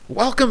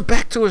Welcome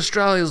back to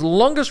Australia's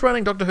longest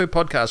running Doctor Who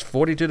podcast,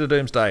 42 to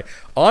Doomsday.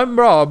 I'm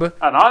Rob.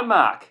 And I'm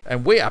Mark.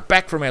 And we are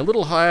back from our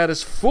little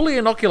hiatus, fully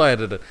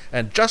inoculated.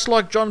 And just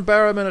like John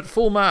Barrowman at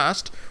full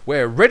mast,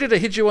 we're ready to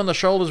hit you on the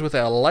shoulders with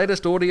our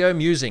latest audio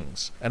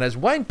musings. And as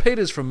Wayne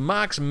Peters from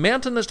Mark's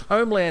mountainous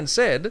homeland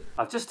said,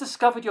 I've just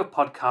discovered your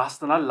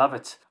podcast and I love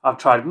it. I've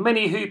tried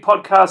many Who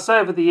podcasts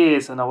over the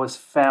years and always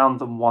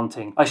found them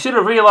wanting. I should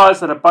have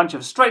realised that a bunch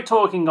of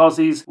straight-talking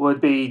Aussies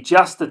would be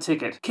just the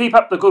ticket. Keep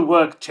up the good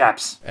work,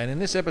 chaps. And in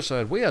this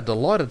episode, we are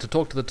delighted to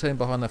talk to the team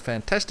behind the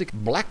fantastic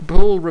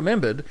Blackpool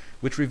Remembered,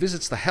 which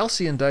revisits the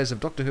halcyon days of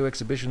Doctor Who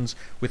exhibitions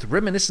with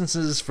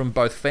reminiscences from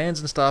both fans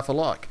and staff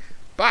alike.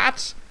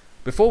 But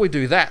before we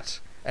do that,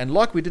 and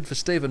like we did for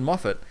Stephen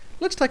Moffat,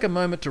 let's take a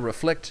moment to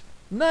reflect,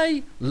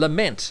 nay,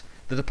 lament,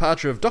 the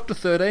departure of Dr.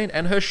 13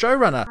 and her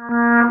showrunner.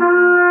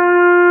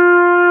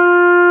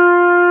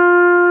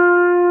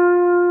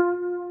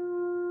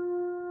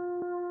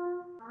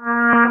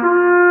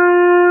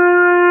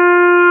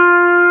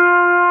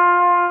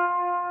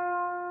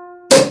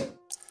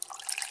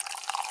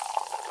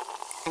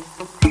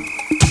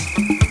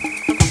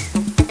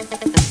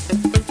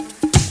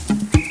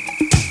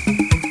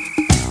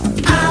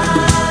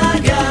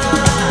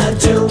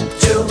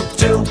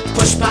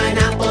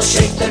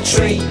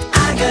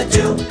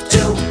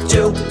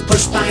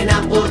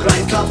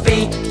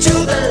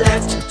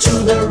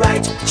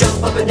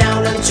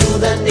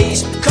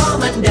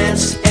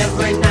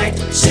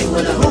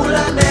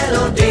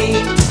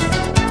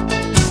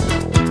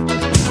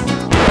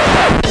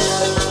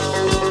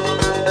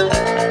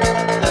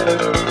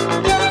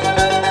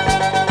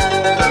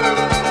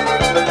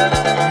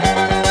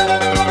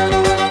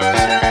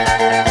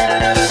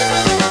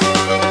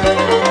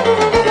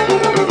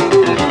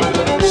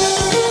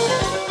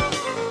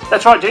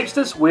 That's right,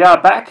 Jeepsters, we are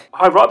back.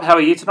 Hi Rob, how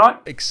are you tonight?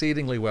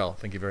 Exceedingly well,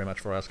 thank you very much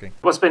for asking.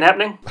 What's been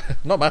happening?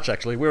 Not much,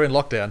 actually. We're in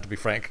lockdown, to be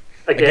frank.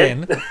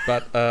 Again.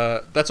 But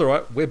that's all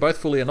right. We're both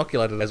fully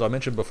inoculated, as I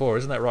mentioned before.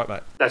 Isn't that right,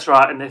 mate? That's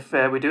right, and if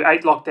we do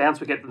 8 lockdowns,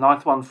 we get the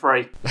 9th one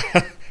free.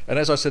 And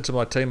as I said to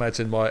my teammates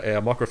in our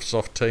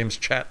Microsoft Teams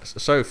chat,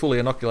 so fully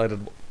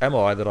inoculated am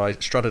I that I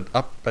strutted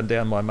up and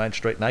down my main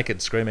street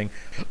naked, screaming,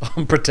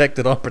 I'm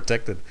protected, I'm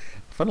protected.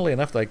 Funnily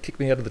enough, they kicked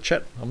me out of the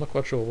chat. I'm not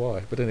quite sure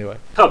why, but anyway.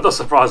 I'm not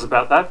surprised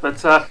about that,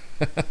 but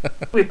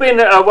we've been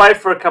away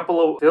for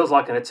feels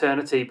like an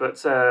eternity,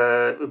 but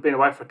we've been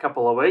away for a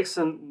couple of weeks,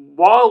 and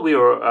while we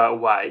were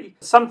away,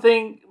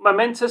 something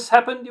momentous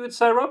happened, you would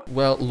say, Rob?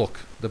 Well,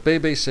 look, the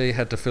BBC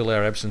had to fill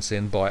our absence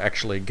in by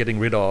actually getting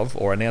rid of,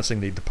 or announcing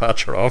the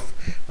departure of,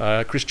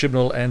 Chris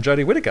Chibnall and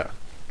Jodie Whittaker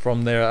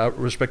from their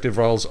respective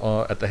roles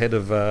at the head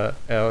of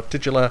our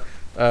titular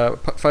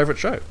favourite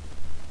show.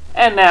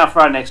 And now for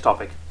our next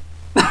topic.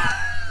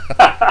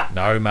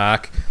 No,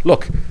 Mark.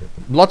 Look,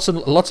 lots and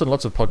lots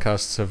of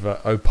podcasts have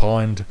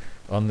opined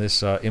on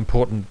this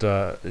important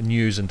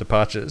news and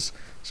departures.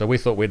 So we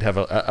thought we'd have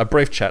a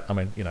brief chat. I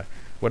mean, I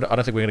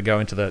don't think we're going to go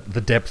into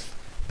the depth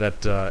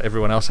that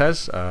everyone else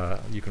has.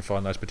 You can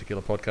find those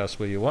particular podcasts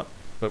where you want.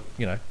 But,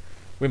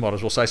 we might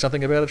as well say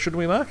something about it, shouldn't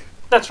we, Mark?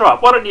 That's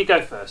right. Why don't you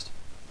go first?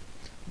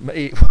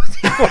 Me?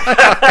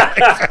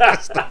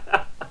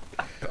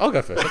 I'll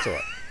go first. That's all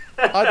right.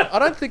 I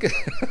don't think...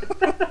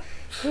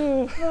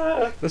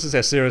 This is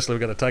how seriously we're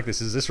going to take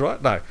this. Is this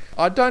right? No.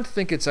 I don't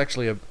think it's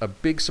actually a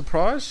big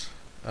surprise.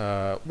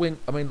 When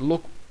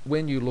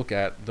you look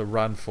at the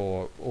run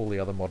for all the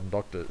other modern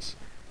Doctors,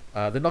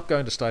 they're not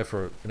going to stay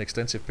for an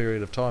extensive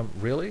period of time,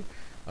 really.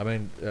 I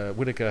mean,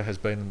 Whittaker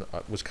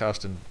was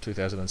cast in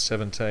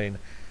 2017.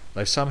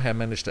 They've somehow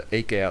managed to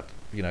eke out,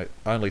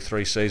 only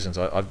 3 seasons.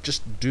 I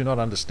just do not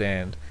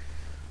understand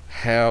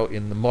how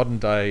in the modern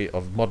day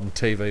of modern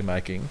TV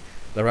making,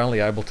 they're only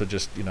able to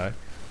just,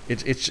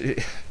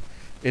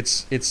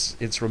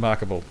 it's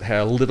remarkable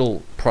how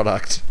little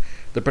product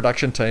the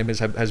production team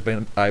has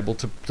been able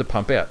to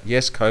pump out.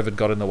 Yes, COVID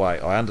got in the way.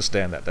 I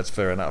understand that. That's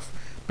fair enough.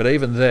 But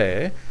even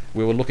there,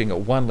 we were looking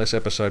at 1 less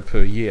episode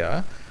per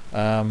year,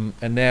 and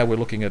now we're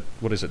looking at,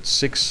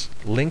 6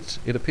 linked,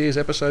 it appears,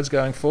 episodes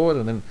going forward,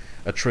 and then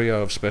a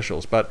trio of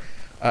specials. But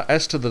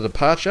as to the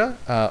departure,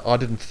 I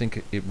didn't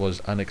think it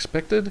was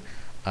unexpected.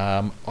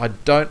 I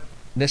don't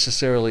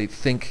necessarily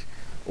think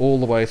all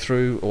the way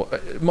through,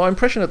 my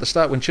impression at the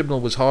start when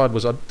Chibnall was hired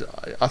was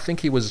I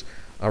think he was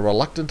a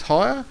reluctant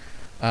hire,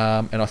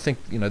 and I think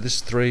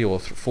this 3 or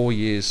 4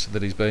 years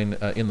that he's been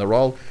in the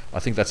role, I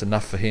think that's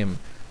enough for him.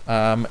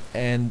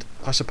 And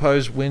I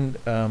suppose when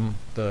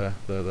the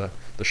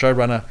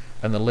showrunner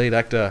and the lead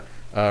actor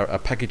are a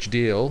package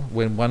deal,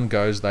 when one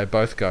goes, they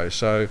both go.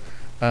 So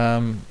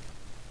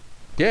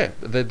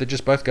they're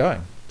just both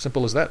going.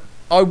 Simple as that.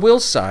 I will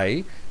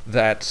say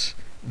that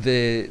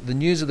the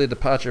news of their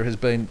departure has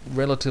been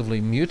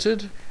relatively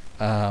muted.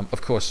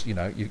 Of course, you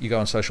go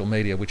on social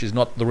media, which is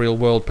not the real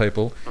world,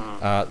 people.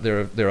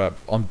 There are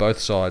on both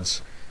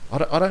sides.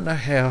 I don't know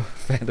how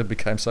fandom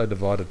became so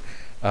divided.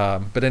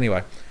 But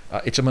anyway,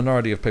 it's a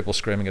minority of people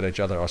screaming at each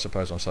other, I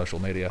suppose, on social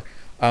media.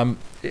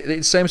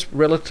 It seems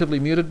relatively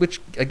muted, which,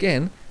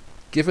 again,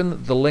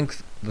 given the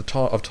length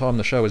of time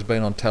the show has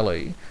been on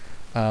telly,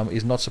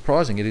 is not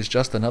surprising. It is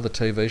just another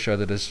TV show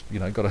that has,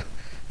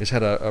 has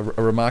had a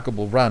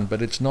remarkable run,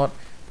 but it's not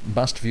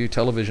must-view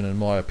television in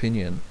my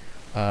opinion.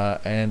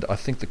 And I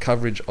think the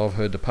coverage of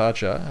her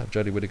departure, of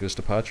Jodie Whittaker's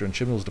departure and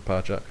Chibnall's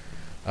departure,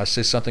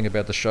 says something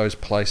about the show's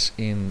place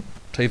in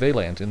TV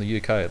land, in the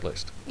UK at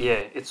least.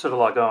 Yeah, it's sort of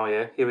like, oh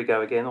yeah, here we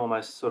go again,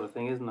 almost sort of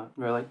thing, isn't it,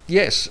 really?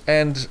 Yes,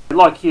 and...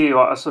 Like you,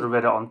 I sort of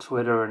read it on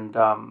Twitter, and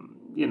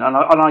and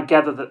I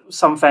gather that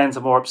some fans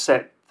are more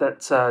upset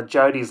that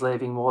Jodie's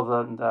leaving more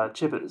than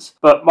Chippers.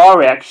 But my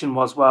reaction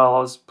was, well, I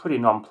was pretty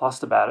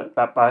nonplussed about it,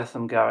 about both of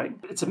them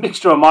going. It's a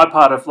mixture on my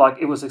part of, like,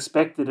 it was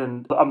expected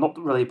and I'm not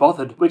really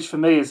bothered, which for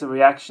me is a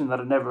reaction that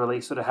I never really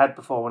sort of had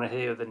before when I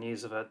hear the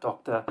news of a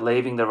doctor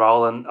leaving the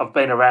role. And I've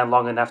been around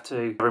long enough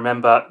to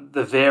remember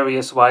the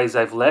various ways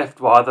they've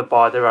left, either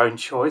by their own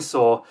choice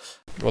or...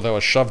 Well, they were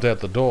shoved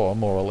out the door,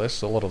 more or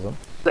less, a lot of them.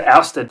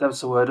 Ousted,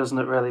 that's the word, isn't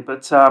it, really?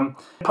 But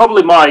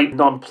probably my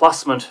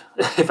nonplussment,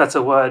 if that's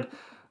a word,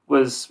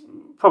 was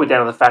probably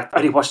down to the fact I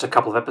only watched a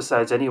couple of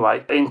episodes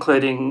anyway,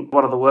 including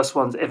one of the worst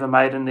ones ever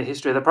made in the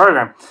history of the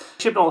program.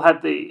 Chibnall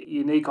had the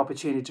unique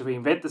opportunity to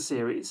reinvent the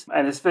series,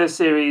 and his first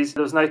series,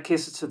 there was no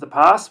kisses to the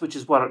past, which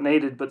is what it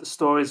needed, but the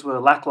stories were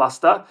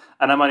lackluster,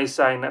 and I'm only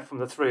saying that from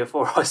the 3 or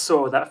 4 I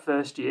saw that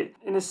first year.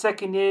 In his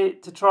second year,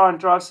 to try and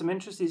drive some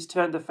interest, he's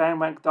turned the fan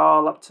rank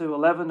dial up to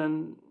 11,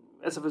 and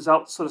as a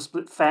result, sort of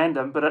split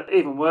fandom, but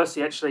even worse,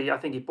 I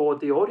think he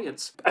bored the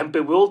audience and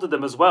bewildered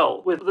them as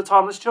well with the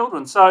Timeless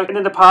Children. So, and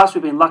in the past,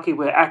 we've been lucky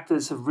where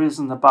actors have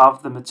risen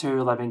above the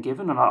material they've been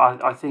given, and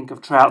I think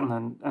of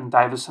Troughton and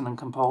Davison and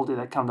Capaldi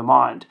that come to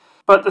mind.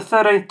 But the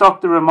 13th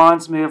Doctor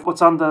reminds me of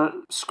what's under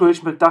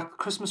Scrooge McDuck's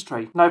Christmas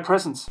tree. No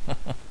presents.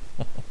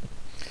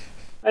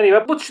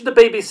 Anyway, what should the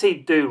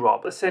BBC do,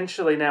 Rob?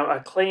 Essentially now a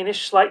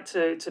cleanish slate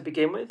to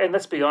begin with. And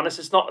let's be honest,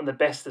 it's not in the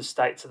best of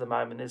states at the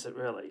moment, is it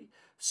really?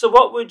 So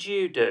what would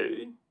you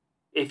do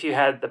if you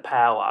had the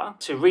power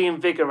to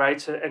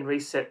reinvigorate it and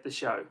reset the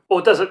show? Or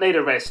does it need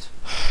a rest?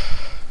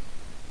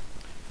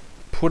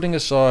 Putting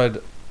aside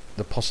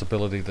the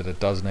possibility that it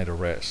does need a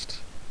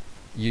rest,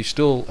 you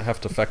still have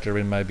to factor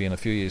in maybe in a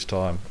few years'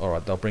 time, all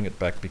right, they'll bring it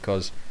back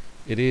because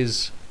it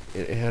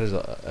has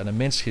an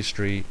immense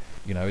history.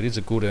 It is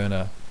a good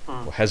earner,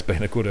 or has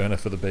been a good earner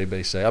for the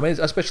BBC. I mean,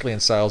 especially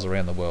in sales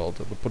around the world.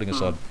 We're putting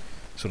aside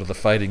sort of the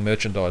fading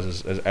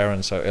merchandise, as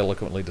Aaron so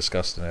eloquently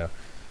discussed in a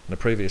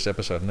previous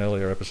episode, an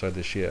earlier episode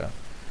this year.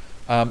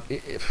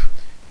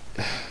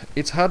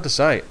 It's hard to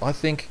say. I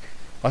think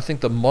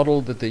the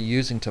model that they're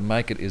using to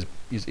make it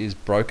is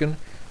broken.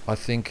 I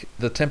think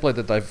the template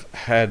that they've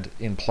had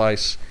in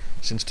place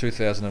since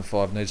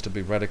 2005 needs to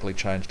be radically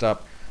changed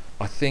up.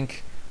 I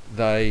think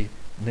they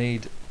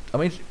need... I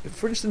mean,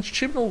 for instance,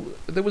 Chibnall,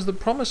 there was the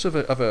promise of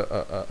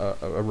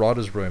a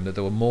writer's room, that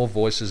there were more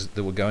voices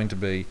that were going to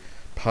be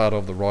part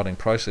of the writing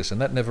process, and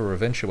that never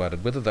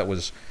eventuated, whether that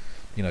was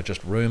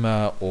just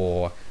rumour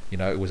or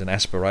it was an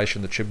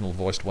aspiration that Chibnall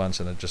voiced once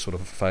and it just sort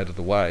of faded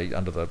away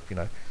under the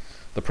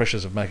the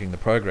pressures of making the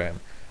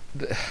program.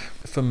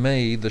 For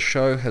me, the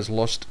show has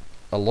lost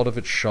a lot of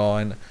its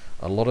shine,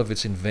 a lot of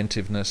its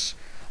inventiveness,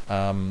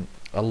 a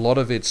lot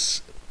of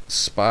its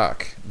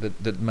spark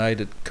that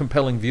made it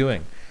compelling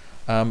viewing.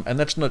 And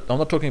that's not. I'm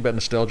not talking about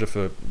nostalgia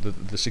for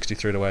the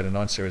 63 to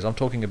 89 series. I'm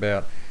talking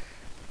about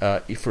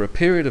if for a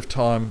period of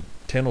time,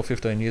 10 or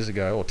 15 years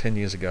ago, or 10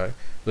 years ago,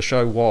 the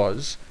show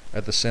was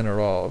at the centre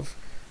of,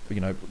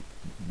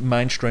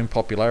 mainstream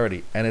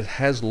popularity, and it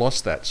has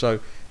lost that.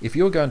 So if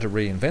you're going to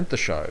reinvent the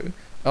show,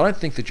 I don't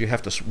think that you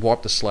have to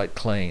wipe the slate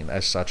clean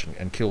as such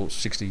and kill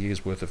 60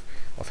 years worth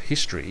of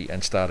history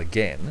and start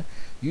again.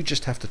 You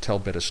just have to tell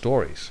better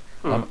stories.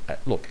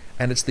 Look,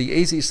 and it's the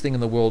easiest thing in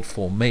the world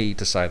for me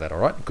to say that, all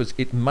right? Because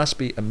it must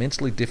be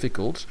immensely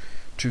difficult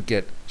to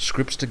get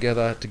scripts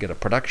together, to get a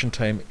production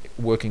team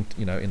working,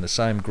 in the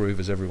same groove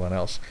as everyone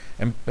else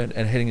and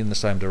heading in the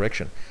same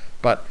direction.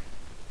 But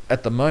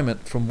at the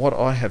moment, from what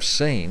I have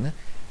seen,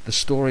 the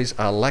stories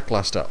are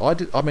lackluster.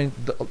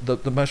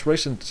 The most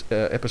recent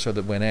episode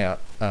that went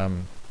out,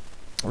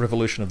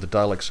 Revolution of the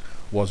Daleks,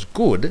 was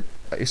good.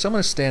 If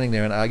someone is standing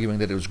there and arguing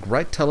that it was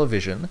great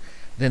television,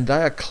 then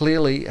they are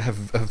clearly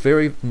have a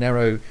very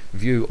narrow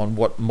view on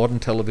what modern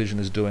television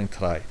is doing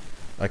today.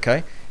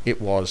 Okay?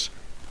 It was,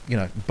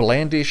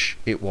 blandish,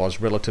 it was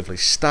relatively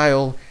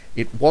stale,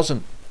 it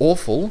wasn't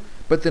awful,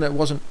 but then it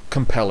wasn't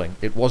compelling,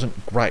 it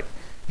wasn't great.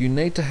 You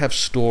need to have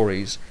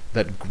stories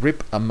that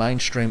grip a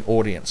mainstream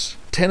audience.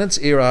 Tennant's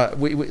era,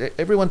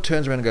 everyone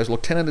turns around and goes,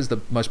 look, Tennant is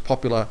the most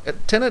popular...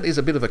 Tennant is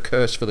a bit of a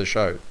curse for the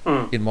show,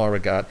 in my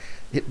regard.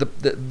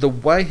 The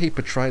way he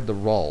portrayed the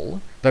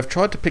role, they've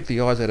tried to pick the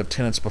eyes out of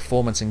Tennant's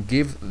performance and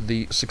give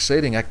the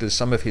succeeding actors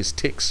some of his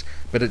tics,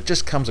 but it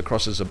just comes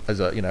across as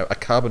a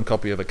carbon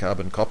copy of a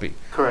carbon copy.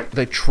 Correct.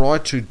 They try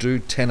to do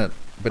Tennant,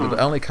 but it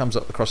only comes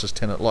across as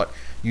Tennant-like.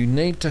 You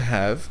need to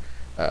have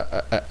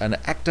an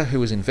actor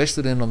who is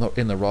invested in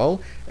the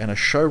role and a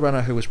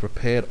showrunner who is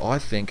prepared, I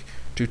think,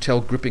 to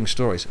tell gripping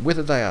stories.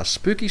 Whether they are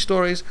spooky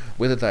stories,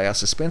 whether they are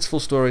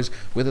suspenseful stories,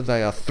 whether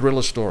they are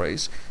thriller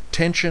stories,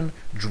 tension,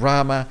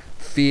 drama,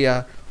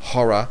 fear,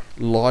 horror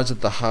lies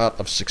at the heart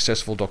of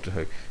successful Doctor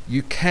Who.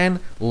 You can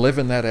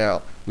leaven that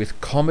out with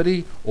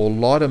comedy or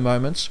lighter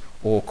moments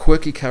or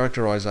quirky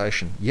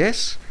characterisation,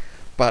 yes,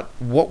 but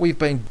what we've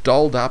been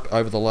doled up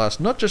over the last,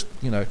 not just,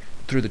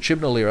 through the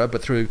Chibnall era,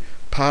 but through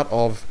part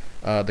of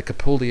the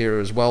Capaldi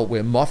era as well,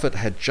 where Moffat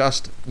had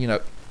just,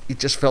 it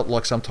just felt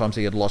like sometimes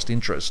he had lost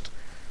interest,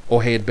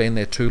 or he had been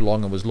there too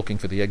long and was looking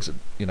for the exit,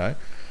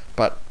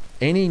 But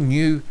any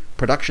new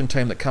production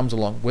team that comes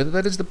along, whether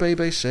that is the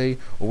BBC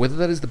or whether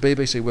that is the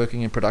BBC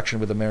working in production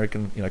with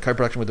American,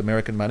 co-production with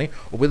American money,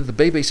 or whether the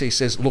BBC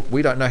says, look,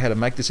 we don't know how to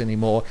make this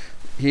anymore,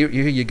 here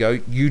you go,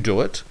 you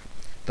do it.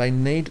 They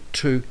need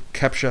to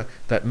capture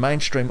that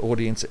mainstream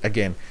audience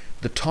again.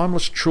 The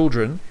Timeless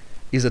Children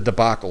is a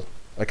debacle,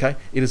 okay?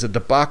 It is a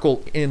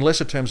debacle in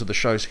lesser terms of the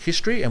show's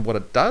history and what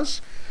it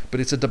does, but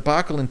it's a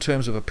debacle in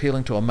terms of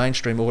appealing to a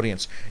mainstream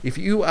audience. If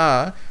you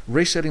are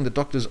resetting the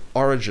Doctor's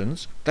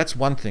origins, that's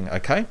one thing,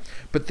 okay?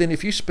 But then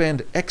if you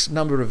spend X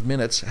number of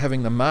minutes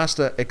having the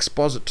Master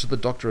exposit to the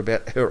Doctor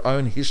about her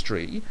own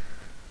history,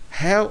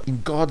 how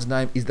in God's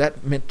name is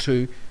that meant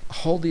to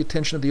hold the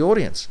attention of the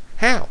audience?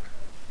 How?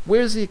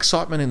 Where is the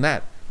excitement in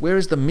that? Where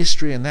is the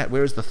mystery in that?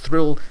 Where is the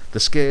thrill, the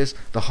scares,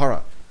 the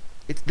horror?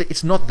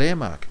 It's not there,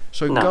 Mark.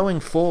 So going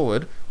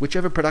forward,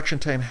 whichever production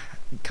team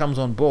comes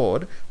on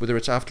board, whether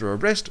it's after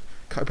Arrest,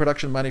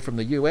 co-production money from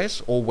the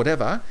US or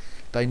whatever,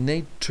 they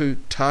need to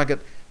target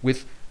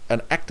with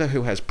an actor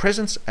who has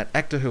presence, an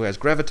actor who has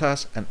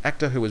gravitas, an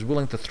actor who is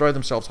willing to throw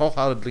themselves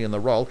wholeheartedly in the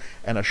role,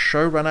 and a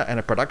showrunner and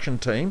a production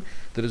team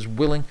that is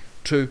willing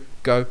to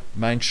go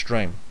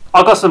mainstream.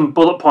 I've got some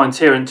bullet points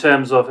here in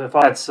terms of if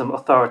I had some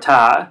authority,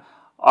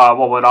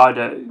 what would I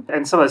do?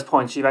 And some of those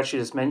points you've actually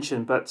just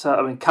mentioned, but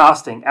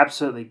casting,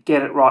 absolutely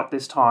get it right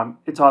this time.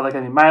 It's either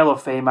going to be male or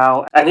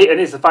female. And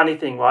here's the funny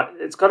thing, right?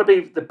 It's got to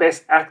be the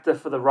best actor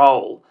for the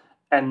role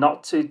and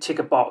not to tick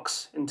a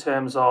box in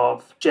terms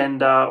of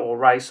gender or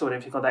race or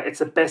anything like that. It's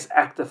the best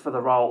actor for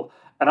the role.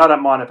 And I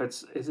don't mind if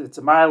it's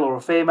a male or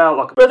a female.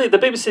 Like, really, the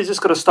BBC's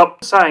just got to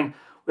stop saying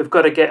we've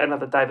got to get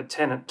another David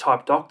Tennant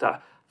type Doctor.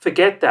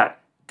 Forget that.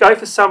 Go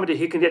for somebody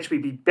who can actually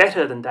be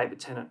better than David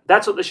Tennant.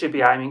 That's what they should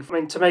be aiming for. I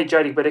mean, to me,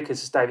 Jodie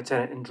Whittaker's just David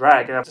Tennant in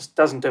drag, and it just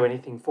doesn't do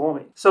anything for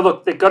me. So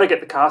look, they've got to get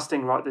the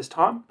casting right this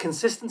time.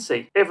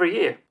 Consistency every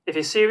year. If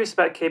you're serious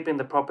about keeping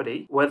the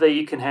property, whether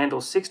you can handle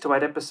 6 to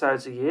 8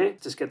 episodes a year,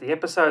 just get the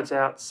episodes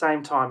out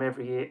same time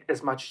every year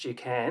as much as you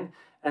can,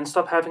 and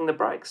stop having the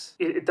breaks.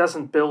 It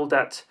doesn't build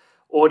that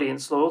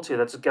audience loyalty,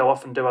 that's to go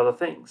off and do other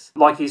things.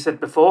 Like you said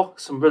before,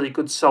 some really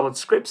good solid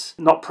scripts,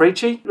 not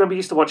preachy. Remember, you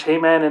used to watch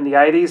He-Man in the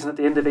 80s, and at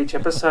the end of each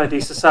episode, he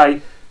used to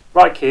say,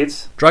 right,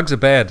 kids. Drugs are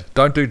bad.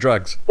 Don't do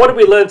drugs. What did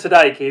we learn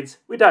today, kids?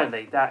 We don't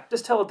need that.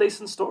 Just tell a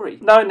decent story.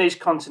 No niche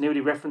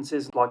continuity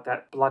references like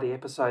that bloody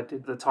episode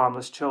did, The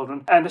Timeless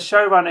Children. And a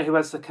showrunner who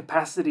has the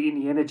capacity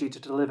and the energy to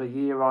deliver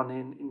year on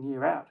in,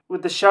 year out.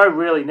 With the show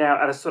really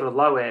now at a sort of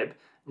low ebb,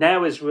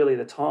 now is really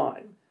the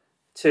time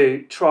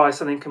to try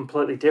something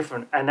completely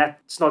different, and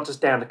that's not just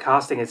down to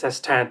casting, that's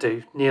down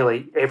to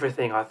nearly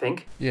everything, I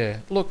think. Yeah,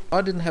 look,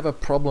 I didn't have a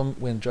problem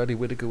when Jodie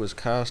Whittaker was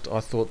cast. I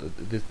thought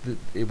that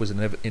it was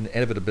an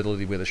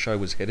inevitability where the show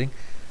was heading.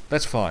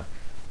 That's fine.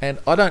 And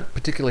I don't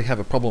particularly have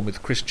a problem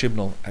with Chris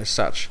Chibnall as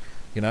such.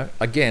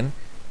 Again,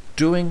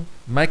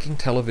 making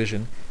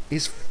television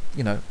is,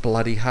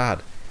 bloody hard.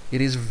 It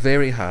is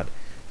very hard.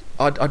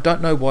 I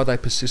don't know why they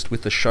persist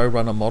with the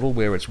showrunner model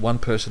where it's one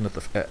person at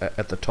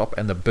the top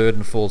and the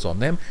burden falls on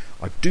them.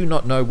 I do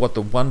not know what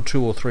the 1,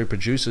 2 or 3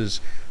 producers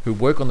who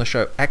work on the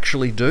show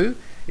actually do.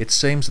 It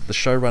seems that the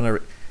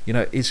showrunner,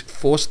 is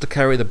forced to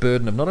carry the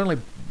burden of not only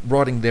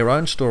writing their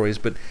own stories,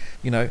 but,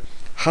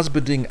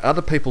 husbanding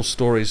other people's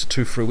stories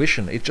to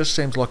fruition. It just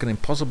seems like an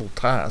impossible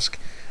task.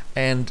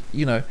 And,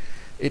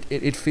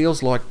 it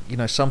feels like,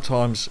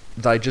 sometimes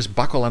they just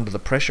buckle under the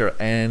pressure,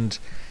 and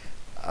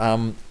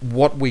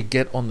what we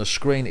get on the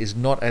screen is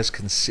not as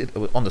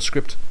on the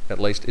script at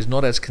least, is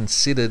not as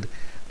considered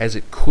as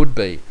it could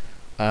be.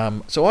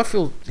 So I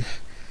feel,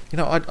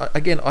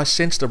 I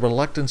sensed a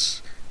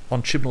reluctance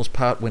on Chibnall's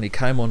part when he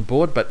came on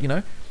board, but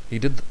he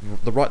did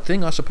the right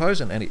thing, I suppose,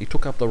 and he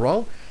took up the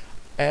role,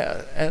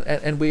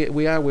 and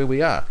we are where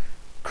we are.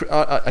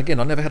 Again,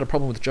 I never had a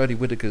problem with Jodie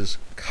Whittaker's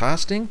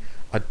casting.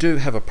 I do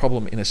have a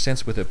problem in a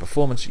sense with her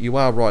performance. You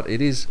are right,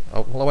 it is,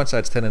 well, I won't say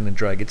it's Tennant in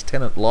drag, it's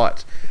Tennant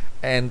light,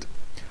 and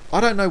I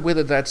don't know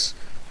whether that's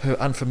her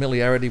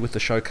unfamiliarity with the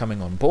show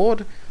coming on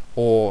board,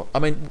 or,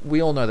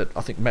 we all know that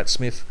I think Matt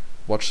Smith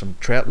watched some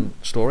Troughton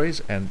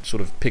stories and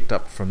sort of picked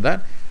up from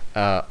that.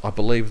 I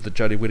believe that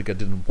Jodie Whittaker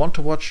didn't want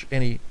to watch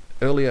any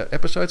earlier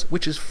episodes,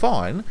 which is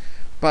fine,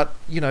 but,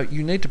 you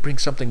need to bring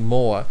something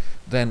more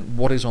than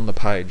what is on the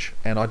page,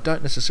 and I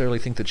don't necessarily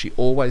think that she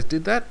always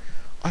did that.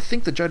 I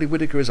think that Jodie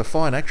Whittaker is a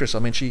fine actress.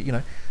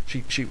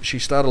 She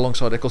starred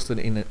alongside Eccleston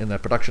in the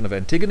production of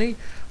Antigone,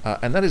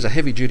 and that is a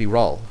heavy-duty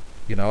role.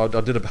 I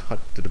did a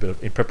bit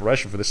of, in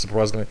preparation for this,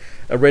 surprisingly,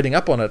 reading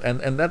up on it,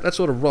 and that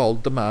sort of role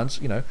demands,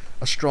 a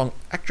strong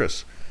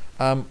actress.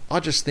 I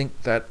just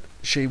think that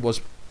she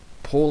was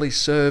poorly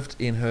served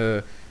in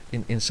her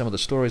in some of the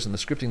stories and the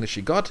scripting that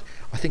she got.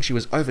 I think she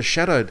was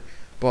overshadowed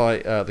by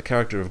the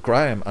character of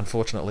Graham,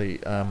 unfortunately,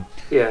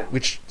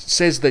 which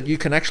says that you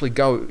can actually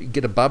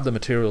get above the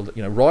material,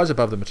 rise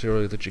above the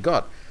material that you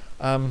got.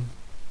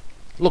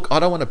 Look, I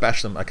don't want to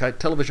bash them, okay?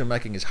 Television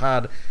making is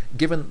hard.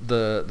 Given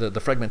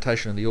the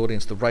fragmentation in the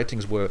audience, the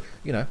ratings were,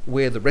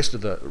 where the rest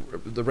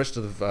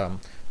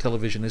of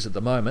television is at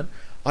the moment.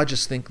 I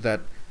just think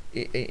that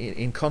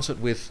in concert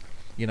with,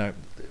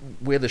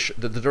 where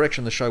the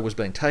direction the show was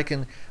being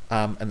taken,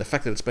 and the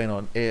fact that it's been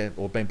on air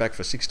or been back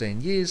for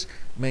 16 years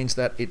means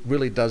that it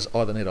really does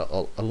either need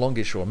a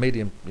longish or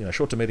medium,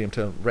 short to medium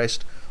term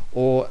rest,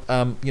 or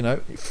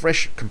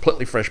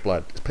completely fresh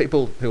blood.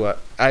 People who are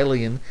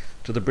alien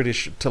to the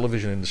British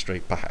television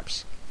industry,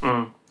 perhaps.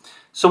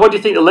 So what do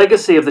you think the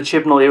legacy of the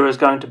Chibnall era is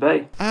going to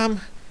be?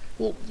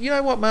 Well, you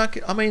know what, Mark?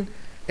 I mean,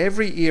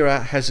 every era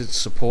has its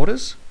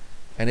supporters,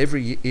 and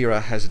every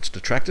era has its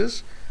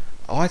detractors.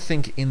 I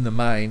think, in the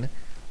main,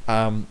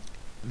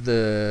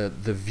 the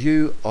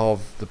view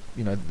of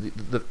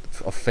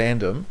of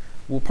fandom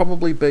will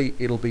probably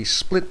be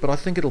split, but I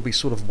think it'll be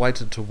sort of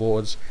weighted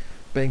towards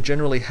being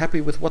generally happy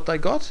with what they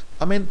got.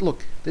 I mean,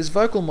 look, there's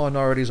vocal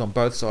minorities on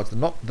both sides.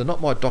 The Not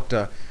My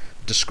Doctor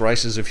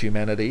disgraces of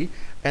humanity,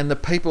 and the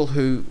people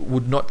who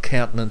would not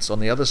countenance on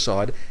the other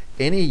side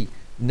any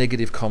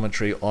negative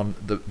commentary on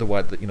the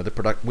way that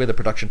where the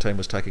production team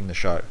was taking the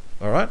show.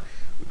 All right,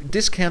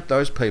 discount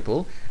those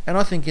people, and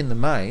I think in the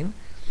main,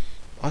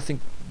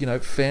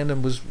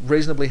 fandom was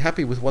reasonably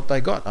happy with what they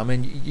got. I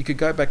mean, you could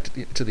go back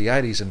to the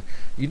 80s, and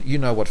you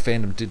know what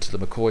fandom did to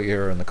the McCoy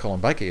era and the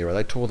Colin Baker era.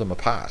 They tore them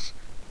apart.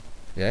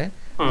 Yeah.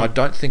 I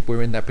don't think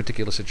we're in that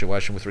particular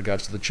situation with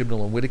regards to the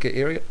Chibnall and Whittaker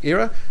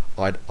era.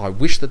 I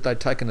wish that they'd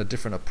taken a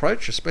different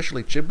approach,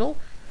 especially Chibnall.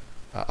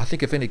 I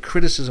think if any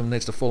criticism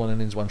needs to fall on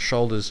anyone's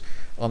shoulders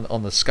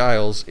on the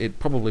scales, it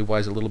probably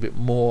weighs a little bit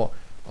more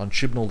on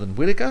Chibnall than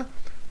Whittaker.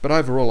 But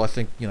overall, I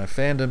think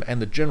fandom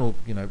and the general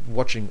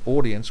watching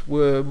audience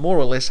were more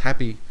or less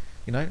happy.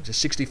 It's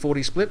a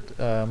 60-40 split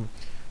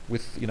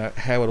with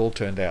how it all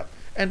turned out.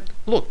 And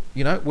look,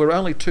 we're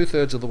only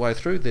 2/3 of the way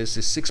through. There's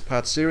this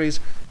 6-part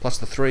series plus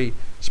the 3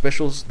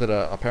 specials that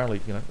are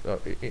apparently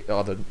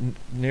either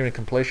nearing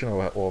completion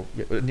or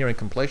nearing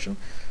completion.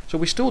 So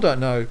we still don't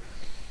know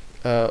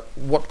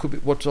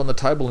what's on the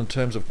table in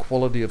terms of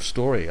quality of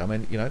story. I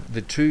mean,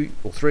 the 2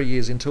 or 3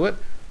 years into it,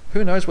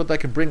 who knows what they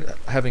can bring,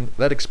 having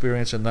that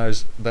experience and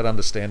that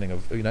understanding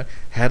of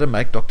how to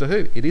make Doctor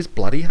Who. It is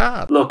bloody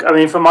hard. Look, I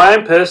mean, from my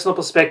own personal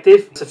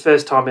perspective, it's the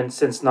first time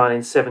since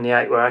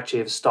 1978 where I actually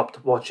have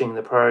stopped watching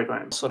the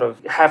program. Sort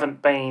of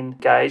haven't been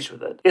engaged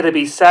with it. It'd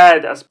be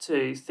sad as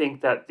to think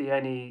that the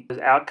only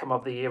outcome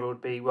of the year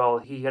would be, well,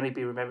 he'd only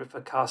be remembered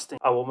for casting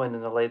a woman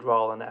in the lead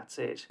role and that's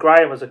it.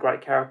 Graham was a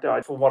great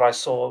character. From what I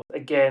saw,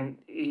 again,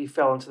 he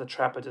fell into the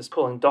trap of just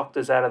pulling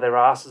doctors out of their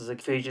asses, a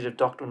fugitive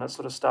doctor and that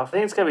sort of stuff. I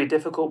think it's going to be a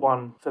difficult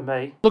one for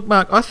me. Look,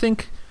 Mark, I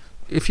think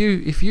if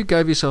you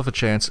gave yourself a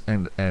chance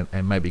and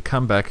maybe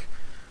come back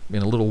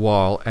in a little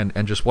while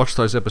and just watch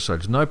those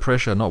episodes, no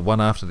pressure, not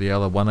one after the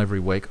other, one every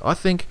week, I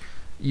think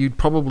you'd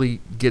probably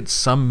get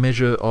some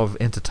measure of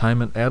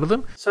entertainment out of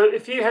them. So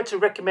if you had to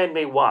recommend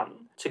me one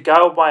to go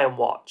away and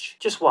watch,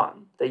 just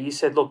one, that you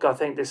said, look, I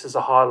think this is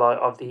a highlight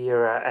of the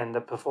era and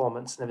the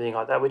performance and everything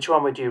like that, which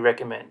one would you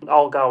recommend?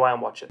 I'll go away and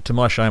watch it. To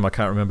my shame, I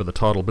can't remember the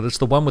title, but it's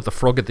the one with the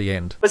frog at the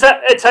end. Was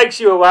that It Takes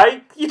You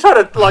Away? You're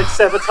trying to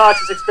sabotage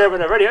this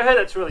experiment already. I heard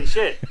that's really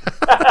shit.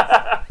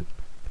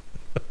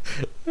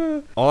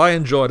 I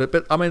enjoyed it,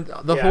 but I mean,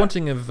 the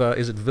haunting of,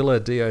 is it Villa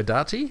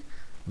Diodati?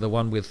 The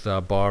one with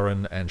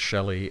Byron and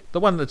Shelley, the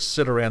one that's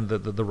set around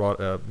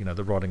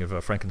the writing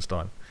of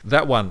Frankenstein.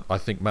 That one, I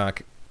think,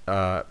 Mark,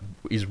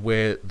 is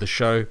where the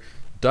show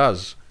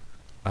does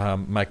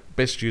make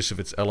best use of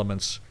its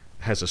elements,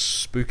 has a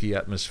spooky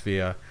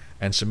atmosphere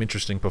and some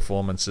interesting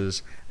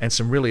performances and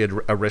some really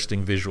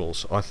arresting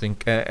visuals. I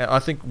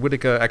think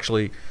Whittaker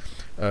actually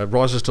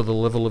rises to the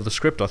level of the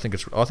script. I think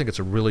it's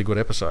a really good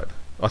episode.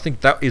 I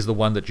think that is the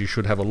one that you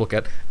should have a look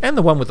at, and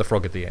the one with the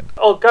frog at the end.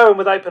 I'll go in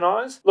with open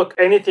eyes. Look,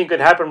 anything could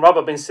happen, Rob.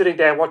 I've been sitting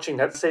down watching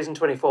that season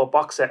 24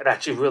 box set and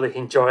actually really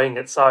enjoying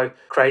it. So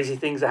crazy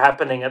things are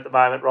happening at the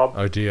moment, Rob.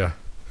 Oh dear.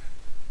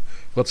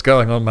 What's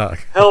going on,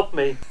 Mark? Help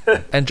me.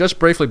 And just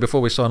briefly before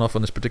we sign off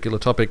on this particular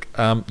topic,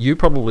 you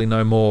probably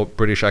know more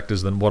British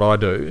actors than what I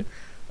do.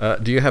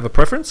 Do you have a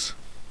preference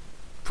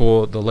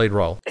for the lead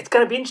role? It's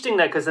going to be interesting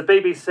though, because the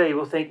BBC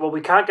will think, well, we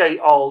can't go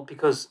old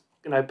because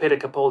Peter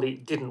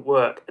Capaldi didn't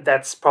work.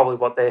 That's probably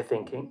what they're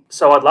thinking.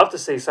 So I'd love to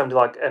see somebody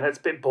like, and it's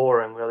a bit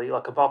boring really,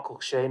 like a Michael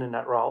Sheen in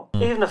that role.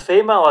 Even a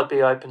female I'd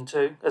be open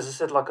to. As I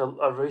said, like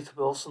a Ruth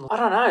Wilson. I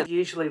don't know.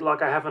 Usually,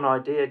 I have an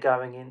idea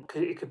going in.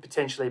 It could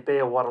potentially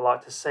be what I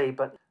like to see,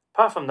 but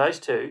apart from those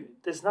two,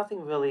 there's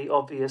nothing really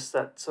obvious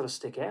that sort of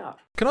stick out.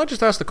 Can I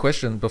just ask the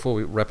question before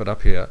we wrap it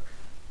up here?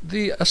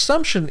 The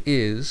assumption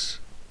is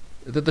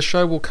that the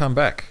show will come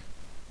back.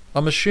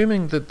 I'm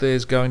assuming that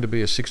there's going to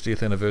be a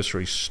 60th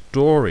anniversary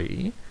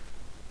story,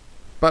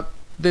 but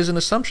there's an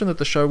assumption that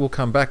the show will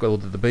come back, or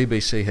that the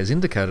BBC has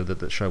indicated that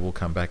the show will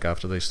come back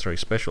after these 3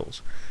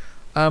 specials.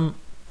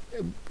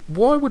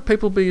 why would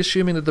people be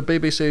assuming that the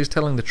BBC is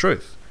telling the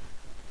truth?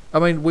 I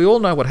mean, we all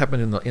know what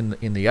happened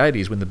in the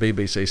 80s when the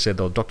BBC said,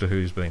 "Oh, Doctor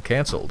Who's been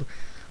cancelled."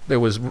 There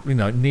was,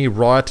 near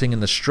rioting in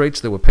the streets.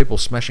 There were people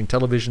smashing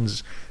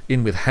televisions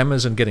in with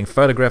hammers and getting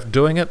photographed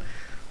doing it.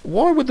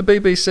 Why would the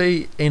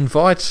BBC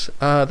invite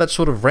that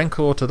sort of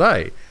rancor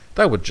today?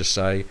 They would just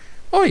say,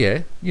 "Oh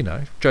yeah,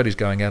 Jodie's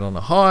going out on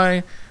a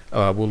high.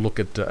 We'll look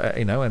at,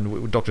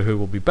 and Doctor Who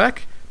will be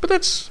back." But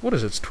that's, what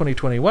is it? It's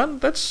 2021.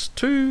 That's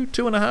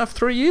 2.5,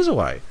 3 years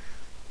away.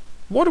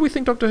 Why do we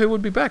think Doctor Who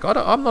would be back?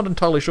 I'm not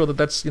entirely sure that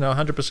that's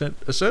 100%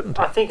 a certainty.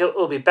 I think it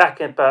will be back,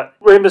 but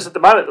rumours at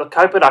the moment, the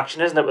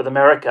co-production, isn't it, with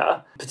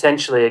America,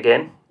 potentially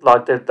again.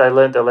 Like they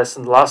learned their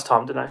lesson the last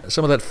time, didn't they?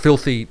 Some of that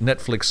filthy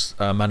Netflix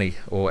money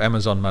or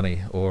Amazon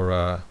money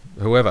or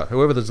whoever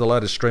there's the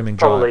latest streaming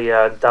probably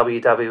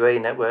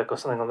WWE Network or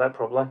something like that,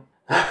 probably.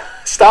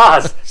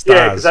 Stars.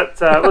 Yeah, because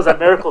that was that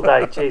Miracle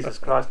Day. Jesus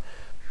Christ.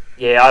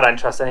 Yeah, I don't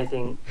trust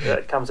anything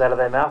that comes out of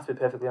their mouth, to be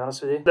perfectly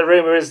honest with you. The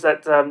rumour is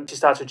that she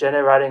starts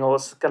regenerating, or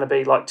it's going to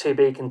be like to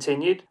be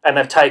continued, and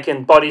they've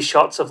taken body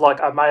shots of like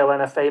a male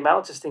and a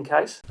female just in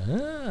case.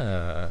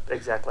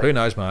 Exactly. Who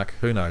knows, Mark?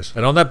 Who knows?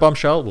 And on that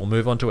bombshell, we'll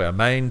move on to our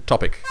main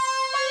topic.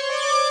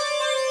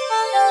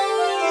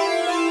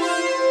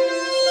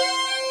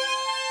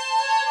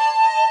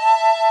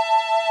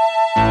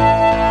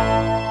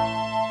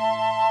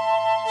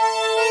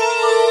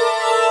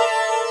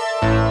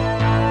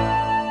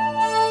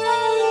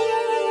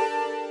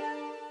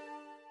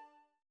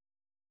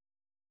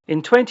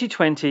 In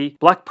 2020,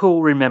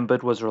 Blackpool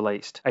Remembered was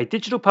released, a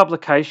digital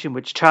publication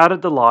which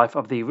charted the life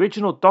of the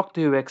original Doctor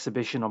Who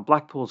exhibition on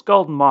Blackpool's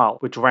Golden Mile,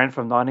 which ran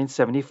from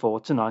 1974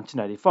 to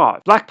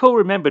 1985. Blackpool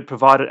Remembered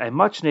provided a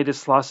much-needed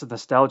slice of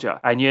nostalgia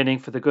and yearning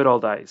for the good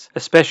old days,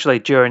 especially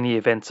during the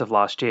events of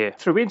last year.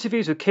 Through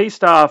interviews with key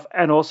staff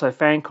and also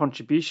fan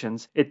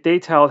contributions, it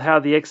detailed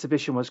how the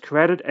exhibition was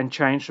created and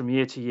changed from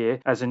year to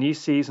year as a new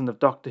season of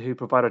Doctor Who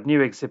provided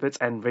new exhibits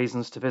and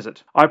reasons to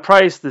visit. I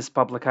praised this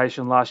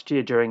publication last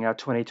year during our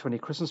 2020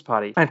 Christmas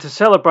party, and to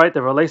celebrate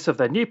the release of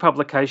their new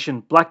publication,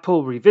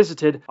 Blackpool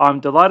Revisited,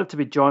 I'm delighted to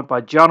be joined by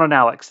John and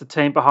Alex, the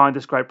team behind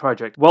this great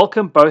project.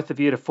 Welcome both of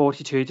you to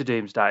 42 to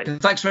Doomsday.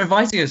 Thanks for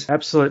inviting us.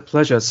 Absolute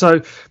pleasure.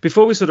 So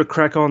before we sort of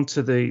crack on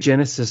to the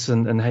genesis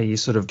and how you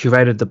sort of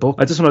curated the book,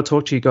 I just want to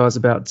talk to you guys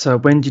about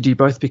when did you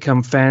both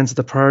become fans of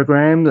the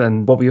program,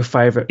 and what were your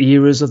favourite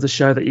eras of the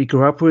show that you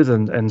grew up with,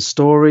 and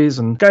stories,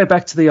 and go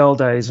back to the old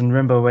days and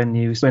remember when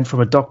you went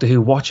from a Doctor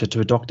Who watcher to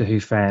a Doctor Who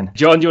fan.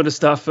 John, do you want to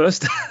start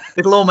first?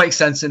 It'll all make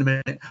sense in a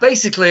minute.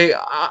 Basically,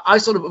 I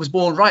sort of was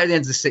born right at the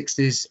end of the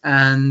 60s,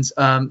 and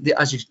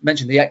as you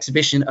mentioned, the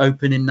exhibition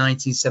opened in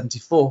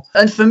 1974.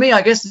 And for me,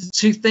 I guess the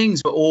two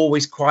things were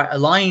always quite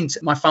aligned.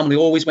 My family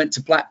always went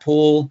to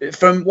Blackpool.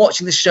 From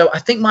watching the show, I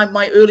think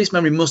my earliest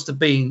memory must have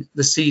been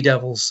the Sea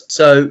Devils.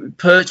 So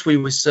Pertwee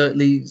was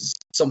certainly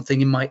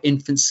something in my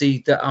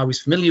infancy that I was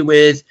familiar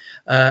with,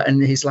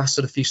 and his last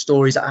sort of few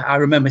stories, I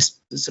remember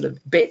sort of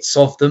bits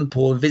of them.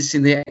 Paul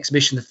visiting the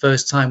exhibition the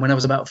first time when I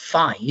was about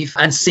 5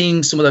 and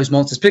seeing some of those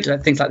monsters,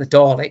 particularly things like the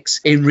Daleks,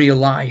 in real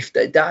life.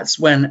 That's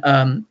when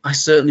I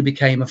certainly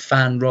became a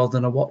fan rather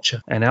than a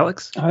watcher. And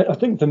Alex? I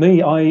think for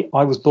me,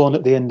 I was born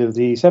at the end of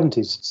the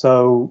 70s,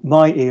 so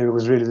my era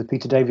was really the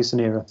Peter Davison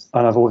era,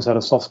 and I've always had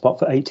a soft spot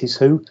for 80s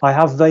Who. I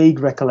have vague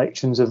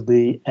recollections of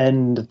the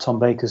end of Tom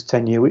Baker's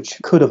tenure, which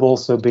could have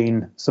also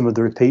been some of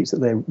the repeats that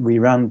they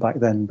reran back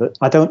then, but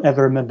I don't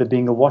ever remember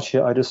being a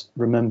watcher. I just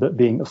remember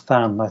being a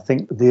fan. I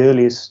think the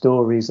earliest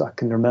stories I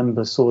can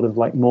remember sort of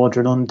like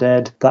Mordred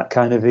Undead, that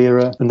kind of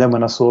era, and then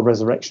when I saw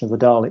Resurrection of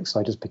the Daleks,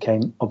 I just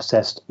became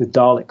obsessed with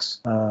Daleks,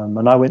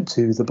 and I went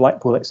to the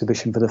Blackpool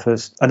exhibition for the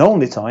first and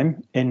only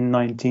time in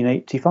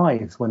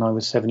 1985 when I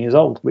was 7 years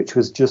old, which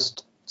was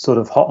just sort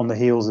of hot on the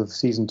heels of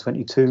season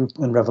 22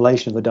 and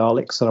Revelation of the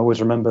Daleks. And I always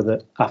remember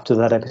that after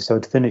that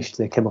episode finished,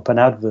 there came up an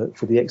advert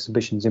for the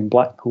exhibitions in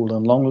Blackpool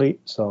and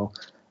Longleat. So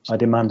I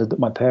demanded that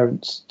my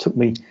parents took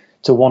me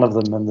to one of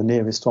them, and the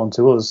nearest one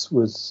to us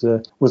was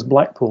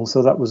Blackpool.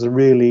 So that was a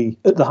really,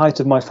 at the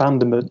height of my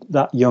fandom at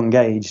that young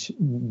age,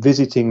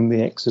 visiting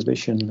the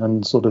exhibition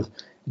and sort of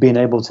being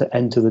able to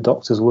enter the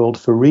Doctor's world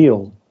for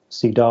real,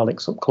 see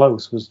Daleks up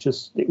close,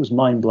 it was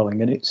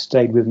mind-blowing, and it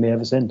stayed with me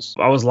ever since.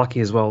 I was lucky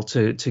as well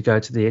to go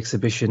to the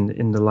exhibition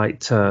in the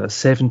late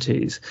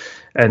 70s,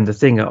 and the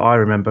thing that I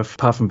remember,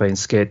 apart from being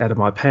scared out of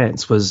my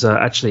pants, was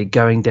actually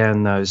going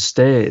down those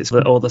stairs,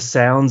 all the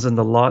sounds and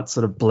the lights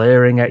sort of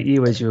blaring at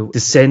you as you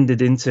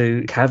descended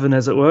into cavern,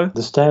 as it were.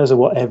 The stairs are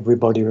what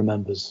everybody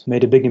remembers.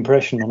 Made a big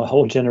impression on a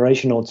whole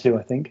generation or two,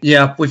 I think.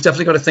 Yeah, we've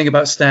definitely got to think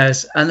about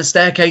stairs, and the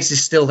staircase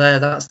is still there.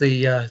 That's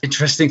the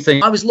interesting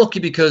thing. I was lucky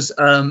because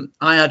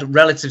I had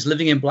relatives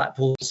living in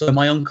Blackpool, so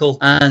my uncle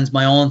and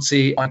my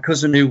auntie, my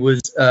cousin who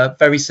was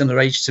very similar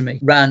age to me,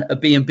 ran a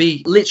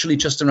B&B literally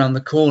just around the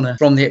corner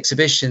from the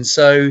exhibition.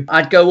 So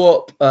I'd go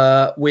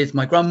up with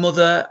my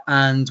grandmother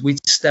and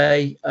we'd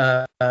stay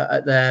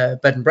at their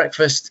bed and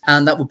breakfast,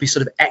 and that would be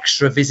sort of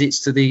extra visits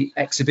to the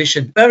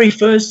exhibition. Very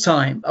first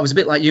time, I was a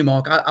bit like you,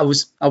 Mark. I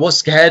was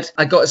scared.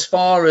 I got as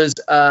far as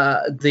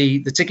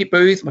the ticket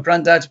booth. My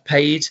granddad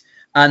paid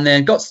and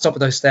then got to the top of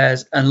those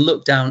stairs and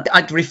looked down.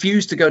 I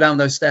refused to go down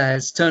those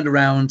stairs, turned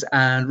around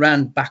and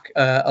ran back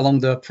along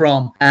the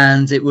prom.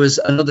 And it was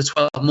another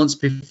 12 months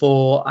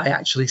before I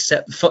actually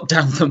set foot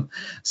down them.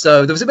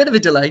 So there was a bit of a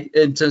delay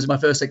in terms of my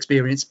first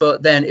experience,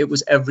 but then it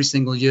was every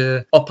single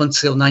year up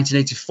until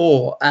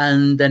 1984.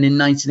 And then in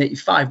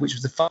 1985, which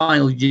was the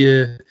final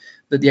year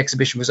that the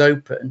exhibition was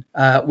open,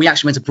 we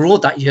actually went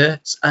abroad that year,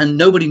 and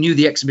nobody knew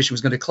the exhibition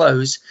was going to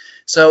close.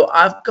 So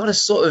I've got a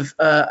sort of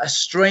a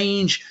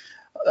strange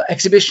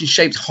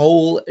exhibition-shaped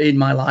hole in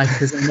my life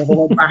because I never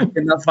went back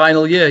in that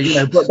final year,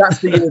 But that's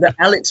the year that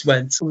Alex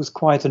went. It was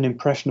quite an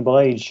impressionable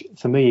age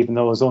for me, even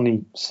though I was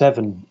only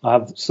 7. I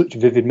have such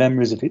vivid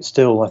memories of it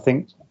still. I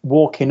think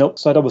walking up,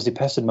 so I'd obviously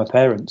pestered my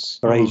parents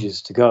for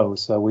ages to go,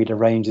 so we'd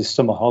arranged this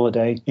summer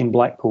holiday in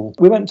Blackpool.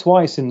 We went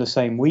twice in the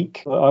same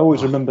week. I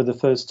always remember the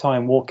first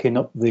time walking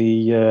up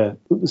the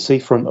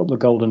seafront, up the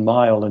Golden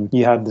Mile, and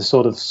you had the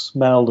sort of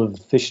smell of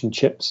fish and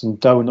chips and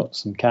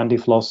donuts and candy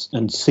floss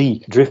and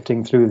sea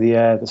drifting through the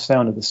air, the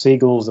sound of the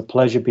seagulls, the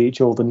pleasure beach,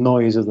 all the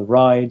noise of the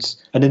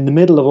rides. And in the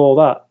middle of all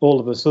that,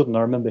 all of a sudden,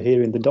 I remember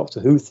hearing the Doctor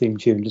Who theme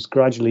tune just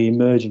gradually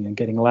emerging and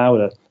getting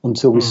louder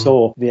until we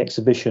saw the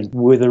exhibition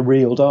with a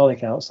real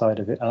Dalek outside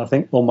of it. And I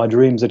think all my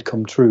dreams had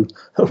come true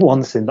at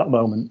once in that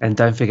moment. And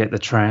don't forget the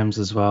trams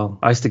as well.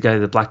 I used to go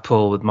to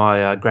Blackpool with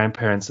my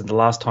grandparents, and the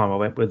last time I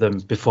went with them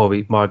before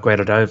we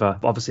migrated over,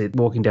 obviously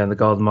walking down the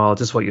Golden Mile,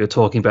 just what you were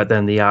talking about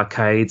then, the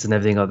arcades and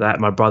everything like that,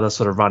 my brother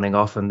sort of running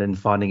off and then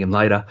finding him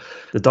later.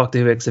 The Doctor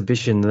Who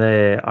exhibition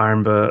there, I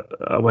remember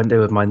I went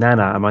there with my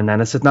nana, and my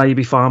nana said, "No, you'll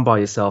be fine by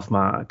yourself,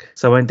 Mark."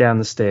 So I went down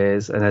the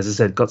stairs, and as I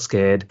said, got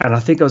scared. And I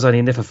think I was only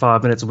in there for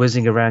 5 minutes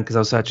whizzing around because I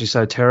was actually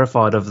so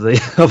terrified of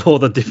of all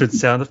the different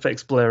sound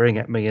effects blaring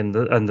at me and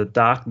the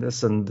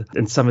darkness and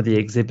some of the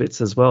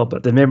exhibits as well.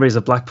 But the memories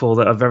of Blackpool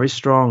that are very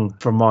strong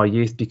from my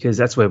youth, because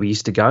that's where we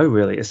used to go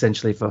really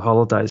essentially for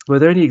holidays. Were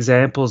there any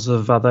examples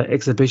of other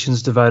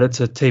exhibitions devoted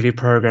to TV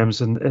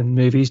programs and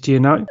movies, do you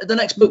know? The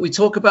next book we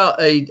talk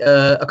about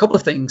a couple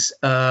of things.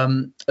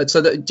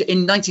 So that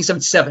in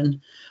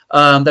 1977,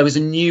 there was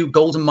a new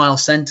Golden Mile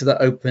Centre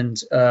that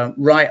opened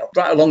right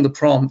along the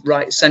prom,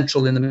 right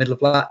central in the middle of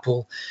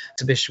Blackpool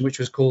exhibition, which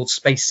was called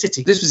Space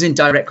City. This was in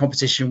direct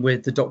competition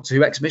with the Doctor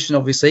Who exhibition,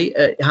 obviously.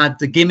 It had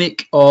the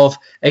gimmick of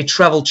a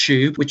travel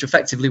tube, which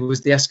effectively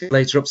was the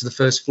escalator up to the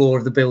first floor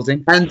of the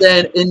building. And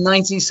then in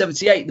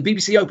 1978, the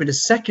BBC opened a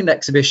second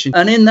exhibition.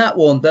 And in that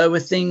one, there were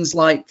things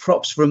like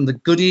props from The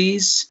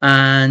Goodies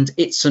and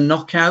It's a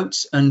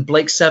Knockout and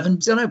Blake Seven.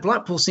 I know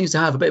Blackpool seems to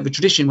have a bit of a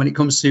tradition when it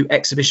comes to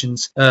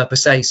exhibitions per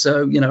se.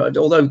 So,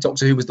 although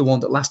Doctor Who was the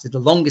one that lasted the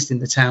longest in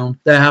the town,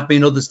 there have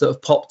been others that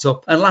have popped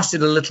up and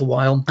lasted a little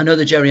while. I know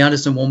the Jerry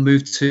Anderson one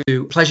moved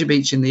to Pleasure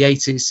Beach in the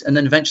 80s, and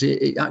then eventually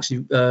it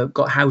actually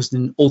got housed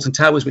in Alton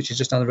Towers, which is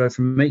just down the road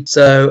from me.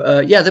 So,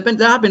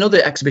 there have been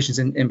other exhibitions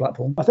in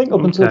Blackpool. I think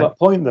up until that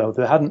point, though,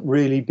 there hadn't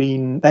really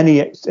been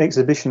any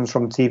exhibitions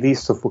from TV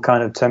stuff were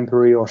kind of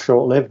temporary or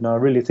short-lived. Now, I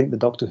really think the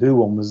Doctor Who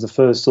one was the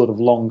first sort of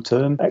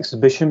long-term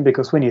exhibition,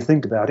 because when you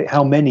think about it,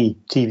 how many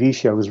TV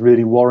shows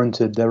really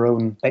warranted their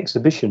own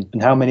exhibition?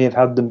 And how many have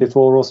had them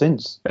before or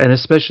since? And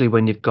especially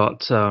when you've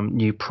got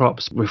new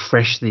props,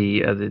 refresh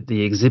the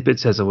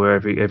exhibits, as it were,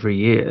 every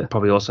year.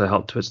 Probably also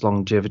helped to its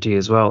longevity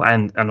as well.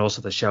 And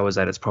also the show was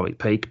at its probably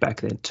peak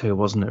back then too,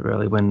 wasn't it,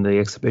 really, when the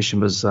exhibition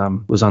was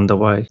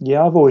underway?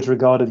 Yeah, I've always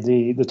regarded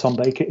the Tom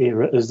Baker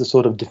era as the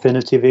sort of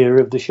definitive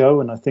era of the show,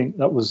 and I think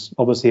that was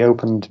obviously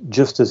opened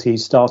just as he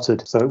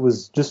started. So it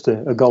was just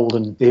a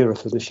golden era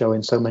for the show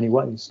in so many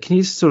ways. Can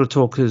you sort of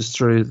talk us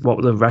through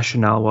what the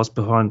rationale was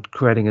behind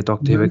creating a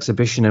Doctor Who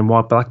exhibition and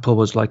why Blackpool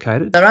was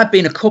located? There have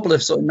been a couple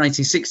of sort of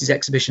 1960s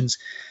exhibitions.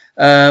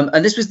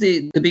 And this was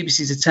the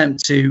BBC's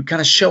attempt to kind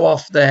of show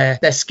off their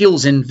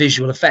skills in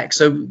visual effects.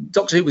 So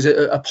Doctor Who was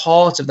a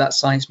part of that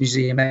Science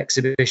Museum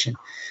exhibition.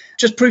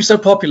 Just proved so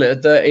popular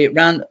that it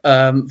ran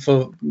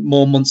for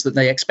more months than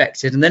they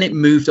expected, and then it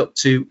moved up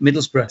to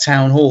Middlesbrough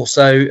Town Hall.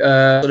 So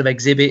sort of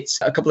exhibits,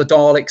 a couple of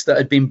Daleks that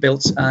had been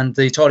built, and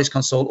the TARDIS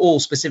console, all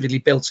specifically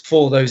built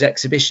for those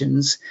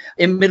exhibitions.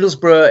 In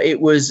Middlesbrough, it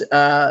was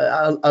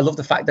I love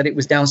the fact that it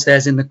was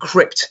downstairs in the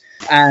crypt,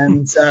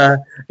 and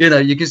you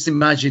can just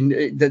imagine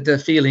the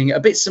feeling a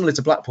bit similar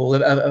to Blackpool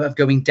of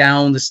going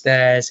down the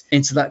stairs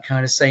into that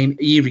kind of same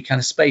eerie kind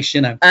of space,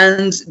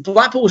 And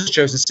Blackpool was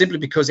chosen simply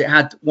because it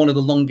had one of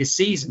the longest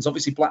seasons.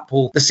 Obviously,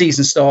 Blackpool, the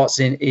season starts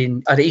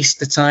in at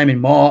Easter time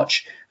in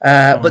March.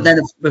 But then,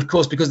 of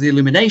course, because of the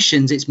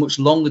illuminations, it's much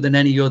longer than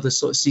any other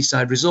sort of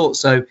seaside resort.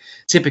 So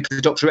typically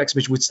the Doctor Who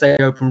exhibition would stay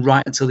open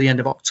right until the end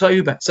of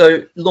October.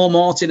 So Lorne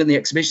Martin and the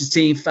exhibitions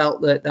team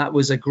felt that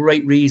was a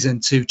great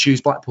reason to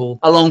choose Blackpool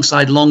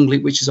alongside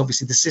Longleat, which is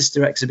obviously the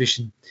sister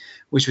exhibition,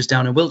 which was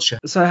down in Wiltshire.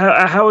 So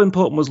how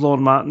important was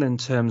Lorne Martin in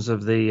terms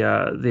of the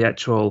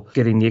actual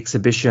getting the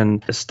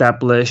exhibition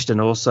established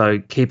and also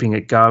keeping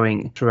it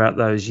going throughout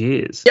those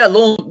years? Yeah,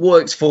 Lorne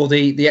worked for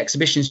the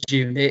exhibitions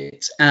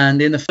unit,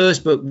 and in the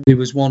first book, who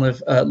was one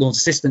of Lorne's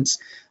assistants.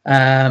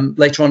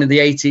 Later on in the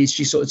 80s,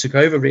 she sort of took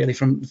over really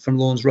from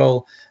Lorne's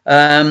role.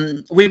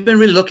 We've been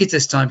really lucky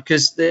this time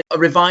because the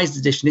revised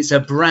edition, it's a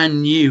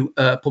brand new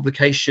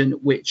publication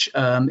which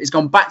has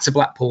gone back to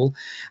Blackpool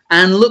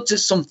and looked at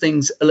some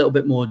things a little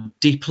bit more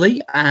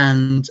deeply.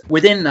 And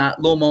within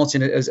that, Lorne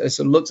Martin has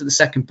sort of looked at the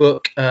second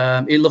book.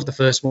 He loved the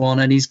first one,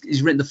 and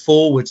he's written the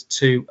foreword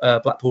to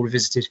Blackpool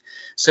Revisited.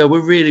 So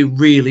we're really,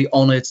 really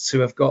honoured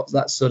to have got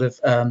that sort of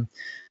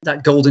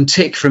that golden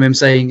tick from him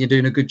saying, "You're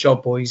doing a good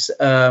job, boys."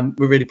 We're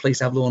really pleased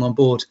to have Lorne on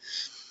board.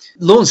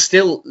 Lorne's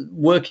still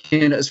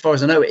working, as far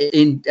as I know,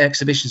 in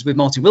exhibitions with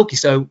Martin Wilkie.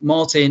 So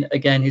Martin,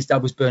 again, his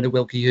dad was Bernard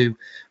Wilkie, who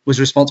was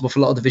responsible for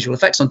a lot of the visual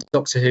effects on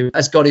Doctor Who,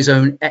 has got his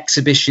own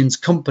exhibitions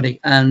company,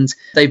 and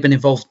they've been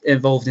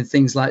involved in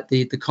things like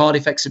the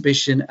Cardiff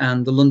exhibition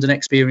and the London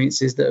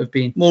experiences that have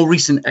been more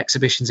recent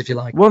exhibitions, if you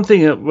like. One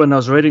thing when I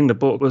was reading the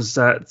book was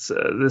that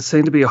there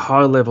seemed to be a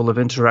high level of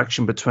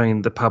interaction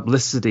between the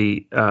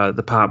publicity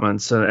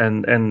departments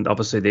and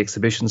obviously the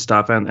exhibition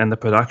staff and the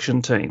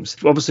production teams.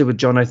 Obviously, with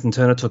John Nathan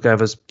Turner took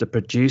over as the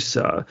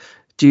producer,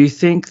 do you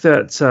think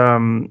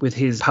that with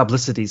his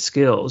publicity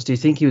skills, do you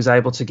think he was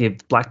able to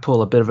give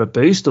Blackpool a bit of a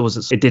boost, or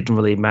was it didn't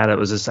really matter? It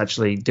was just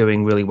actually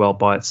doing really well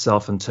by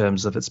itself in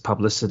terms of its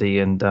publicity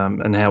and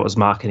how it was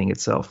marketing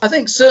itself? I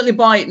think certainly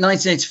by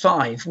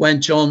 1985,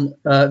 when John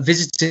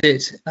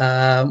visited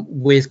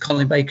with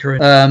Colin Baker,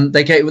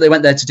 they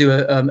went there to do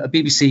a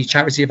BBC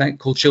charity event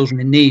called Children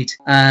in Need,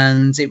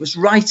 and it was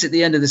right at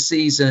the end of the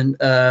season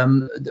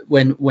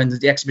when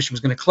the exhibition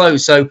was going to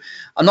close. So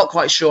I'm not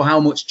quite sure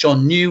how much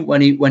John knew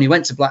when he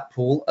went to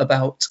Blackpool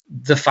about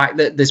the fact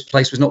that this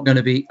place was not going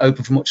to be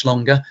open for much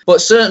longer.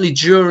 But certainly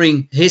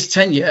during his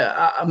tenure,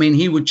 I mean,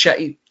 he would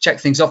check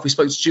things off. We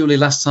spoke to Julie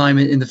last time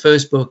in the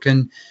first book,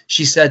 and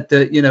she said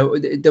that, you know,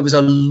 there was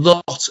a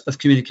lot of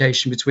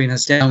communication between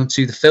us down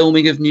to the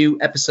filming of new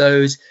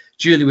episodes.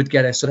 Julie would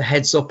get a sort of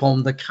heads up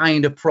on the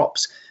kind of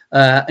props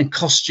and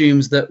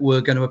costumes that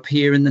were going to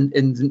appear in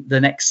the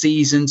next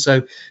season.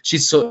 So she'd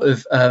sort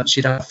of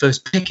she'd have a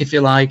first pick, if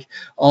you like,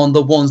 on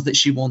the ones that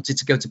she wanted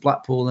to go to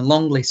Blackpool and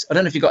Longley. I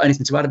don't know if you've got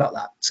anything to add about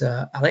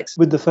that, Alex.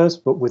 With the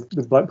first book,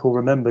 with Blackpool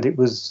Remembered, it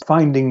was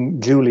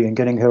finding Julie and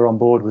getting her on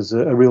board was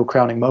a real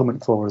crowning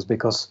moment for us,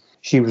 because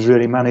she was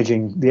really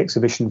managing the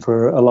exhibition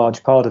for a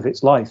large part of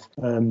its life.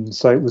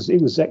 So it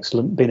was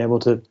excellent being able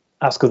to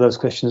ask her those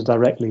questions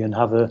directly and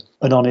have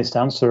an honest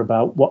answer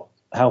about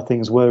how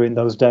things were in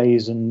those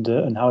days and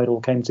how it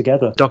all came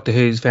together. Doctor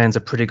Who's fans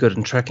are pretty good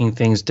in tracking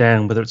things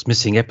down, whether it's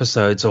missing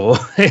episodes or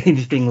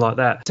anything like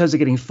that. In terms of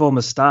getting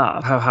former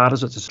staff, how hard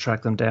is it to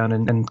track them down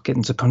and get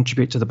them to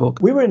contribute to the book?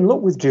 We were in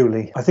luck with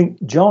Julie. I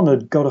think John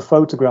had got a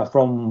photograph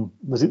from,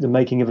 was it the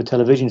making of a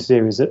television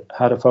series that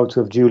had a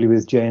photo of Julie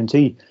with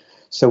JNT?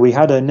 So we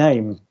had her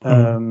name,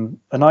 and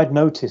I'd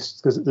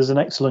noticed, because there's an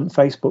excellent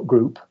Facebook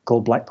group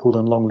called Blackpool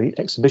and Longley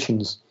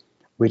Exhibitions,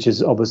 which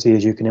is obviously,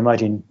 as you can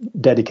imagine,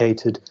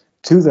 dedicated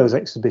to those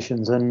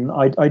exhibitions, and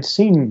I'd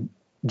seen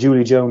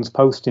Julie Jones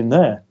post in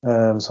there,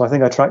 so I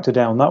think I tracked her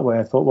down that way.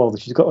 I thought, well,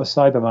 she's got a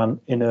Cyberman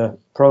in a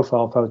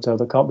profile photo.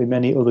 There can't be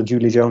many other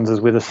Julie Joneses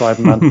with a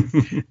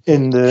Cyberman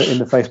in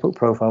the Facebook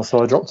profile.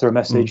 So I dropped her a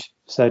message,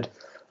 said,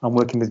 "I'm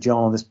working with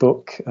John on this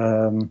book.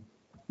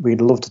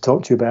 We'd love to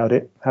talk to you about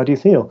it. How do you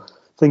feel?"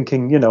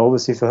 Thinking, you know,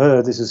 obviously for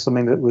her, this is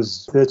something that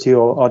was 30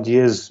 or odd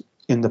years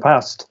in the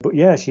past, but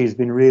yeah, she's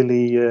been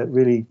really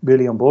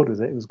on board with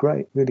it. It was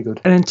great, really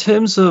good. And in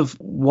terms of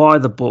why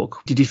the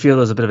book, did you feel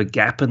there was a bit of a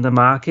gap in the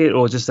market,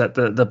 or just that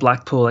the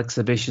Blackpool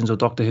exhibitions or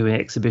Doctor Who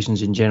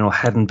exhibitions in general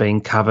hadn't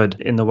been covered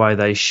in the way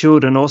they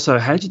should? And also,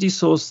 how did you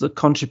source the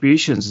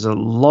contributions? There's a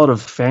lot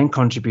of fan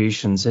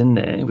contributions in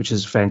there, which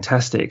is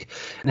fantastic.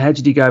 And how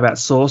did you go about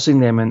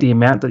sourcing them, and the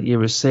amount that you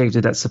received,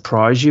 did that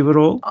surprise you at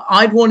all?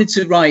 I'd wanted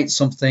to write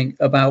something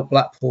about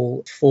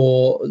Blackpool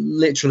for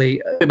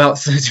literally about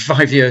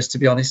 35 years,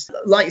 to be honest.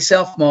 Like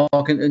yourself,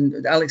 Mark,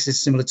 and Alex is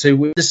similar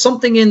too. There's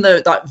something in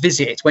that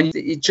visit when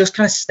it just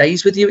kind of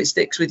stays with you, it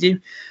sticks with you.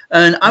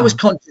 And I was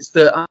conscious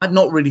that I'd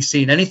not really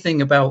seen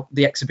anything about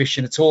the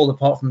exhibition at all,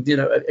 apart from, you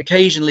know,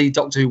 occasionally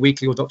Doctor Who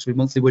Weekly or Doctor Who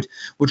Monthly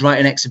would write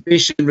an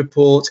exhibition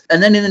report.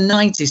 And then in the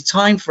 90s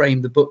time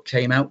frame, the book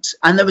came out,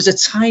 and there was a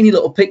tiny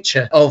little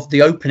picture of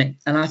the opening.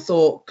 And I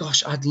thought,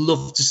 gosh, I'd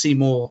love to see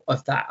more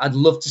of that. I'd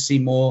love to see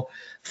more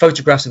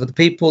photographs of other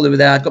people who were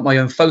there. I'd got my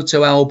own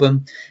photo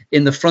album.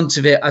 In the front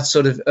of it, I'd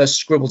sort of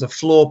scribbled a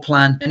floor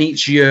plan, and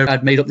each year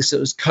I'd made up this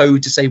sort of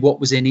code to say what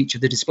was in each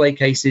of the display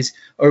cases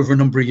over a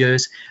number of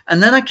years.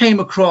 And then I came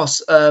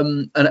across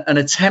an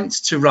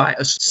attempt to write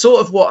a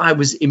sort of what I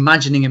was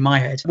imagining in my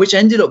head, which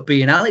ended up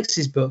being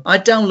Alex's book. I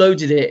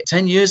downloaded it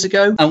 10 years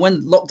ago, and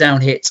when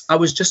lockdown hit, I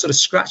was just sort of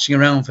scratching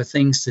around for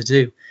things to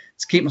do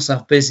to keep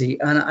myself busy,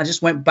 and I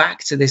just went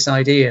back to this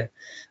idea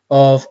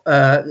of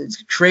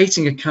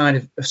creating a kind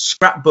of a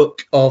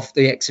scrapbook of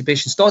the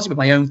exhibition, starting with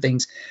my own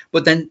things,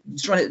 but then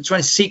trying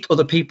to seek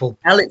other people.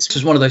 Alex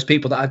was one of those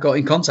people that I got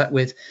in contact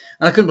with,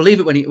 and I couldn't believe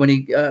it when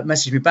he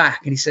messaged me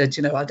back and he said,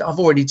 I've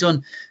already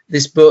done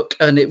this book,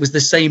 and it was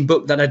the same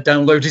book that I'd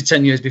downloaded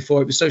 10 years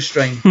before. It was so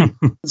strange.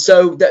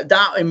 So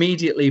that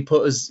immediately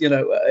put us,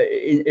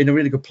 in a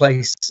really good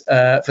place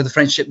for the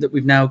friendship that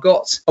we've now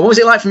got. And what was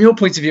it like from your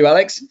point of view,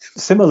 Alex?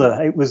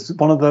 Similar. It was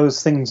one of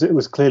those things that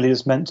was clearly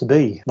just meant to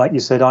be. Like you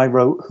said, I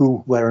wrote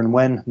Who, Where and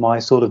When, my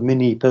sort of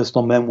mini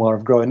personal memoir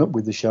of growing up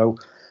with the show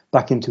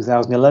back in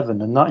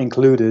 2011, and that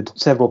included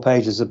several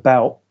pages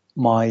about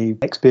my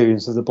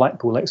experience of the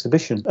Blackpool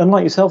exhibition. And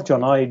like yourself,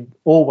 John, I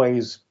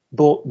always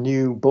bought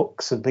new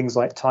books and things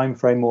like Time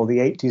Frame or the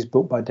 80s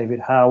book by David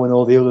Howe and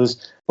all the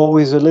others.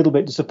 Always a little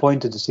bit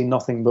disappointed to see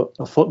nothing but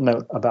a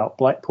footnote about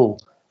Blackpool,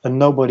 and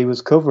nobody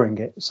was covering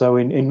it. So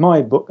in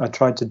my book, I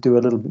tried to do a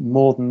little bit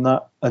more than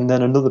that. And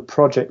then another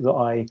project that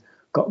I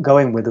got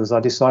going with was I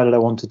decided I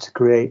wanted to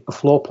create a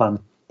floor plan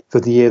for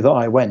the year that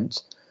I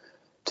went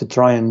to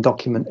try and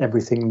document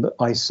everything that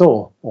I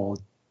saw or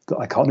that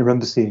I can't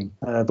remember seeing.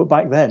 But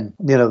back then,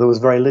 there was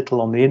very little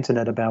on the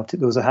internet about it.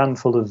 There was a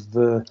handful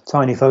of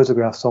tiny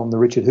photographs on the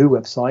Richard Who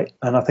website,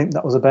 and I think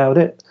that was about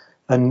it.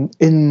 And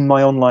in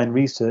my online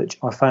research,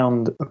 I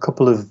found a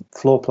couple of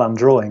floor plan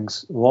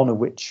drawings, one of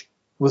which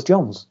was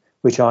John's,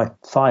 which I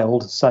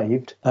filed,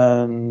 saved,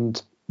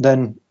 and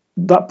then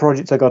that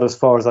project I got as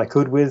far as I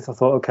could with. I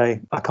thought, okay,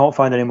 I can't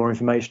find any more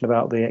information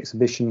about the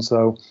exhibition,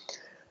 so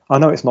I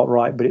know it's not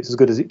right, but it's as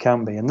good as it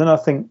can be. And then I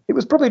think it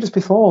was probably just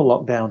before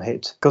lockdown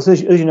hit, because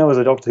as you know, as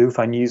a Doctor Who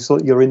fan,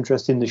 your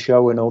interest in the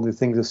show and all the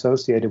things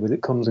associated with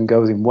it comes and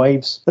goes in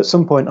waves. At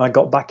some point, I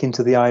got back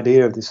into the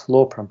idea of this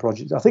floor plan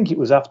project. I think it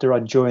was after I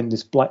joined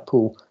this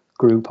Blackpool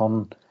group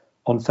on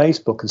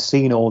Facebook and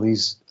seen all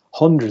these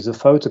hundreds of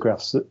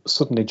photographs that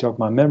suddenly jogged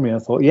my memory. I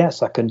thought,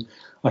 yes, I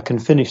can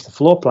finish the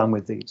floor plan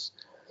with these.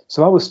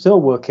 So I was still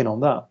working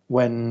on that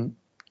when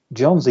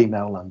John's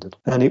email landed,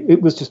 and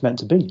it was just meant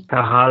to be.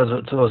 How hard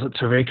was it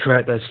to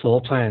recreate those floor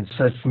plans?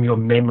 So from your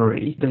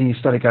memory, then you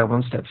started going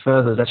one step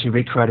further, actually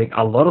recreating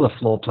a lot of the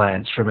floor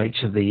plans from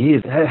each of the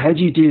years. How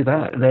do you do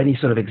that? Are there any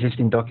sort of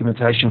existing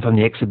documentation from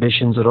the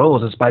exhibitions at all?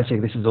 Or is it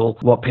basically this is all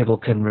what people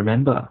can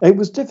remember? It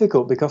was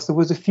difficult because there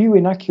was a few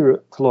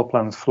inaccurate floor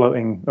plans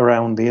floating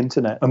around the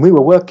internet, and we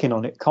were working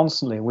on it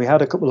constantly. We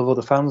had a couple of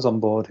other fans on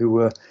board who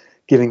were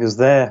giving us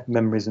their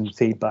memories and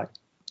feedback.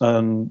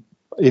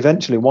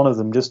 Eventually, one of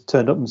them just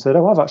turned up and said,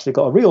 I've actually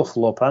got a real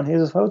floor plan.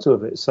 Here's a photo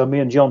of it. So me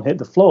and John hit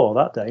the floor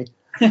that day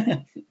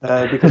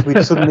because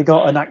we'd suddenly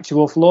got an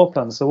actual floor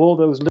plan. So all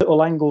those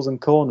little angles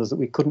and corners that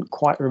we couldn't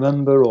quite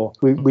remember, or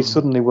we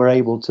suddenly were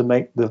able to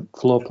make the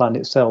floor plan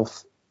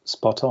itself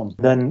spot on.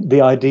 Then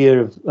the idea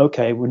of,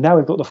 okay, well, now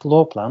we've got the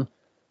floor plan,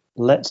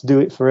 let's do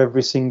it for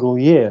every single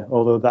year,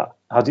 although that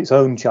had its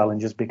own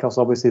challenges because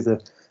obviously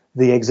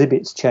the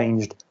exhibits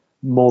changed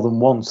more than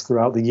once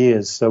throughout the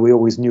years, so we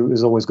always knew it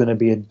was always going to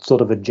be a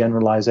sort of a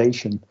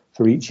generalization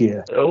for each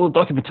year. All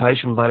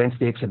documentation relating to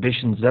the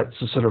exhibitions, that's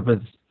sort of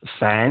with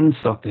fans.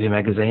 Doctor Who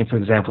magazine, for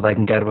example, they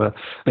can go to a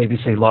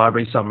BBC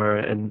library somewhere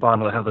and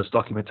finally have this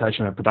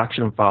documentation and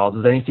production files.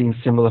 Is there anything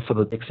similar for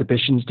the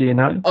exhibitions, do you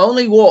know?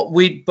 Only what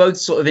we'd both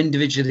sort of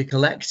individually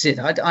collected.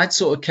 I'd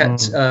sort of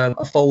kept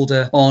a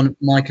folder on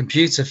my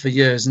computer for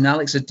years, and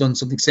Alex had done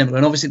something similar.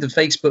 And obviously the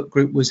Facebook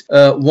group was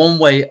one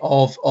way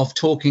of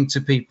talking to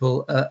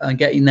people and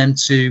getting them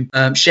to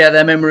share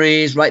their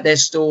memories, write their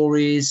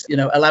stories,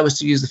 allow us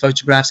to use the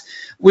photographs.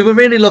 We were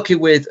really lucky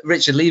with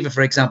Richard Lever,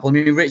 for example. I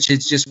mean,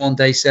 Richard's just one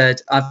day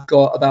said, I've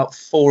got about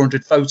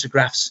 400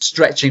 photographs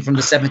stretching from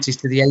the 70s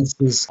to the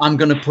 80s. I'm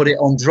going to put it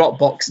on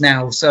Dropbox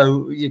now.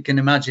 So you can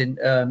imagine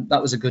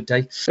that was a good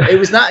day. It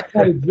was that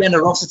kind of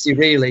generosity,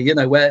 really,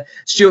 where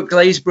Stuart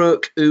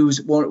Glazebrook,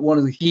 who's one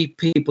of the key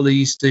people who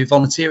used to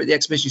volunteer at the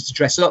exhibition, used to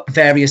dress up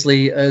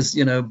variously as,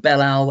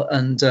 Belial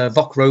and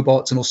Vok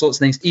Robots and all sorts of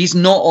things. He's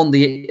not on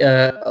the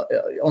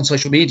on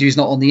social media. He's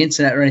not on the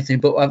internet or anything,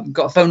 but I've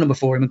got a phone number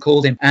for him and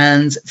called him.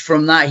 And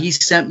from that, he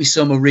sent me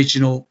some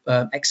original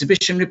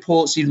exhibition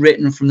reports he'd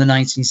written from the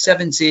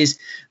 1970s,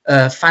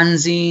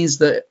 fanzines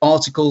that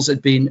articles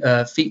had been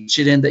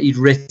featured in that he'd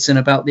written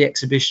about the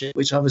exhibition,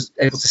 which I was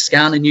able to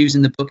scan and use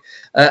in the book.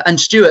 And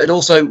Stuart had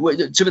also,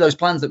 two of those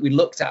plans that we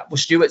looked at were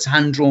Stuart's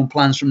hand-drawn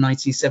plans from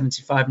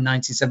 1975 and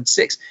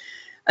 1976.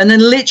 And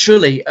then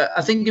literally,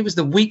 I think it was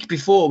the week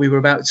before we were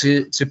about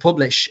to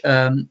publish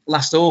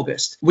last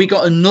August, we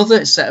got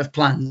another set of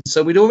plans.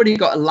 So we'd already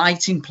got a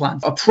lighting plan,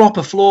 a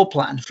proper floor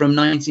plan from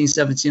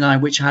 1979,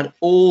 which had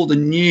all the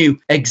new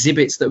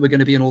exhibits that were going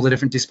to be in all the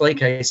different display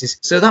cases.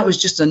 So that was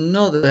just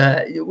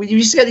another, we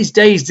used to get these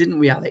days, didn't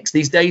we, Alex?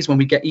 These days when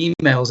we get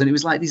emails, and it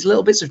was like these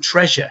little bits of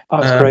treasure. Oh,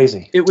 it's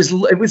crazy. It was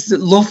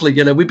lovely,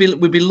 we'd be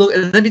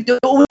looking, and then it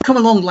all would come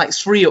along like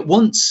three at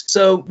once.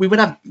 So we would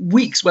have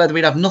weeks where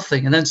we'd have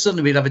nothing, and then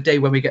suddenly we'd have a day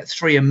where we get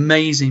 3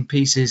 amazing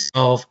pieces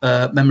of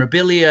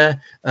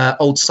memorabilia,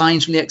 old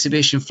signs from the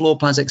exhibition, floor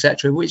plans,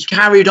 etc., which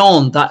carried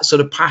on that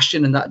sort of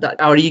passion and that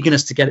our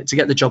eagerness to get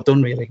the job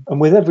done, really. And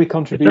with every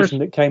contribution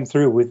that came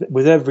through,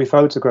 with every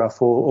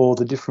photograph or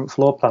the different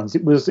floor plans,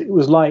 it was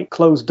like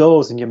closed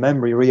doors in your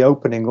memory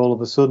reopening all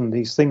of a sudden.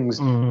 These things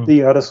that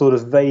you had a sort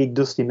of vague,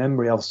 dusty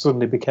memory of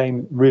suddenly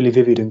became really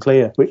vivid and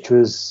clear, which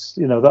was,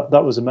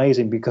 that was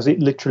amazing, because it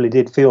literally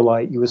did feel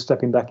like you were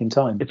stepping back in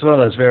time. It's one of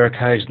those rare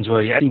occasions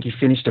where you think you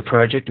finished a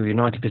project or you're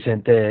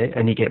 90% there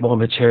and you get more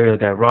material,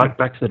 go right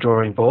back to the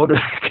drawing board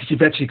because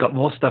you've actually got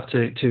more stuff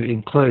to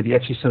include. You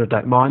actually sort of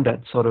don't mind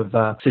that sort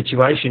of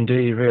situation, do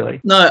you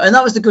really? No, and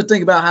that was the good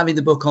thing about having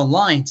the book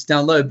online to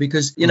download,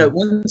 because,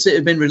 once it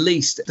had been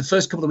released, the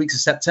first couple of weeks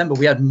of September,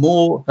 we had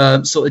more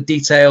sort of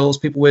details.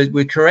 People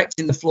were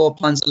correcting the floor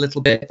plans a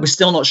little bit. We're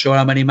still not sure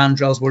how many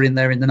mandrels were in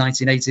there in the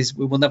 1980s.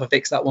 We will never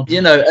fix that one,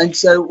 and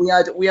so we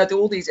had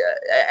all these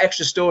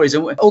extra stories,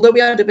 and although we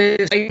had a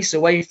bit of space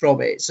away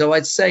from it, so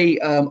I'd say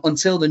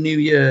until the new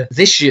year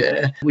this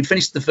year, we'd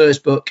finished the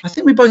first book. I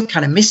think we both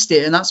kind of missed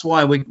it, and that's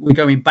why we're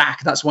going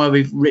back. That's why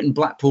we've written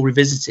Blackpool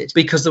Revisited,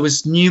 because there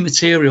was new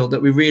material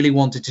that we really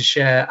wanted to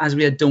share, as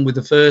we had done with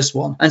the first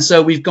one. And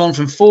so we've gone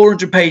from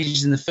 400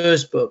 pages in the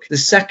first book. The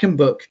second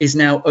book is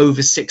now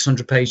over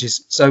 600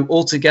 pages. So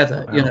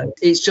altogether, Wow.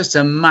 it's just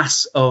a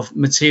mass of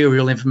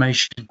material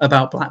information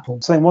about Blackpool.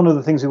 So one of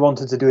the things we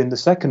wanted to do in the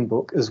second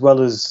book, as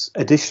well as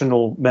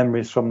additional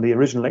memories from the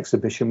original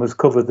exhibition, was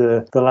cover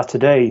the Latter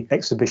Day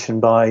exhibition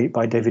by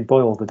David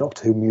Boyle, the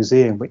Doctor Who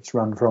Museum, which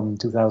ran from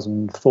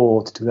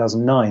 2004 to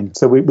 2009.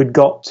 So we'd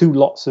got 2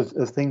 lots of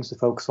things to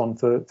focus on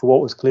for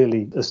what was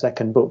clearly a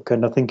second book,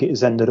 and I think it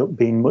has ended up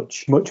being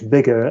much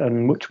bigger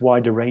and much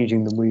wider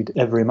ranging than we'd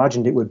ever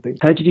imagined it would be.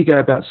 How did you go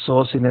about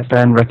sourcing that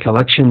fan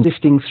recollection,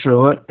 sifting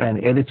through it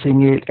and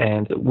editing it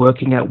and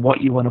working out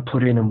what you want to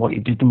put in and what you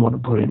didn't want to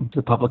put into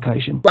the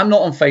publication? I'm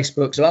not on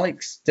Facebook, so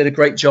Alex did a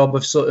great job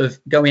of sort of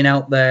going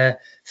out there,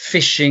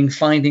 fishing,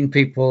 finding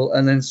people,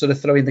 and then sort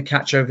of throwing the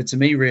catch over to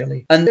me,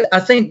 really. And I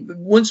think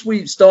once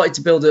we started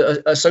to build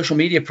a social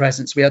media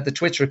presence, we had the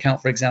Twitter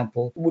account, for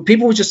example,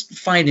 people were just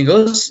finding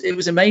us. It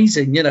was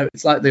amazing.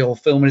 It's like the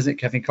old film, isn't it?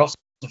 Kevin Costner,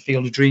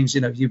 Field of Dreams,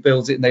 you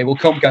build it and they will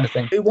come, kind of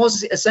thing. It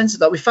was a sense of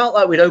that. We felt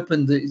like we'd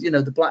opened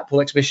the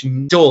Blackpool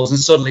exhibition doors, and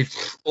suddenly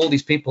all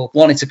these people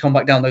wanted to come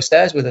back down those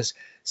stairs with us.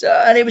 So,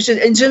 and it was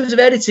just, in terms of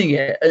editing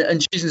it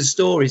and choosing the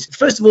stories,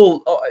 first of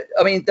all,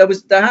 I mean,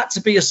 there had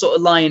to be a sort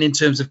of line in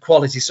terms of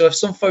quality. So if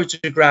some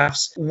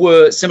photographs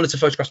were similar to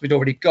photographs we'd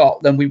already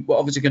got, then we were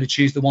obviously going to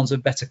choose the ones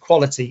of better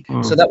quality.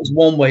 So that was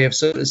one way of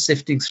sort of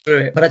sifting through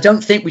it. But I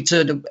don't think we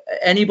turned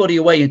anybody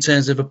away in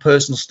terms of a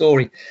personal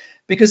story,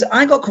 because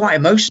I got quite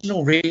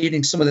emotional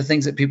reading some of the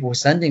things that people were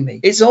sending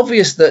me. It's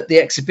obvious that the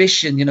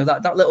exhibition,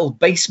 that little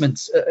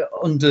basement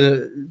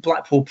under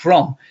Blackpool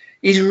Prom,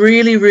 is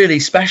really, really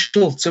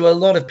special to a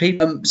lot of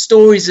people.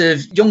 Stories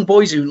of young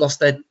boys who lost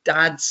their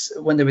dads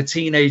when they were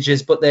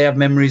teenagers, but they have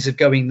memories of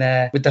going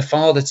there with their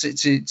father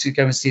to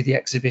go and see the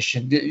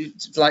exhibition.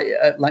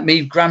 Like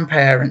me,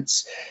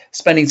 grandparents,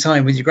 spending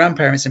time with your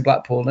grandparents in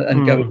Blackpool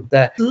and going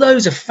there.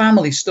 Loads of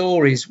family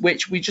stories,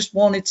 which we just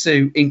wanted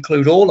to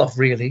include all of,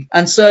 really.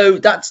 And so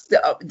that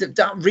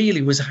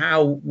really was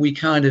how we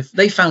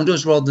they found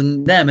us rather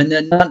than them. And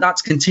then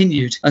that's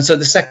continued. And so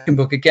the second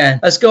book, again,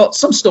 has got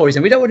some stories,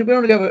 and we don't want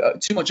to go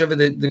too much over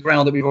the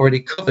ground that we've already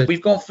covered.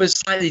 We've gone for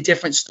slightly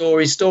different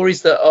stories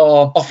that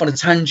are off on a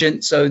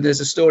tangent. So there's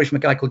a story from a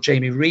guy called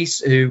Jamie Rees,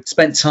 who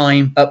spent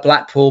time at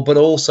Blackpool, but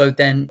also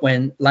then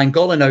when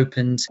Llangollen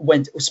opened,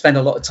 spent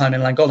a lot of time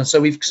in Llangollen.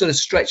 So we've sort of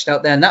stretched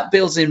out there, and that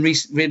builds in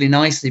really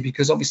nicely,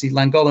 because obviously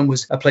Llangollen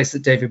was a place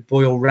that David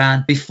Boyle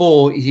ran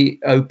before he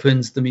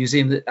opened the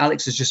museum that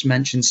Alex has just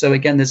mentioned. So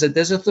again, there's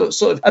a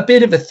sort of a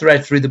bit of a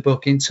thread through the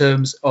book in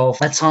terms of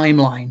a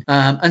timeline.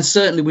 And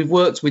certainly we've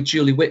worked with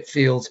Julie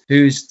Whitfield,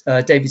 who's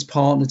David's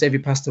partner.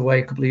 David passed away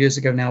a couple of years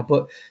ago now,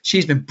 but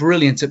she's been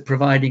brilliant at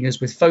providing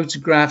us with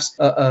photographs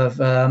of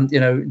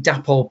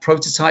Dapol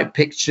prototype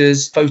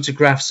pictures,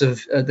 photographs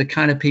of the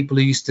kind of people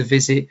who used to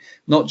visit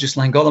not just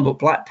Llangollen but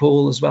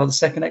Blackpool as well. The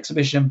second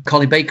exhibition,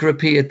 Colin Baker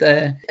appeared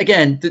there.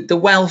 Again, the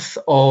wealth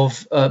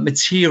of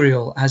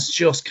material has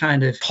just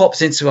kind of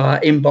popped into our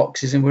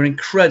inboxes, and we're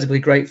incredibly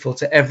grateful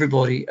to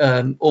everybody,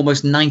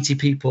 almost 90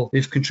 people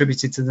who've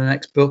contributed to the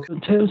next book.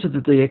 In terms of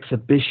the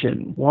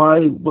exhibition,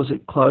 why was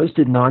it closed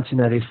in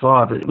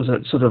 1985? Was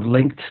it sort of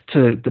linked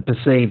to the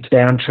perceived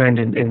downtrend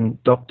in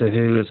Doctor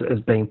Who as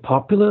being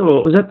popular,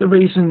 or was that the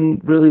reason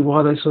really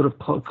why they sort of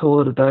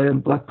call it a day in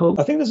Blackpool?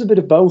 I think there's a bit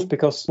of both,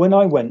 because when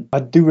I went,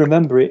 I do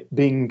remember it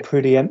being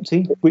pretty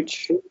empty,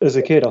 which as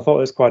a kid I thought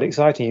was quite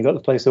exciting. You got the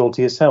place all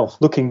to yourself.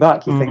 Looking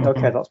back, you think,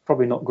 okay, that's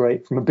probably not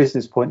great from a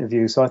business point of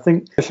view. So I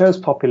think the show's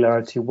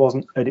popularity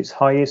wasn't at its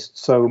highest,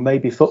 so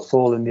maybe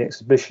footfall in the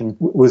exhibition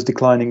was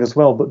declining as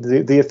well. But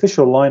the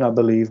official line, I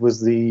believe,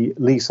 was the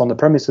lease on the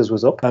premises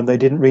was up and they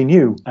didn't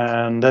renew.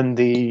 And then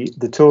the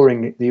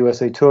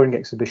USA touring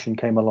exhibition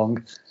came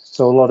along.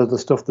 So a lot of the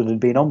stuff that had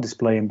been on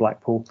display in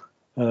Blackpool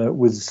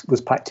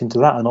was packed into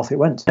that, and off it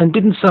went. And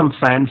didn't some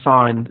fan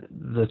find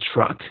the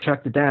truck,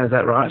 tracked it down? Is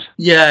that right?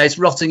 Yeah, it's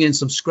rotting in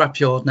some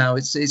scrapyard now.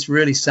 It's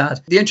really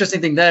sad. The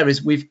interesting thing there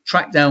is we've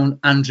tracked down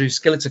Andrew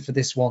Skilleter for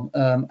this one.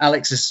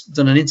 Alex has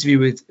done an interview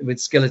with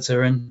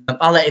Skilleter, and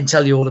I'll let him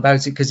tell you all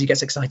about it because he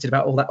gets excited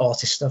about all that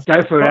artist stuff.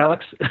 Go for it,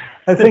 Alex.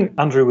 I think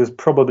Andrew was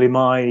probably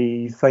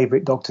my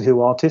favourite Doctor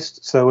Who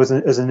artist. So as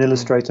an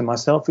illustrator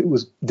myself, it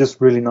was just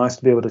really nice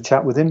to be able to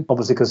chat with him.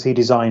 Obviously, because he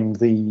designed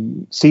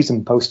the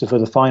season poster for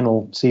the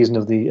final season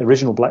of the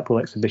original Blackpool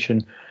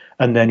exhibition,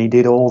 and then he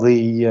did all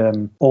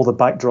the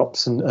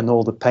backdrops and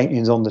all the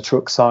paintings on the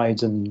truck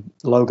sides and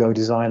logo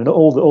design and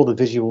all the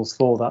visuals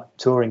for that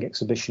touring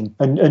exhibition.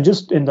 And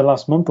just in the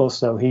last month or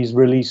so, he's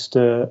released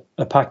a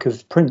pack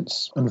of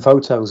prints and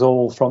photos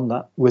all from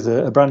that, with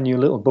a brand new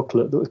little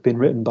booklet that has been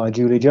written by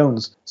Julie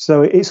Jones.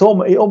 So it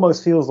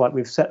almost feels like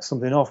we've set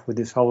something off with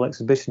this whole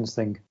exhibitions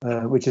thing,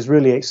 which is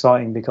really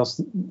exciting because,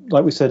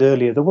 like we said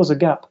earlier, there was a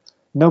gap.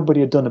 Nobody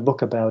had done a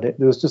book about it.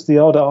 There was just the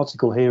odd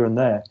article here and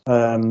there.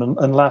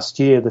 And last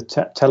year, the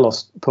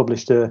Telos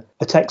published a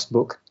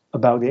textbook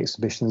about the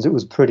exhibitions. It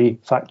was pretty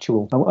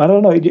factual. I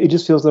don't know. It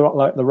just feels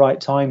like the right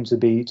time to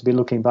be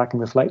looking back and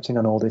reflecting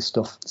on all this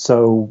stuff.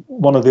 So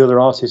one of the other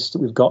artists that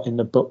we've got in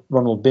the book,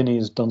 Ronald Binney,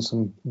 has done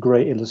some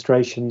great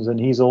illustrations, and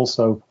he's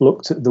also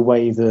looked at the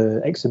way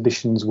the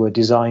exhibitions were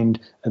designed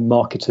and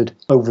marketed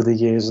over the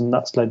years, and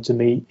that's led to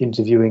me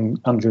interviewing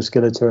Andrew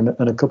Skilleter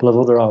and a couple of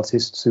other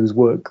artists whose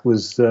work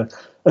was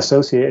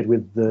associated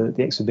with the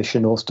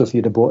exhibition or stuff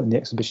you'd have bought in the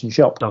exhibition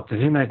shop. Doctor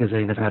Who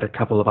magazine have had a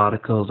couple of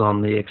articles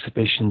on the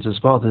exhibitions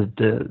as well. They did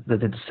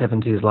the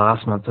 70s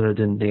last month, they did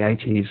in the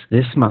 80s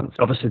this month.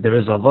 Obviously, there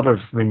is a lot of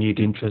renewed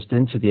interest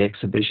into the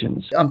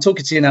exhibitions. I'm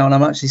talking to you now, and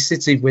I'm actually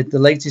sitting with the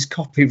latest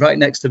copy right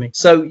next to me.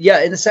 So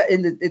yeah, in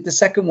the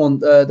second one,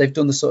 they've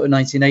done the sort of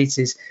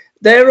 1980s.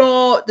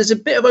 There's a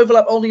bit of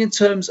overlap only in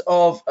terms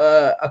of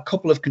a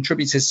couple of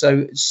contributors.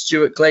 So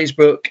Stuart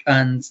Glazebrook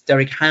and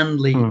Derek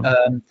Handley,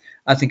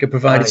 I think, have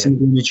provided some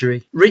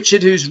imagery.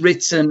 Richard, who's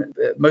written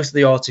most of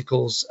the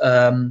articles,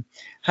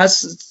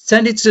 has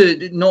tended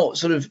to not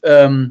sort of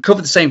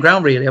cover the same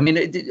ground, really. I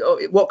mean,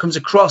 what comes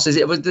across is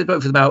they're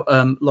both about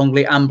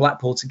Longley and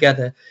Blackpool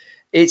together.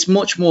 It's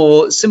much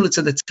more similar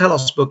to the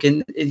Telos book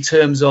in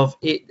terms of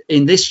it.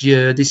 In this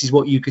year, this is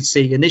what you could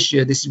see, and this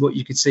year, this is what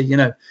you could see, you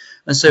know.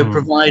 And so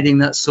providing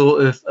that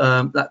sort of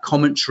that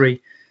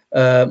commentary,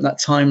 that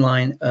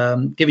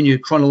timeline, giving you a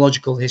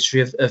chronological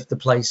history of the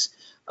place.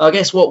 I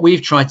guess what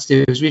we've tried to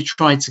do is we've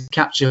tried to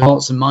capture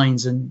hearts and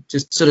minds and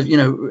just sort of, you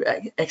know,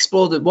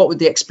 explore what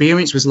the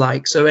experience was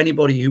like. So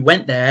anybody who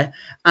went there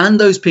and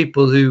those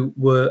people who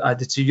were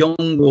either too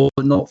young or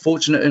not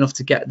fortunate enough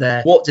to get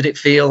there, what did it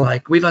feel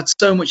like? We've had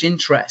so much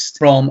interest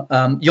from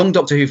young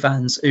Doctor Who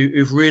fans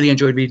who've really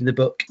enjoyed reading the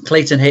book.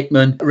 Clayton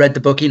Hickman read the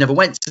book. He never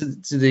went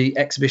to the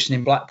exhibition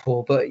in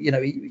Blackpool, but, you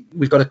know,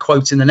 we've got a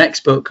quote in the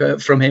next book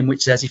from him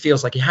which says he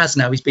feels like he has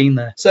now. He's been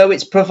there. So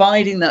it's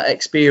providing that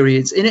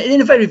experience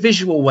in a very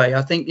visual way.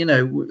 I think, you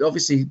know,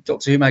 obviously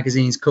Doctor Who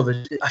magazine's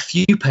covered a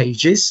few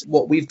pages.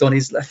 What we've done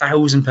is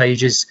 1,000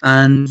 pages,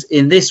 and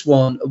in this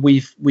one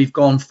we've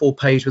gone full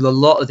page with a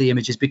lot of the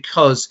images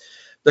because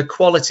the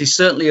quality,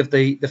 certainly of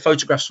the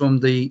photographs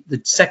from the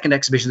second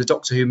exhibition, the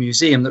Doctor Who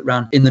Museum that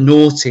ran in the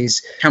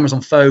noughties, cameras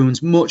on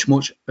phones, much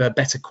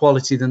better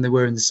quality than they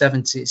were in the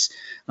 70s,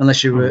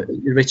 unless you were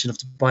rich enough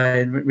to buy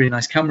a really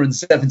nice camera in the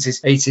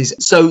 70s, 80s.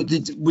 So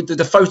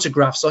the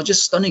photographs are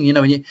just stunning, you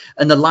know,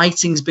 and the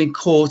lighting's been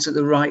caught at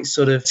the right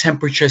sort of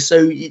temperature.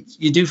 So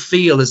you do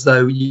feel as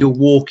though you're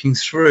walking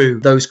through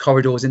those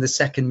corridors in the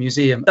second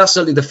museum. That's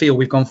certainly the feel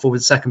we've gone for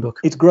with the second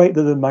book. It's great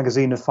that the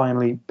magazine have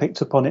finally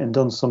picked up on it and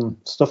done some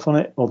stuff on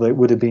it. Although it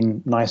would have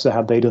been nicer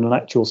had they done an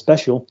actual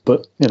special,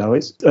 but you know,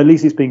 at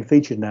least it's being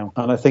featured now,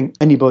 and I think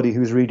anybody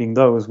who's reading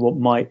those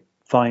might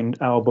find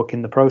our book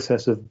in the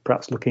process of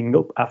perhaps looking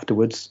up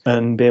afterwards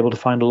and be able to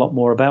find a lot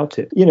more about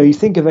it. You know, you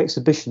think of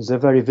exhibitions, they're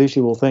very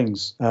visual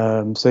things.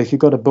 So if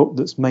you've got a book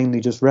that's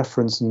mainly just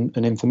reference and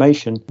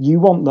information, you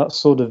want that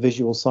sort of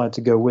visual side to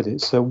go with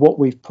it. So what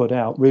we've put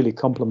out really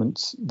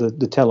complements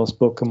the Telos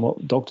book and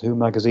what Doctor Who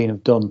magazine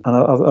have done. And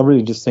I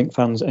really just think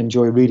fans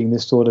enjoy reading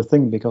this sort of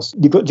thing because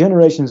you've got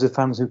generations of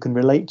fans who can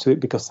relate to it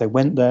because they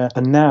went there.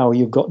 And now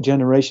you've got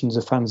generations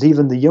of fans,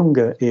 even the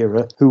younger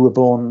era, who were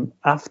born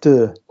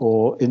after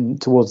or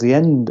towards the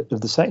end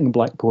of the second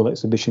Blackpool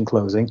exhibition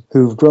closing,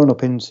 who've grown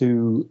up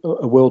into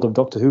a world of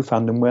Doctor Who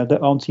fandom where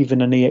there aren't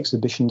even any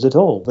exhibitions at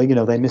all.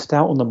 They missed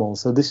out on them all.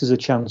 So this is a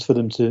chance for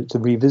them to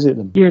revisit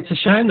them. Yeah, it's a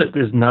shame that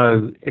there's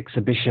no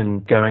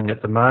exhibition going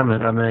at the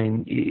moment. I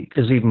mean,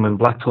 because even when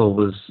Blackpool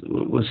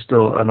was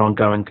still an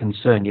ongoing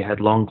concern, you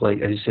had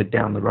Longley, as you said,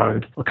 down the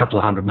road, a couple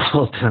of hundred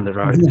miles down the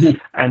road.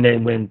 And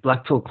then when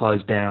Blackpool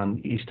closed down,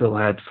 you still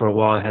had, for a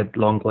while, had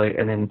Longley,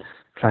 and then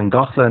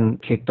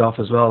Llangollen kicked off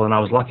as well, and I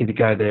was lucky to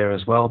go there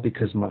as well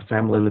because my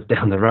family lived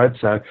down the road,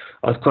 so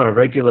I was quite a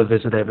regular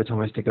visitor every time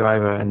I used to go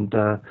over and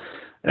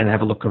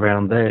have a look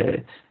around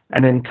there.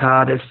 And then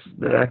Cardiff,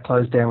 that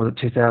closed down with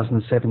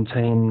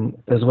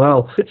 2017 as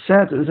well. It's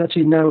sad that there's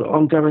actually no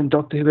ongoing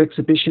Doctor Who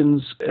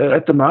exhibitions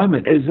at the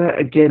moment. Is that,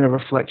 again, a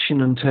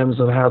reflection in terms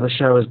of how the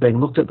show is being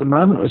looked at the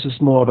moment, or is this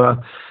more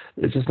of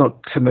it's just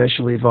not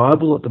commercially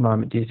viable at the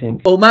moment, do you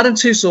think? Well, Madame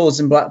Tussauds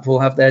in Blackpool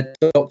have their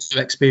Doctor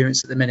Who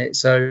experience at the minute.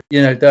 So,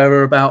 there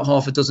are about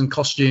half a dozen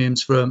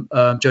costumes from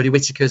Jodie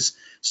Whittaker's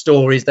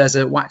stories. There's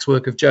a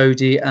waxwork of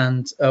Jodie,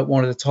 and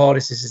one of the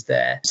TARDISes is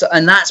there. So,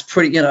 and that's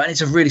pretty, and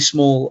it's a really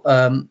small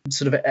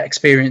sort of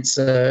experience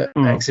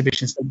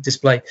exhibition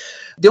display.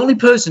 The only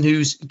person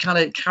who's kind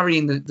of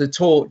carrying the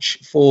torch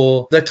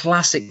for the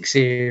classic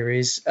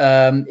series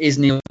is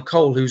Neil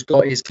Cole, who's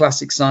got his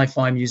classic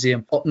sci-fi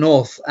museum up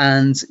north.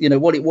 And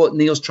what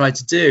Neil's tried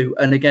to do,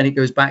 and again it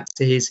goes back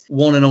to his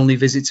one and only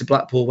visit to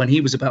Blackpool when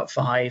he was about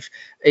 5,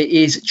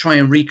 is try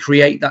and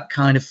recreate that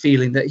kind of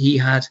feeling that he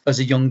had as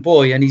a young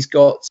boy. And he's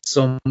got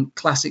some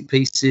classic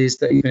pieces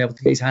that he's been able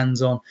to get his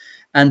hands on,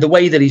 and the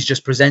way that he's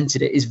just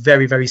presented it is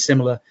very, very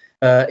similar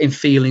in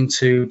feeling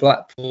to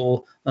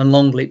Blackpool and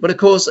Longleat. But of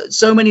course,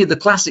 so many of the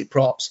classic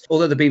props,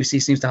 although the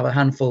BBC seems to have a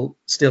handful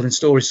still in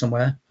storage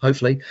somewhere,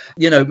 hopefully,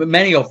 but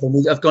many of them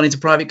have gone into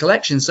private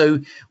collections. So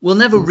we'll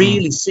never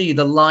really see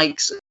the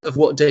likes of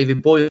what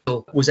David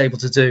Boyle was able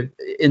to do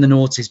in the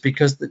noughties,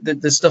 because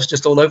the stuff's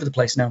just all over the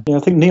place now. Yeah, I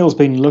think Neil's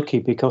been lucky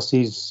because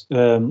he's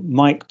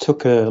Mike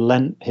Tucker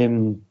lent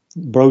him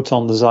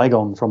Broton the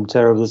Zygon from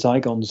Terror of the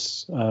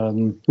Zygons,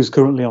 who's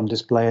currently on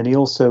display, and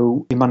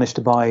he managed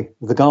to buy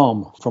the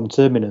Garm from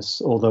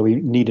Terminus, although he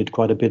needed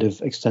quite a bit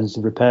of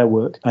extensive repair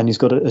work. And he's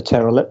got a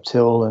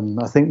pteroleptil, and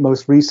I think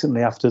most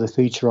recently, after the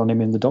feature on him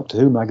in the Doctor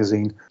Who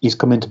magazine, he's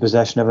come into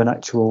possession of an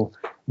actual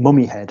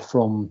mummy head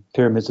from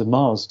Pyramids of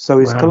Mars. So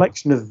his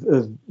collection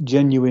of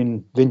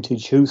genuine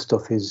vintage Who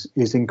stuff is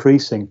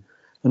increasing.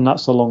 And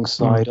that's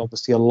alongside,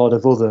 obviously, a lot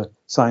of other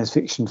science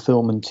fiction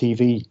film and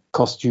TV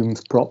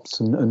costumes, props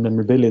and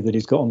memorabilia that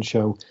he's got on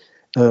show,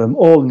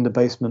 all in the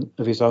basement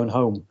of his own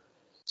home.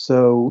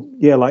 So,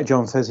 yeah, like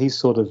John says, he's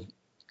sort of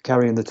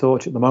carrying the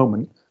torch at the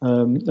moment.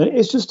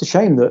 It's just a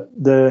shame that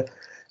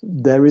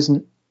there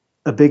isn't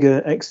a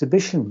bigger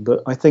exhibition,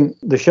 but I think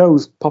the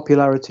show's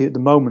popularity at the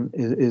moment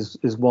is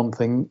one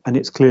thing, and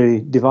it's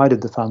clearly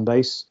divided the fan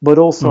base. But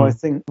also, I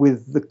think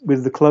with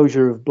the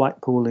closure of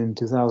Blackpool in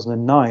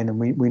 2009, and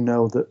we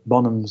know that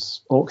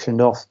Bonham's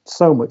auctioned off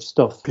so much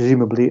stuff.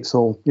 Presumably, it's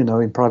all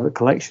in private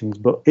collections,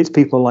 but it's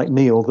people like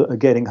Neil that are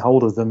getting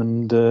hold of them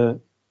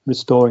and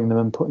restoring them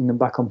and putting them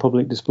back on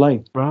public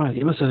display. Right,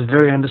 you must have a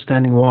very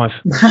understanding wife.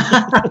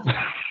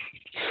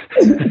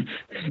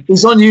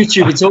 He's on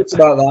YouTube. He talks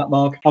about that,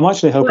 Mark. I'm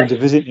actually hoping to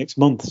visit next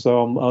month,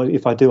 so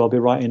if I do, I'll be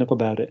writing up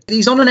about it.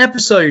 He's on an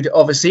episode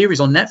of a series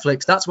on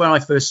Netflix. That's where I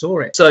first saw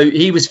it. So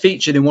he was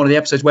featured in one of the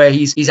episodes where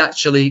he's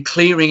actually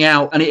clearing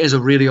out, and it is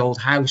a really old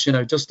house,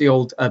 dusty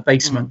old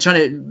basement,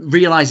 trying to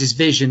realise his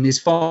vision. His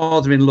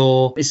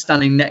father-in-law is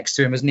standing next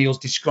to him as Neil's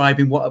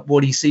describing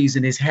what he sees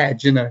in his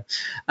head,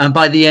 And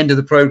by the end of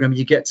the programme,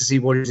 you get to see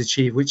what he's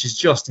achieved, which is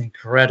just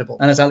incredible.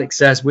 And as Alex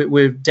says,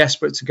 we're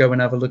desperate to go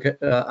and have a look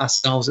at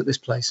ourselves at this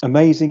place.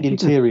 Amazing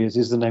Interiors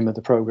is the name of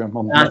the programme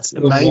on That's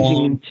Netflix.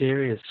 Amazing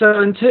Interiors.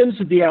 So in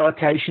terms of the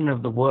allocation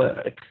of the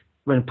work,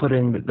 when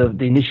putting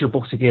the initial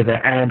book together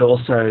and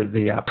also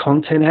the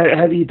content,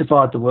 how do you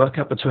divide the work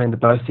up between the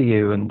both of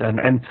you?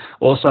 And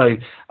also,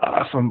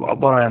 from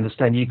what I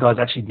understand, you guys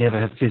actually never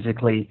have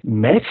physically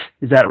met.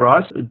 Is that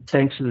right?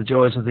 Thanks to the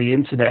joys of the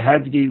internet, how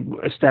did you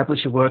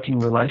establish a working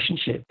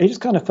relationship? It just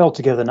kind of fell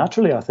together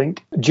naturally, I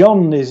think.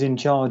 John is in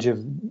charge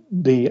of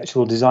the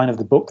actual design of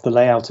the book, the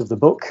layout of the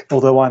book,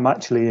 although I'm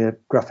actually a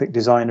graphic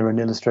designer and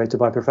illustrator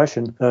by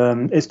profession.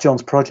 It's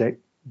John's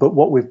project. But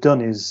what we've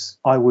done is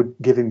I would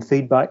give him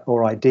feedback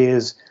or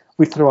ideas.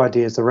 We'd throw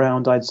ideas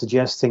around. I'd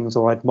suggest things,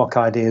 or I'd mock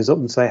ideas up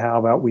and say, how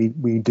about we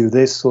do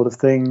this sort of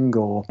thing?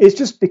 Or it's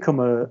just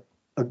become a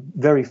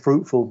very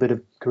fruitful bit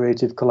of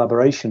creative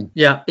collaboration.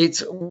 Yeah,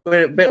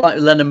 we're a bit like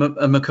Lennon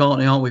and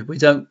McCartney, aren't we? We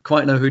don't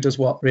quite know who does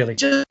what, really. It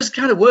just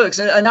kind of works.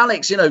 And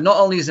Alex, not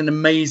only is an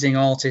amazing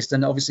artist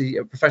and obviously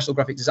a professional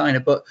graphic designer,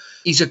 but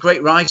he's a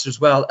great writer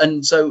as well.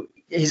 And so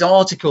his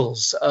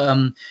articles,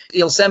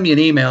 he'll send me an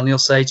email and he'll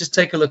say, just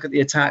take a look at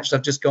the attached.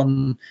 I've just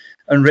gone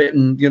and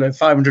written,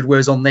 500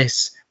 words on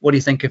this. What do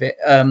you think of it?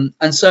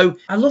 And so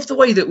I love the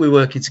way that we're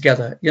working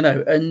together,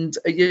 and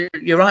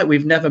you're right.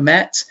 We've never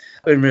met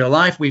in real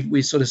life.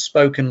 We've sort of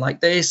spoken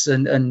like this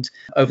and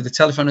over the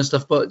telephone and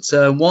stuff. But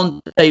one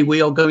day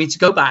we are going to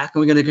go back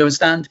and we're going to go and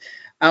stand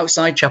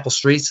outside Chapel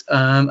Street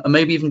and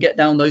maybe even get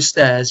down those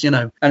stairs,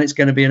 and it's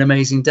going to be an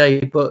amazing day.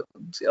 But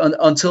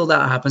until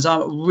that happens,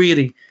 I'm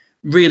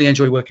really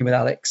enjoy working with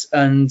Alex,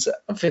 and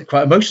I feel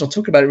quite emotional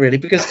talking about it, really,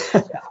 because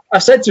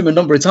I've said to him a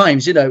number of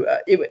times,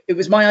 it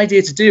was my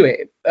idea to do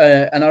it,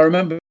 and I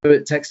remember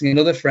texting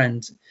another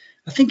friend,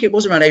 I think it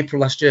was around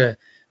April last year,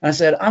 and I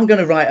said, I'm going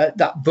to write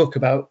that book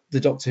about the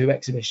Doctor Who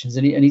exhibitions,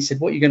 and he said,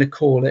 what are you going to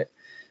call it?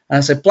 And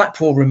I said,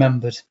 Blackpool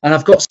remembered, and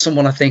I've got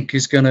someone I think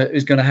who's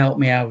gonna help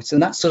me out.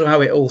 And that's sort of how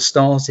it all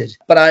started.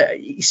 But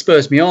he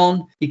spurs me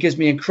on. He gives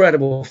me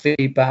incredible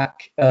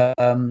feedback.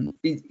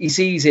 He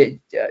sees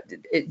it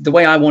the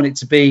way I want it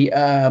to be,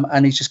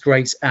 and he's just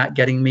great at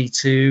getting me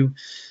to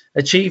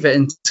achieve it.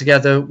 And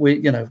together,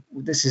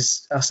 this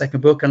is our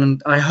second book,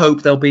 and I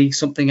hope there'll be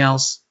something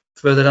else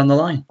further down the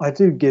line. I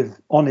do give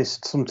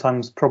honest,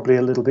 sometimes probably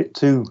a little bit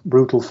too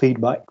brutal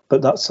feedback,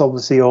 but that's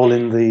obviously all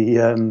in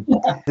the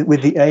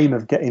with the aim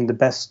of getting the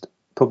best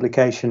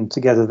publication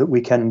together that we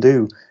can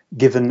do,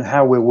 given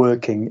how we're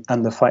working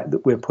and the fact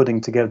that we're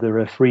putting together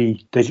a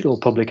free digital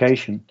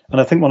publication. And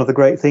I think one of the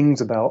great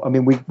things about,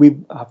 we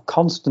have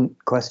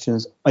constant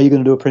questions, are you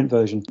going to do a print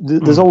version?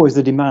 There's always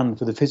the demand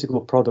for the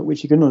physical product,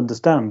 which you can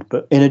understand,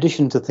 but in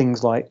addition to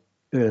things like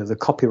the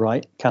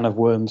copyright can of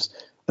worms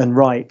and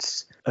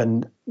rights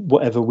and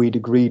whatever we'd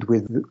agreed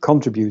with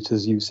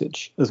contributors'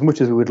 usage, as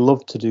much as we would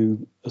love to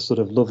do a sort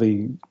of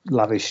lovely,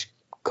 lavish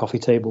coffee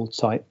table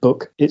type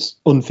book, it's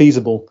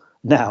unfeasible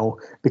now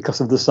because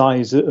of the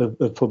size of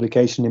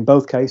publication in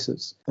both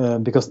cases.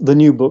 Because the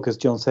new book, as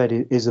John said,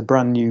 is a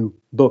brand new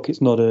book.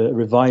 It's not a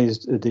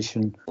revised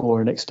edition or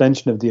an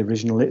extension of the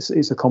original.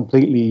 It's a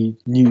completely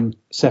new,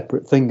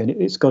 separate thing, and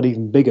it's got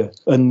even bigger.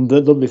 And the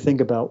lovely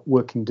thing about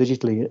working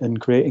digitally and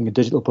creating a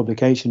digital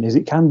publication is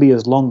it can be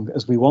as long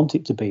as we want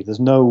it to be. There's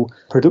no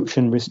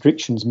production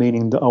restrictions,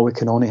 meaning that, we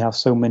can only have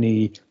so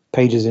many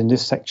pages in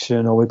this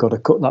section, or we've got to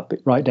cut that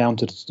bit right down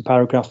to the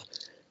paragraph.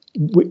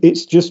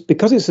 It's just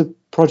because it's a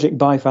project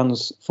by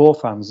fans for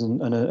fans,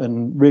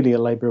 and really a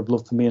labour of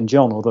love for me and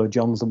John, although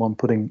John's the one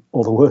putting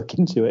all the work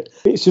into it.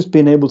 It's just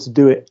being able to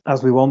do it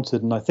as we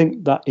wanted, and I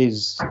think that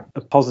is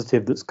a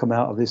positive that's come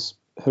out of this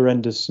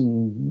horrendous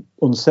and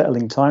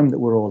unsettling time that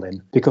we're all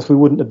in, because we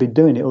wouldn't have been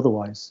doing it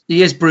otherwise.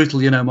 He is brutal,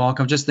 Mark.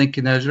 I'm just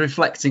thinking there,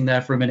 reflecting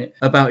there for a minute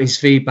about his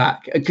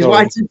feedback.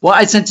 Because what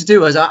I tend to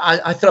do is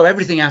I throw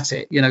everything at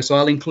it, so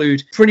I'll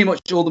include pretty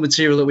much all the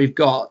material that we've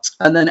got,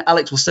 and then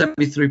Alex will send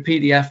me through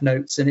PDF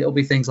notes, and it'll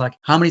be things like,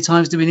 how many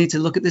times do we need to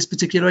look at this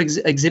particular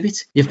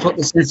exhibit? You've put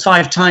this in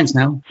 5 times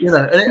now, and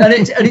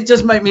it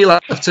does make me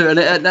laugh too,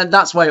 and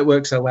that's why it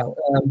works so well.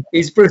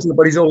 He's brutal,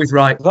 but he's always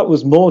right. That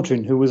was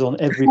Mordrin, who was on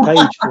every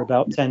page for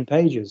about 10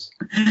 pages.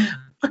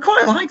 I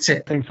quite liked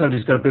it. I think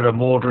somebody's got a bit of a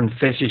modern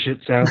fetish, it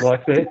sounds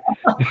like there.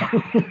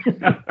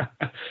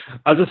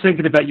 I was just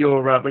thinking about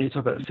your, when you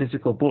talk about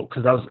physical book,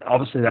 because I was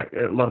obviously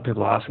a lot of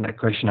people are asking that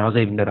question. I was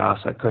even going to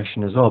ask that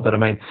question as well. But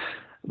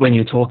when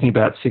you're talking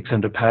about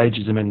 600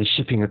 pages, the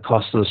shipping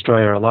cost of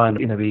Australia alone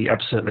is going to be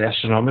absolutely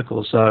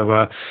astronomical.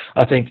 So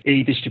I think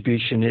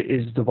e-distribution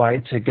is the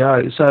way to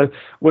go. So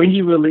when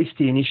you released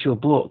the initial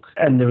book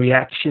and the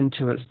reaction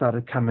to it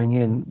started coming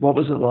in, what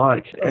was it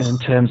like in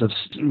terms of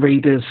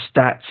readers,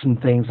 stats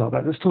and things like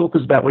that? Let's talk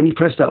about when you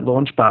pressed that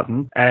launch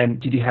button, and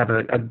did you have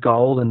a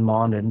goal in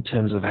mind in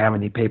terms of how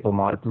many people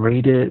might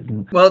read it?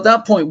 Well, at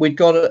that point, we'd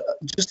got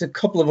just a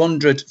couple of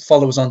hundred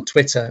followers on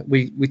Twitter.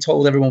 We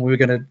told everyone we were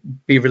going to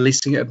be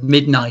releasing at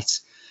midnight,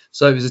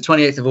 so it was the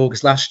 28th of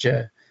August last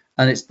year,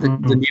 and it's the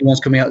new one's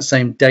coming out the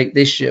same date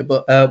this year,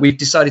 but we've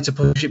decided to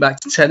push it back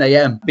to 10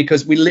 a.m.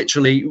 because we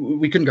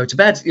couldn't go to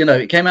bed.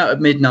 It came out at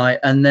midnight,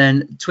 and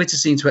then Twitter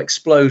seemed to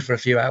explode for a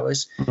few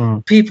hours.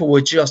 People were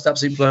just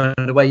absolutely blown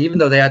away. Even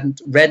though they hadn't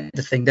read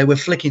the thing, they were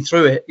flicking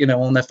through it,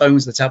 on their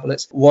phones, the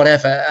tablets,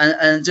 whatever,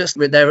 and just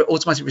their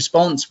automatic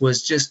response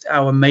was just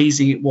how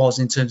amazing it was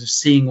in terms of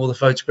seeing all the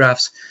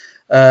photographs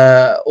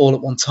all at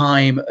one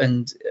time,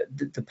 and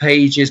the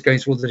pages going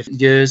through all the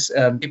different years.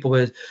 People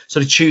were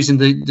sort of choosing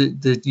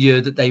the year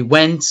that they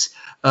went,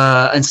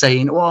 and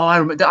saying, I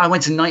went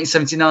in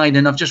 1979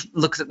 and I've just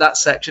looked at that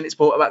section. It's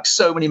brought back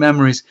so many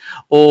memories.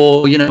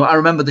 Or, I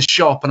remember the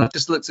shop and I've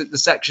just looked at the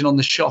section on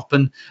the shop,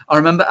 and I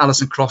remember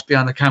Alison Cross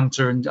behind the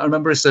counter, and I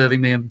remember her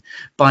serving me and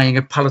buying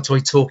a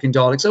Palatoy talking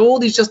Dalek. So all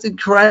these just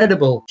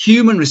incredible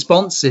human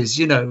responses.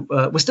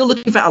 We're still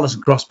looking for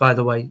Alison Cross, by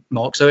the way,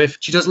 Mark. So if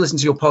she does listen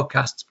to your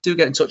podcast, do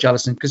get in touch,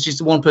 Alison, because she's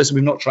the one person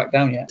we've not tracked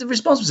down yet. The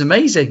response was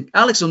amazing.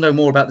 Alex will know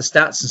more about the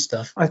stats and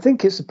stuff. I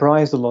think it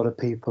surprised a lot of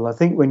people. I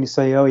think when you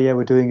say,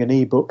 we're doing an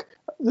ebook,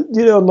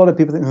 a lot of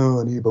people think,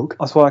 an ebook.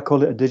 That's why I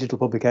call it a digital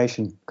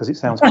publication, because it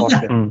sounds posh.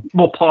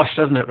 More posh,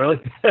 doesn't it, really?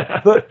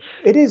 But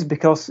it is,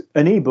 because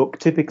an ebook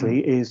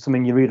typically is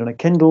something you read on a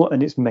Kindle,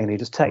 and it's mainly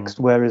just text,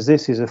 whereas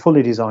this is a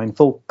fully designed,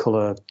 full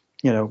colour,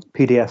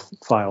 PDF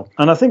file.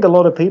 And I think a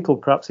lot of people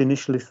perhaps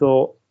initially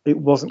thought it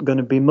wasn't going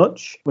to be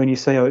much. When you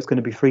say, it's going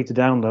to be free to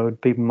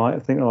download, people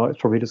might think, it's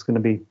probably just going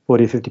to be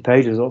 40 or 50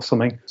 pages or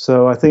something.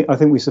 So I think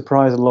we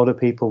surprised a lot of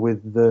people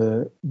with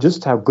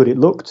just how good it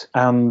looked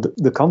and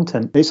the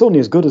content. It's only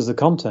as good as the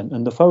content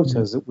and the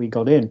photos that we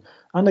got in.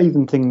 and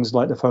even things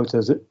like the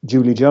photos that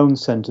Julie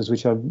Jones sent us,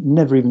 which I've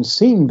never even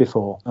seen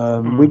before.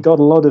 We got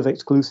a lot of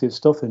exclusive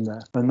stuff in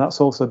there, and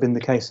that's also been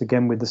the case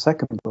again with the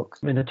second book.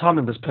 I mean, the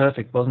timing was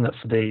perfect, wasn't it,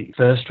 for the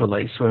first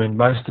release? I mean,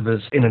 most of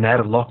us in and out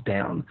of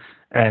lockdown,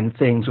 and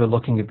things were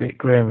looking a bit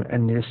grim,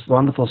 and this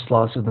wonderful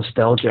slice of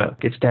nostalgia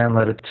gets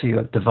downloaded to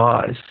your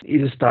device. You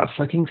just start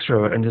flicking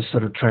through it and just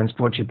sort of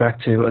transport you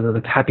back to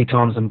the happy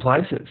times and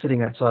places.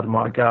 Sitting outside of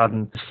my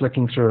garden, just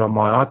flicking through it on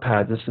my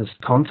iPad, this is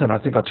content. I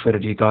think I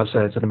tweeted you guys, so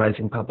it's an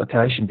amazing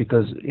publication,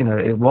 because, you know,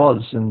 it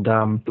was. And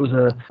it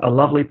was a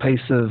lovely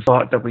piece of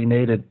art that we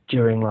needed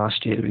during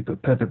last year, to be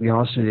perfectly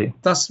honest with you.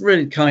 That's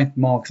really kind,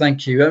 Mark.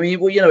 Thank you. I mean,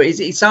 well, you know,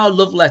 it's our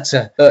love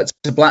letter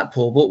to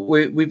Blackpool, but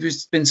we've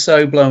just been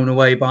so blown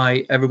away by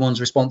everyone's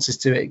responses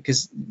to it,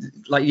 because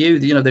like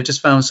you know, they've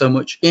just found so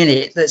much in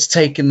it that's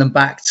taken them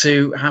back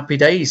to happy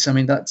days. I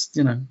mean, that's,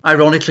 you know,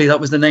 ironically, that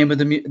was the name of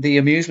the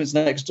amusements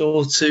next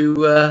door to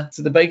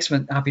the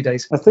basement, Happy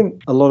Days. I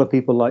think a lot of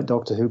people like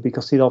Doctor Who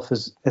because it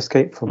offers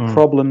escape from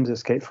problems,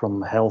 escape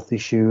from health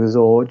issues,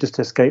 or just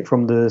escape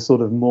from the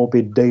sort of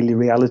morbid daily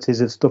realities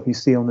of stuff you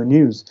see on the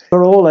news.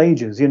 For all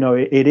ages, you know,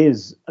 it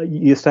is,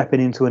 you're stepping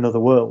into another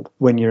world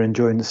when you're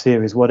enjoying the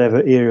series,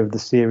 whatever era of the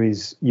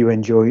series you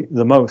enjoy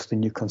the most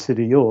and you consider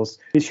yours.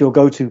 It's your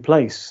go-to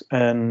place,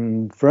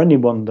 and for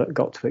anyone that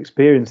got to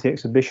experience the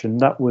exhibition,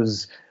 that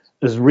was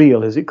as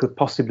real as it could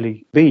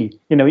possibly be.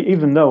 You know,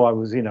 even though I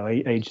was, you know,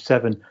 age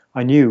 7,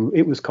 I knew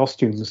it was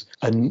costumes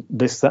and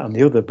this, that, and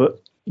the other.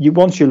 But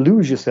once you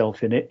lose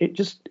yourself in it,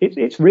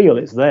 it's real.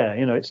 It's there.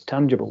 You know, it's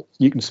tangible.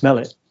 You can smell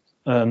it,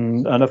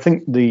 and I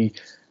think the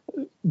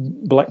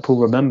Blackpool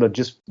Remembered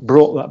just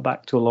brought that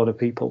back to a lot of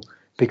people,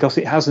 because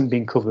it hasn't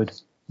been covered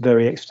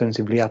very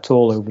extensively at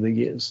all over the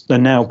years.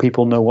 And now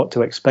people know what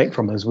to expect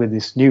from us with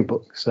this new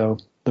book. So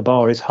the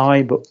bar is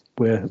high, but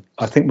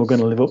I think we're going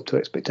to live up to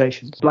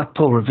expectations.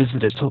 Blackpool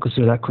Revisited, talk us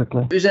through that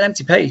quickly. It was an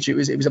empty page. It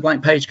was a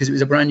blank page because it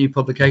was a brand new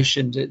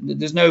publication.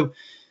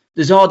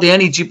 There's hardly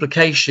any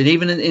duplication,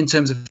 even in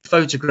terms of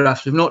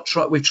photographs.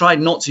 We've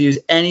tried not to use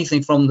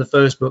anything from the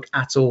first book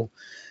at all.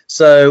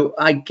 So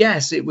I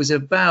guess it was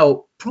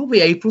about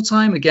probably April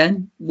time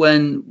again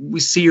when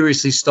we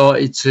seriously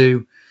started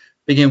to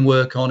begin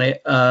work on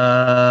it,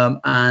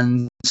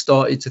 and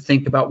started to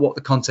think about what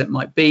the content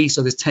might be.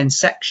 So there's 10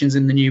 sections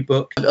in the new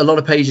book. A lot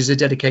of pages are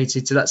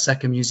dedicated to that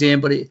second museum,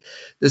 but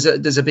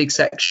there's a big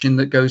section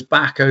that goes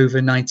back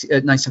over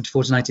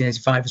 1974 to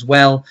 1985 as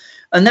well.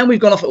 And then we've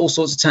gone off at all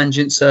sorts of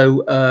tangents.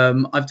 So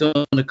I've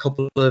done a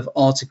couple of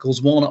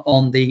articles, one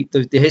on the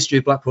history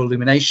of Blackpool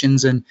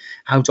Illuminations and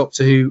how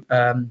Doctor Who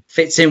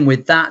fits in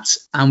with that.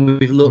 And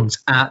we've looked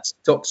at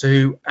Doctor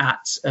Who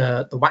at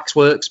the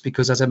Waxworks,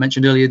 because as I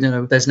mentioned earlier, you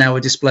know, there's now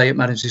a display at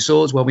Madame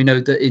Tussauds. Well, we know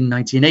that in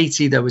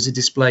 1980 there was a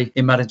display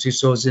in Madame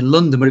Tussauds in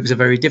London, but it was a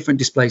very different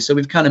display. So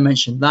we've kind of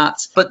mentioned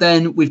that. But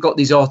then we've got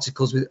these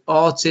articles with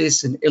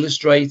artists and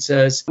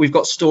illustrators. We've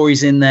got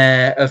stories in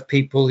there of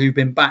people who've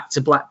been back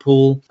to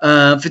Blackpool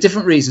for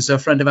different reasons. So a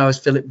friend of ours,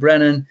 Philip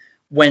Brennan,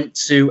 went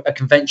to a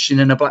convention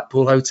in a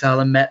Blackpool hotel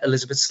and met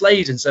Elizabeth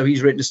Sladen. So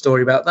he's written a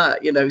story about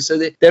that, you know. So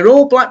they're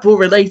all Blackpool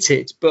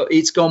related, but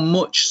it's gone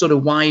much sort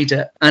of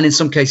wider. And in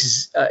some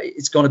cases,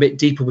 it's gone a bit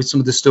deeper with some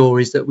of the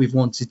stories that we've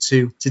wanted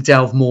to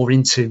delve more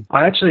into.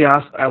 I actually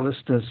asked our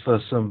listeners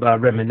for some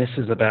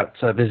reminiscences about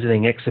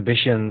visiting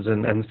exhibitions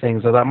and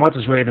things like that. I might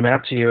just read them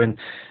out to you,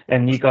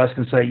 and you guys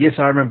can say, yes,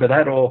 I remember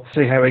that, or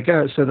see how we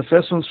go. So the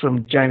first one's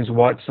from James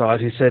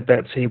Whiteside, who said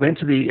that he went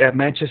to the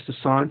Manchester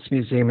Science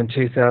Museum in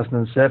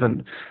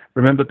 2007.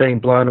 Remember being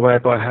blown away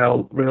by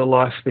how real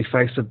life the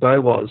face of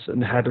Bo was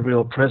and had a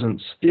real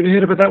presence. You ever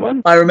heard about that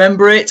one? I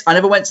remember it. I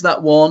never went to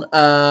that one,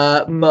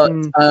 but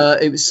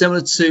it was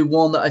similar to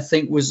one that I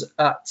think was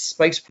at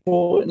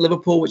Spaceport in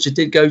Liverpool, which I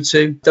did go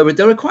to. There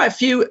were quite a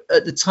few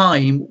at the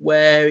time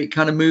where it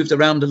kind of moved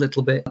around a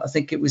little bit. I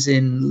think it was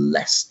in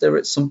Leicester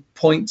at some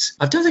point.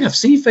 I don't think I've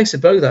seen Face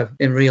of Bo, though,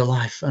 in real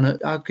life, and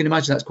I can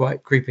imagine that's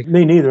quite creepy.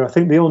 Me neither. I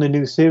think the only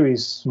new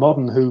series,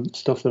 modern Who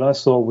stuff that I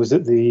saw was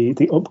at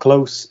the Up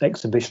Close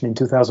exhibition in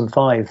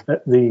 2005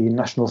 at the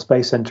National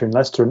Space Centre in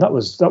Leicester, and that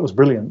was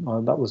brilliant.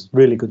 That was a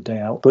really good day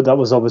out. But that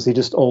was obviously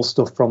just all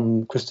stuff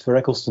from Christopher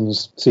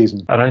Eccleston's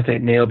season. I don't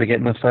think Neil will be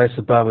getting the face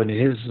of Bo in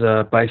his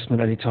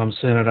basement anytime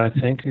soon, I don't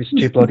think. He's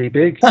too bloody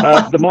big.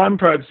 The Mind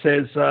Probe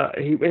says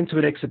he went to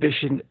an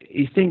exhibition,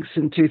 he thinks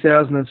in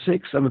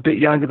 2006. I'm a bit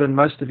younger than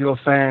most of your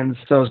fans,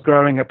 so I was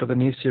growing up with the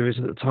new series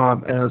at the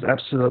time, and I was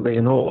absolutely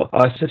in awe.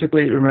 I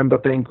specifically remember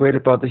being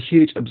greeted by the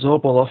huge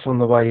Absorbal off on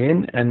the way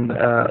in, and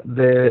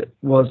there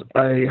was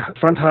a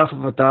front half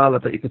of a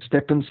Dalek that you could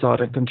step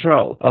inside and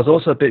control. I was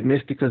also a bit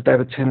miffed because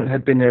David Tennant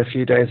had been there a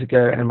few days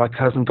ago and my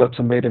cousin got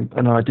to meet him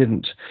and I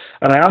didn't.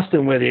 And I asked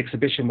him where the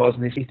exhibition was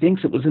and he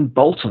thinks it was in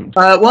Bolton.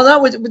 Well,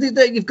 that was,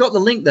 you've got the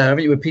link there,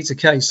 haven't you, with Peter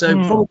Kay? So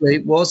probably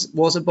it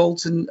was a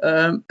Bolton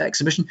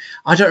exhibition.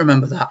 I don't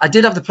remember that. I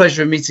did have the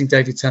pleasure of meeting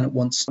David Tennant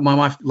once. My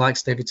wife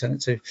likes David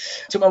Tennant too.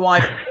 Took my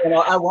wife on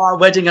our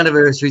wedding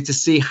anniversary to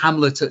see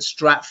Hamlet at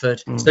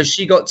Stratford. So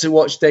she got to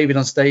watch David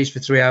on stage for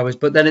 3 hours.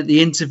 But then at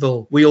the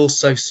interval, we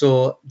also also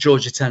saw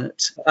Georgia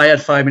Tennant. I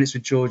had 5 minutes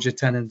with Georgia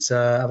Tennant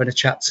having a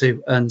chat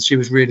too, and she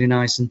was really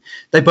nice. And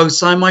they both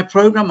signed my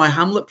program, my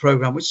Hamlet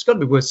program, which has got to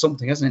be worth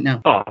something, hasn't it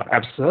now? Oh,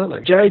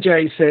 absolutely.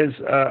 JJ says,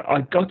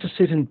 I got to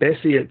sit in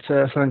Bessie at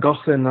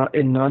Llangollen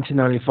in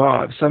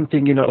 1995,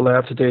 something you're not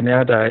allowed to do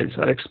nowadays.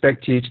 I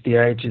expect you to the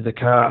age of the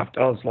car.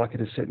 I was lucky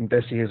to sit in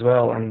Bessie as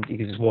well, and you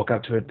could just walk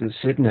up to it and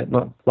sit in it.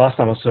 Last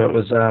time I saw it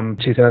was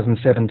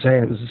 2017.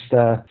 It was just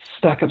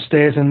stuck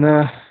upstairs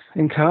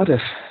in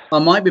Cardiff. I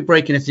might be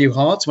breaking a few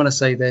hearts when I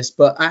say this,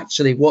 but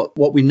actually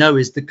what we know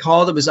is the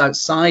car that was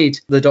outside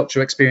the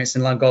Doctor Experience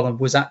in Llangollen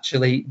was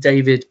actually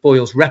David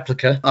Boyle's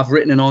replica. I've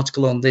written an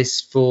article on this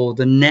for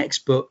the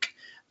next book,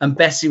 and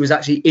Bessie was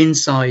actually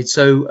inside.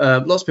 So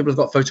lots of people have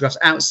got photographs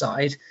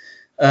outside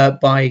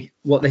by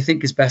what they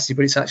think is Bessie,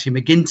 but it's actually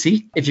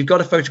McGinty. If you've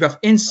got a photograph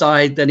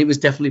inside, then it was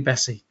definitely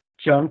Bessie.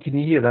 John, can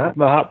you hear that?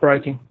 My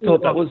heartbreaking.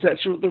 Thought that was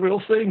actually the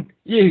real thing.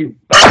 You.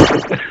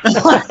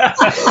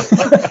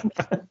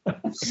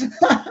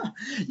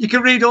 You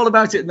can read all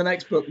about it in the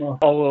next book, Mark.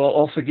 Oh, well,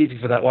 I'll forgive you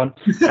for that one.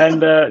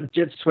 And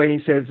Jed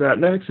Sweeney says,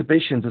 no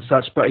exhibitions as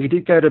such, but he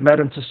did go to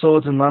Madame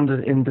Tussauds in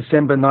London in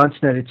December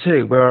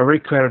 1982, where I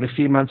recreated a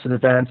few months in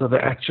advance of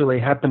it actually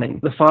happening.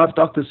 The 5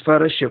 Doctors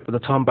photo shoot with a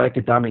Tom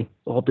Baker dummy,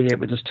 albeit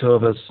with just 2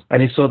 of us.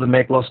 And he saw the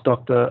Meg Lost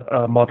Doctor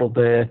model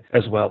there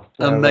as well.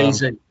 So,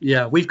 amazing.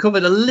 Yeah, we've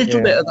covered a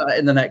little bit of that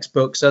in the next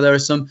book. So there are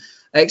some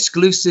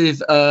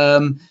exclusive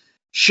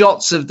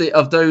shots of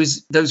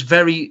those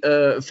very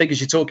figures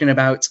you're talking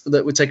about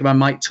that were taken by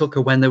Mike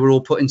Tucker when they were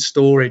all put in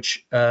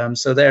storage.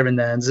 So they're in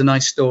there. And there's a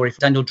nice story for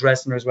Daniel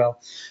Dresner as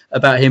well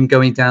about him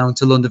going down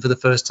to London for the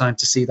first time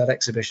to see that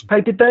exhibition.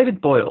 Hey, did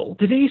David Boyle,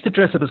 did he used to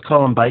dress up as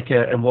Colin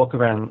Baker and walk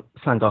around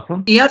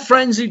Llangollen? He had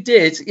friends who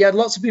did. He had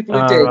lots of people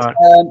who did. Right.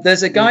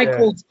 There's a guy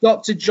called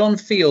Dr. John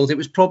Field. It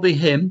was probably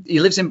him.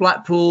 He lives in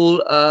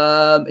Blackpool.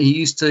 He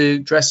used to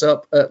dress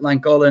up at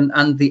Llangollen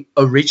and the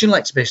original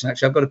exhibition.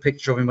 Actually, I've got a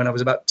picture of him when I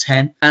was about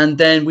 10. And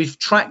then we've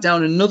tracked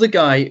down another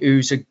guy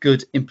who's a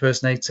good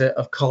impersonator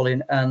of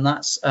Colin, and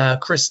that's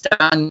Chris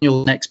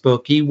Daniel. Next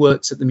book. He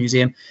works at the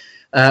museum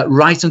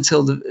right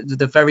until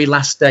the very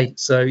last day.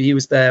 So he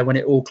was there when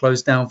it all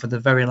closed down for the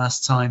very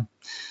last time.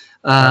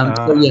 Right.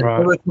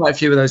 There were quite a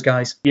few of those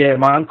guys. Yeah,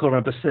 my uncle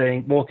remember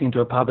walking to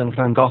a pub in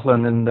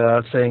Llangollen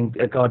and seeing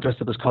a guy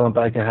dressed up as Colin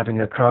Baker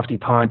having a crafty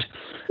pint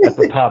at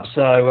the pub.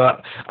 So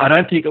I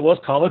don't think it was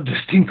Colin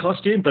just in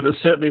costume, but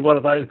it's certainly one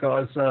of those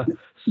guys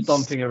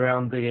stomping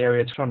around the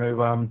area trying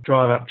to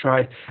drive up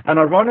trade. And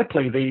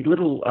ironically, the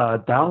little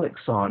Dalek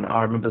sign,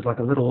 I remember, is like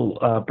a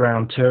little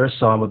brown tourist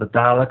sign with a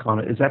Dalek on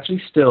it, is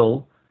actually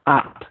still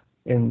up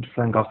in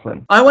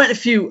Llangollen. I went a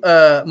few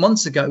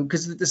months ago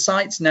because the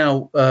site's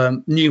now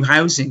new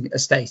housing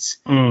estate.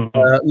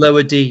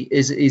 Lower D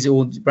is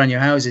all brand new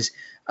houses.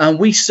 And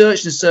we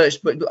searched and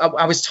searched, but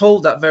I was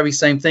told that very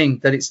same thing,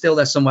 that it's still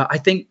there somewhere. I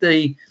think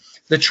the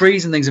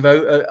trees and things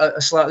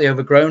are slightly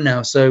overgrown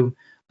now. So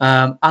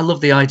I love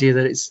the idea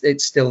that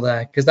it's still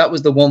there, because that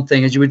was the one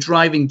thing as you were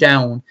driving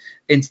down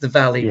into the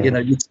valley,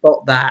 you'd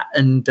spot that.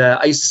 And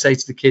I used to say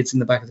to the kids in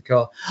the back of the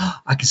car,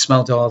 I can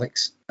smell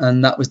Daleks.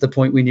 And that was the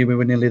point we knew we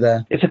were nearly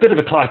there. It's a bit of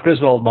a Clark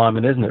Griswold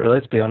moment, isn't it, really?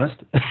 Let's be honest.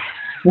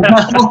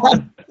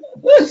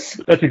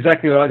 That's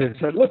exactly what I did.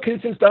 So, look,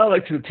 it's just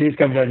Daleks, with tears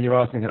coming down your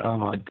eyes, thinking, oh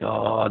my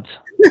God.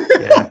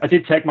 Yeah. I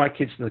did take my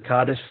kids to the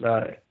Cardiff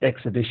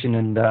exhibition,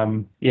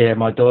 and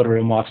my daughter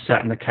and wife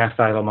sat in the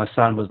cafe while my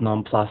son was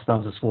nonplussed. I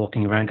was just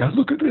walking around going,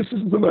 look at this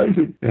is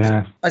amazing.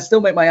 Yeah. I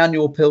still make my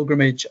annual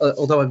pilgrimage,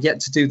 although I've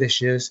yet to do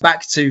this year's,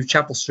 back to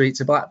Chapel Street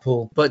to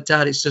Blackpool. But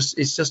Dad, it's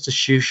just a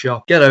shoe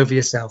shop. Get over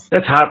yourself.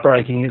 That's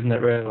heartbreaking, isn't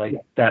it, really?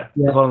 That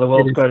one of the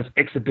world's greatest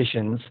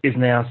exhibitions is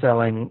now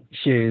selling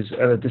shoes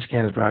at a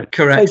discounted rate.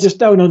 Correct. I just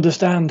don't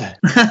understand.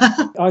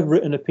 I've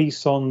written a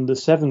piece on the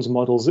Sevens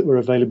models that were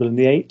available in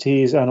the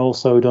 80s, and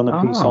also done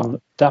a piece on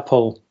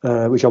Dapol,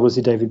 which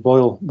obviously David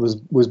Boyle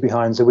was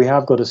behind. So we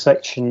have got a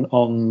section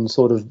on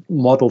sort of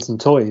models and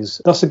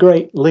toys. That's a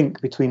great link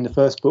between the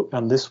first book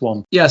and this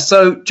one. Yeah,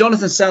 so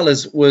Jonathan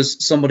Sellers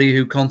was somebody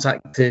who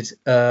contacted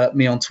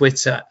me on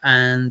Twitter,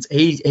 and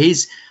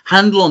his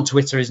handle on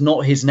Twitter is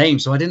not his name,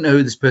 so I didn't know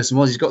who this person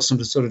was. He's got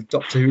some sort of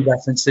Doctor Who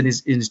reference in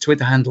his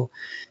Twitter handle.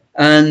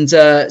 And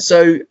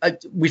so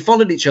we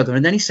followed each other,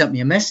 and then he sent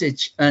me a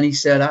message, and he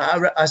said,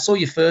 I saw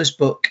your first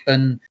book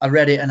and I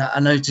read it, and I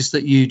noticed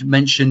that you'd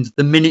mentioned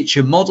the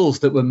miniature models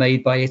that were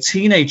made by a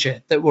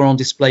teenager that were on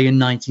display in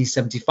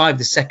 1975,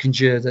 the second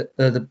year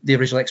that the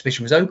original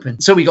exhibition was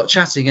open. So we got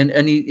chatting,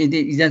 and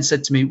he then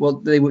said to me, well,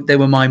 they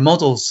were my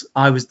models.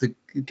 I was the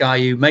guy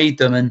who made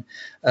them,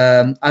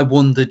 and I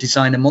won the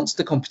Designer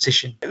Monster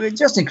competition. It was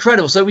just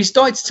incredible. So he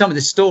started to tell me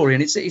this story,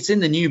 and it's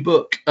in the new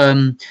book,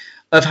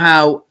 of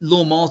how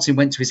Lorne Martin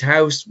went to his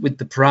house with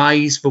the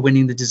prize for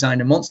winning the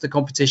Designer Monster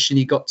competition.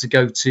 He got to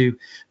go to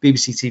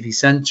BBC TV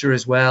Centre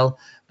as well.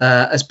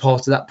 as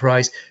part of that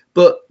prize.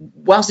 But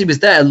whilst he was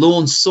there,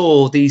 Lorne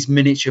saw these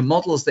miniature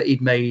models that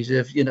he'd made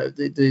of,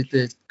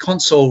 the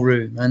console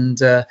room and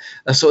a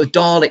sort of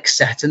Dalek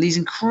set, and these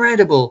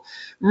incredible,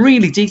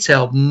 really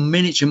detailed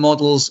miniature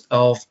models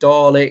of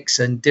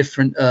Daleks and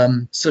different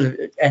sort of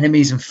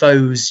enemies and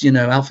foes,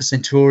 Alpha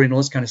Centauri and all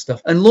this kind of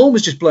stuff. And Lorne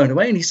was just blown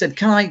away, and he said,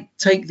 "Can I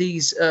take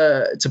these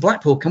to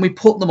Blackpool? Can we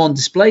put them on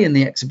display in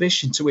the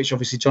exhibition?" To which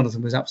obviously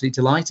Jonathan was absolutely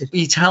delighted.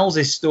 He tells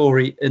his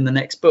story in the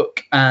next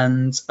book,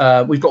 and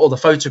we've got all the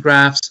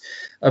photographs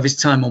of his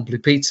time on Blue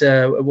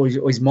Peter, or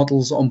his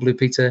models on Blue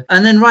Peter.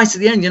 And then right at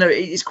the end,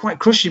 it's quite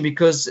crushing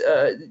because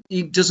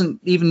he doesn't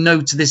even know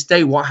to this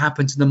day what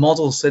happened to the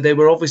models. So they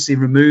were obviously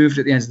removed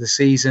at the end of the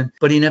season,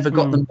 but he never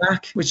got them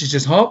back, which is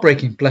just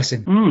heartbreaking. Bless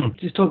him.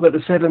 Just talk about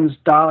the Sevens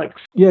Daleks.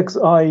 Yeah, because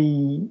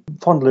I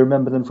fondly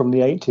remember them from the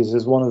 80s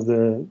as one of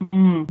the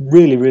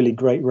really, really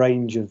great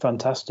range of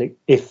fantastic,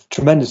 if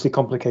tremendously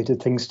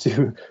complicated things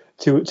to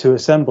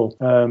assemble.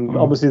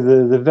 Obviously,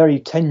 the very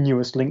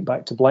tenuous link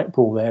back to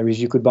Blackpool there is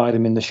you could buy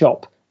them in the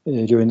shop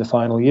during the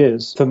final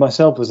years. For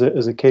myself, as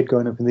a kid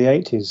growing up in the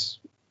 80s,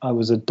 I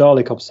was a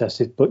Dalek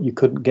obsessive, but you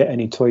couldn't get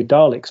any toy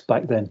Daleks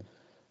back then.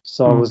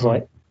 So I was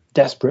like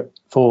desperate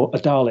for a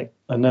Dalek.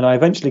 And then I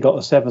eventually got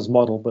a Sevens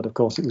model, but of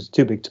course it was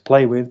too big to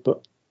play with,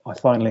 but I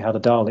finally had a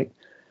Dalek.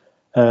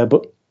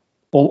 But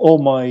all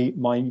my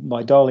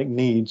Dalek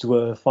needs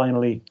were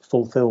finally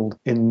fulfilled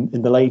in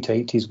the late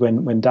 80s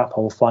when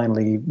Dapol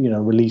finally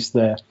released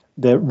their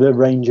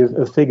range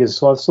of figures.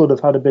 So I've sort of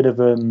had a bit of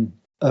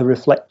a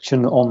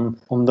reflection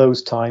on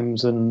those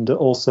times, and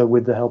also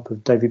with the help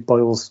of David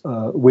Boyle's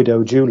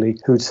widow Julie,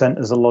 who'd sent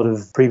us a lot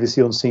of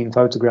previously unseen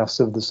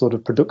photographs of the sort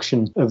of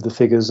production of the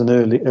figures and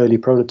early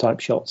prototype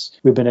shots.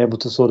 We've been able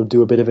to sort of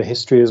do a bit of a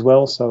history as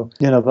well. So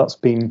that's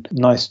been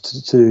nice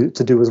to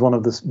do as one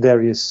of the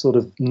various sort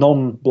of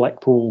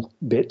non-Blackpool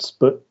bits,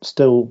 but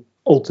still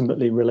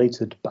ultimately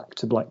related back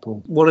to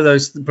Blackpool. One of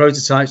those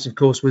prototypes, of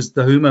course, was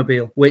the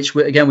Whomobile, which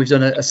again we've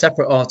done a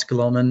separate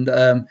article on, and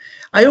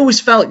I always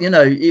felt,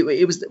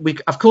 it was.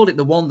 I've called it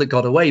the one that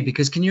got away,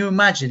 because can you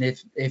imagine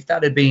if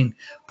that had been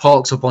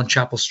parked up on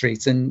Chapel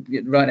Street and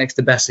right next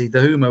to Bessie,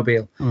 the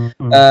Whomobile?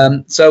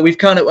 So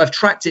I've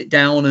tracked it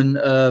down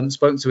and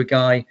spoken to a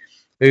guy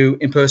who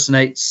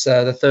impersonates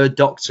the Third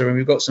Doctor, and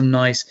we've got some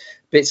nice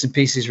bits and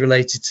pieces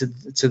related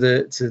to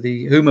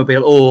the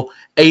Whomobile, or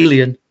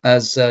Alien,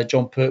 as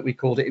John Pertwee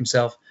called it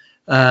himself.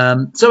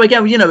 So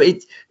again,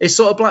 it's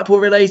sort of Blackpool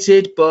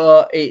related,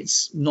 but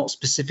it's not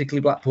specifically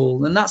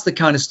Blackpool, and that's the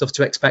kind of stuff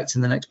to expect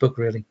in the next book,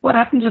 really. What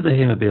happened to the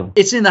Whomobile?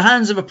 It's in the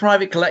hands of a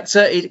private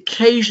collector. It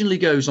occasionally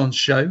goes on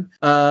show.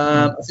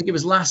 I think it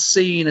was last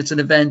seen at an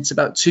event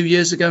about 2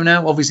 years ago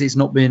now. Obviously, it's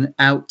not been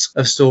out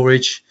of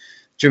storage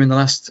during the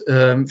last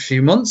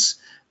few months.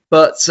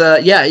 But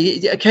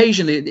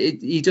occasionally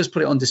he does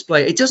put it on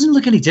display. It doesn't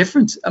look any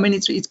different. I mean,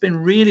 it's been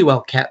really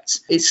well kept.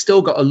 It's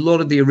still got a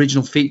lot of the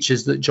original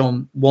features that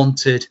John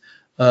wanted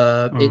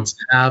it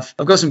to have.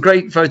 I've got some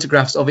great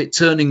photographs of it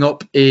turning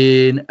up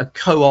in a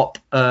Co-op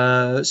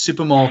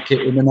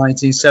supermarket in the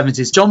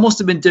 1970s. John must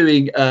have been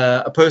doing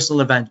a personal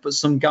event, but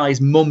some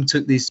guy's mum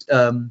took these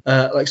sort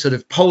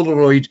of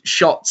Polaroid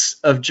shots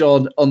of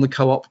John on the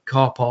Co-op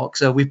car park.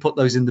 So we put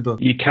those in the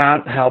book. You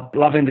can't help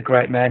loving the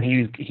great man.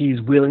 He's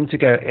willing to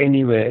go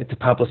anywhere to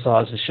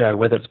publicise the show,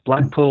 whether it's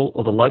Blackpool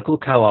or the local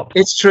Co-op.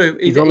 It's true.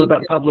 He's all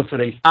about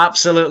publicity.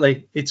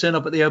 Absolutely. He'd turn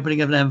up at the opening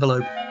of an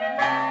envelope.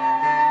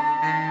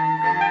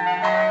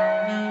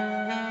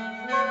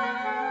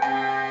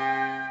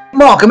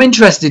 Mark, I'm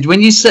interested. When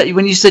you said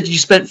you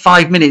spent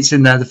 5 minutes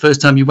in there the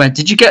first time you went,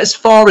 did you get as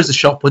far as the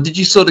shop, or did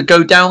you sort of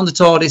go down the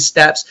TARDIS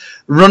steps,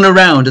 run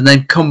around, and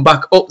then come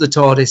back up the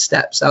TARDIS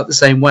steps out the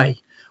same way?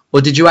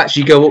 Or did you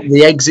actually go up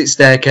the exit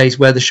staircase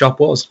where the shop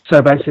was?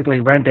 So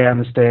basically, ran down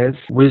the stairs,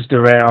 whizzed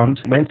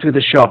around, went through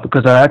the shop,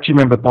 because I actually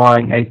remember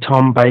buying a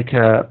Tom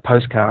Baker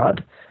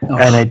postcard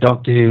and a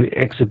Doctor Who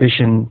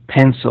exhibition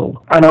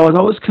pencil. And I was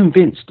always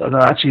convinced that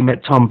I actually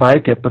met Tom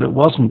Baker, but it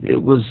wasn't. It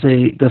was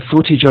the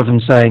footage of him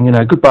saying,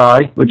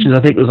 goodbye, which is,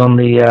 I think, was on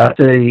the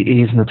 30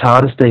 E's and the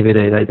TARDIS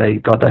DVD. They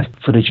got that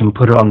footage and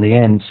put it on the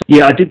ends.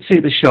 Yeah, I did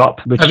see the shop,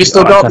 which have you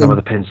still got I don't know where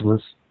the pencil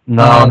is.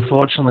 No,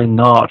 unfortunately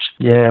not.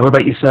 Yeah, what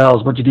about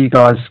yourselves? What did you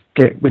guys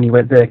get when you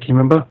went there? Can you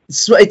remember?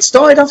 It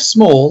started off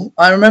small.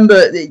 I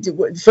remember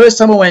the first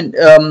time I went,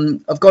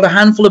 I've got a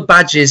handful of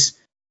badges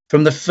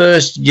from the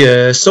first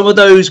year. Some of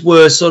those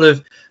were sort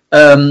of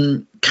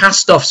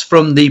cast-offs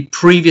from the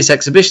previous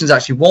exhibitions.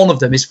 Actually, one of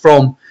them is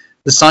from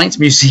the Science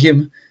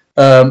Museum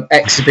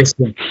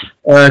exhibition,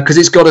 because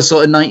it's got a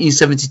sort of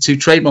 1972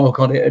 trademark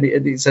on it,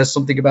 and it says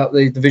something about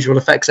the visual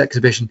effects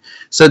exhibition.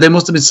 So they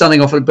must have been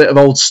selling off a bit of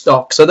old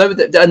stock. So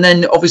and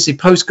then obviously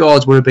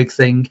postcards were a big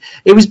thing.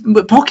 It was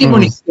pocket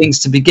money things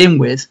to begin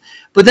with,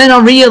 but then I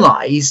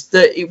realised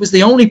that it was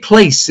the only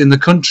place in the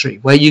country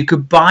where you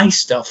could buy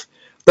stuff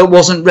that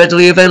wasn't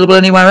readily available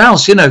anywhere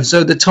else,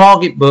 So the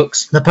Target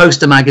books, the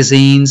poster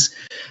magazines,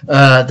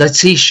 the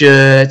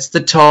T-shirts, the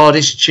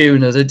TARDIS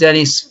tuner, the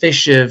Dennis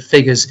Fisher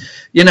figures.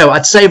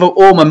 I'd save up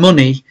all my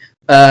money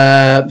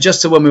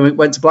just to when we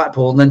went to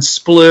Blackpool, and then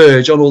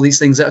splurge on all these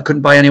things that I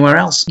couldn't buy anywhere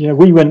else. Yeah,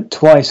 we went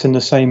twice in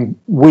the same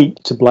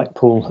week to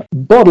Blackpool.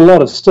 Bought a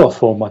lot of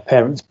stuff, or my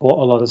parents bought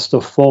a lot of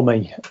stuff for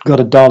me. Got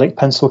a Dalek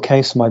pencil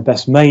case for my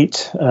best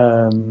mate.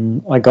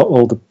 I got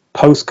all the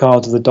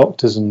postcards of the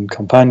Doctors and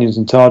Companions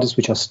and TARDIS,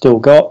 which I still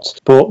got.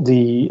 Bought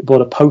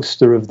a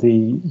poster of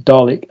the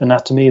Dalek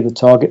Anatomy, the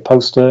Target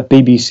poster,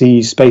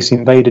 BBC Space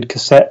Invaded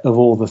cassette of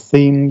all the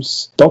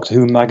themes, Doctor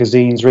Who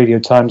magazines, Radio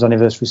Times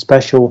Anniversary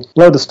Special,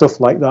 load of stuff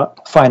like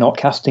that, fine art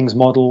castings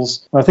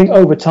models. I think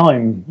over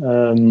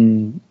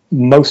time,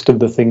 most of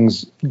the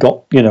things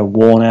got,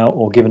 worn out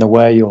or given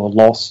away or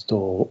lost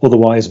or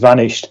otherwise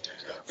vanished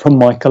from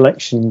my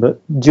collection. But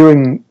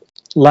during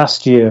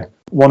last year,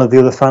 one of the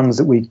other fans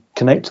that we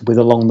connected with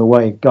along the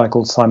way, a guy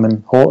called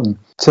Simon Horton,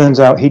 turns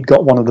out he'd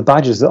got one of the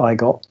badges that I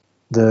got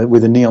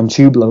with the Neon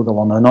Tube logo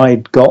on, and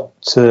I'd got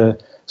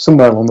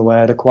somewhere along the way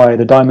I'd acquired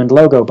a Diamond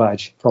logo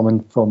badge from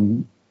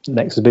an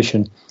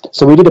exhibition.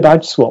 So we did a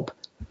badge swap.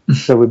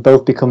 So we've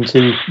both become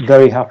two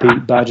very happy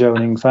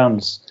badge-owning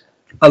fans.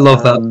 I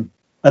love that.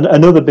 And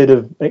another bit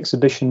of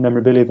exhibition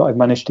memorabilia that I've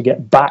managed to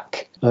get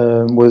back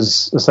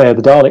was, the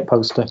Dalek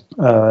poster,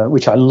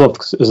 which I loved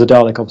because as a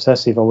Dalek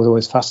obsessive, I was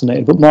always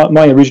fascinated. But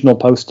my original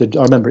poster,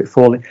 I remember it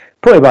falling,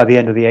 probably by the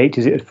end of the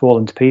 80s, it had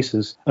fallen to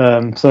pieces.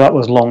 So that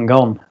was long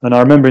gone. And I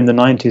remember in the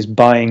 90s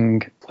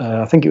buying,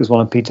 I think it was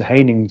one of Peter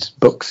Haining's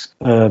books,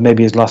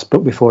 maybe his last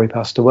book before he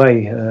passed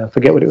away. I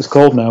forget what it was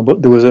called now,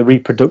 but there was a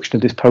reproduction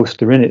of this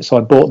poster in it. So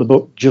I bought the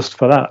book just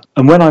for that.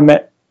 And when I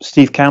met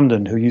Steve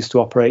Camden, who used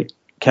to operate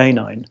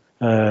K9,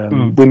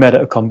 we met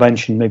at a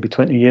convention maybe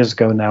 20 years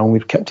ago now, and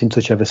we've kept in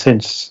touch ever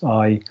since.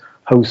 I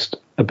host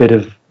a bit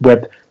of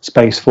web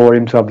space for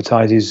him to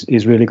advertise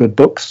his really good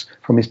books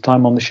from his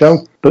time on the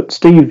show. But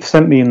Steve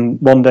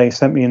one day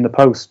sent me in the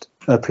post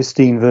a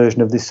pristine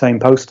version of this same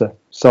poster.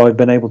 So I've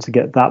been able to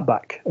get that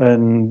back.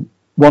 And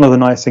one of the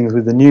nice things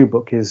with the new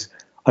book is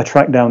I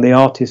tracked down the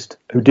artist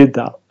who did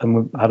that and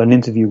we had an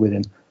interview with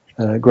him,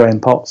 Graham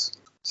Potts.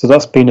 So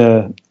that's been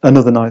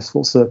another nice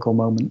full circle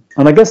moment.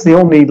 And I guess the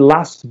only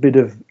last bit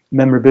of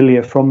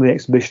memorabilia from the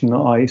exhibition that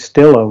I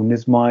still own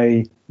is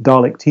my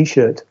Dalek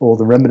t-shirt, or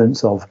the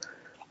remnants of.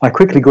 I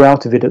quickly grew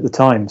out of it at the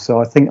time,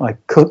 so I think I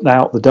cut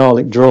out the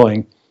Dalek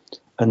drawing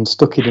and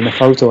stuck it in a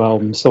photo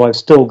album. So I've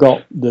still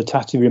got the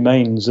tatty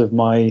remains of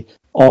my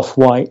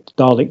off-white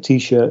Dalek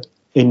t-shirt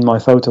in my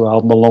photo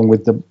album, along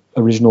with the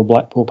original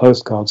Blackpool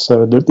postcards.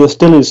 So there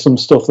still is some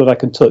stuff that I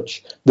can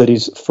touch that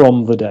is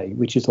from the day,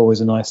 which is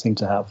always a nice thing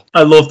to have.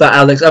 I love that,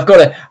 Alex. I've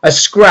got a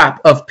scrap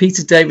of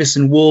Peter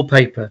Davison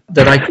wallpaper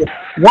that I could...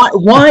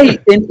 Why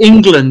in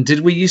England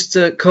did we used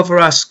to cover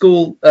our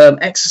school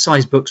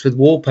exercise books with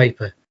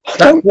wallpaper?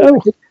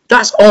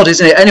 That's odd,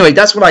 isn't it? Anyway,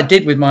 that's what I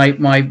did with my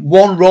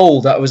one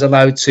roll that I was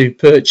allowed to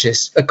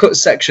purchase. I cut a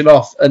section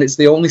off, and it's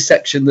the only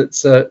section that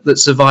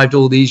survived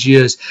all these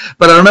years.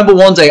 But I remember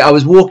one day I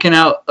was walking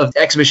out of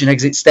the exhibition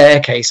exit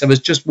staircase. I was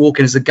just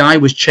walking as the guy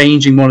was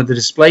changing one of the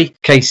display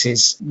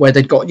cases where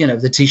they'd got,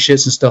 the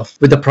T-shirts and stuff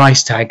with the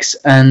price tags.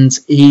 And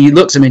he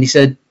looked at me and he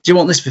said, "Do you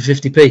want this for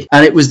 50p?"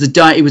 And it was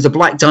the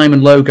Black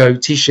Diamond logo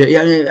T-shirt,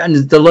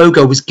 and the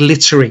logo was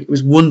glittery. It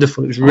was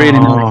wonderful. It was really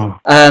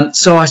nice.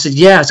 So I said,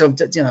 "Yeah." So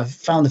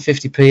found the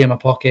 50p in my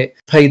pocket,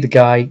 paid the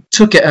guy,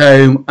 took it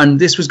home, and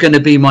this was going to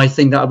be my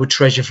thing that I would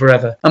treasure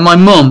forever. And my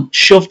mum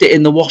shoved it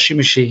in the washing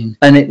machine,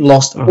 and it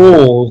lost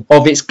all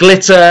of its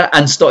glitter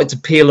and started to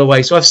peel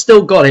away. So I've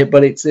still got it,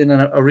 but it's in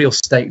a real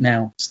state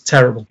now. It's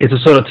terrible. It's a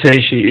sort of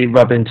T-shirt you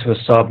rub into a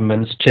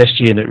Cyberman's chest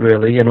unit,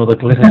 really, and all the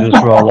glitter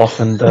just roll off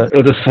and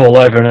it'll just fall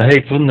over in a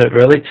heap, wouldn't it,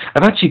 really?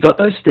 I've actually got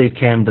those Steve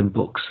Camden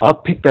books. I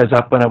picked those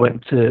up when I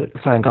went to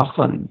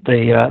Llangollen,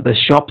 the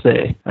shop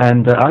there,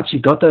 and I actually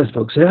got those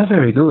books. They're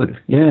very good,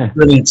 yeah.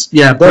 Brilliant.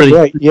 Yeah, brilliant.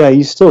 Right. Yeah,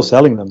 he's still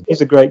selling them.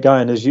 He's a great guy,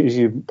 and as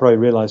you probably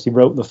realise, he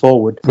wrote the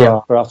foreword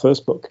for our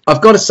first book.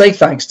 I've got to say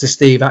thanks to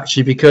Steve,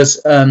 actually,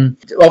 because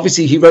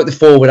obviously he wrote the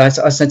foreword. I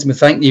sent him a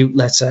thank you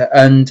letter,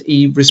 and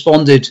he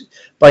responded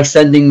by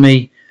sending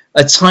me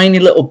a tiny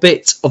little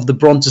bit of the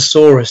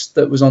Brontosaurus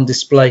that was on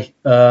display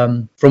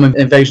from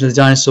Invasion of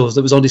the Dinosaurs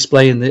that was on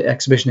display in the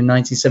exhibition in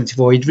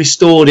 1974. He'd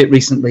restored it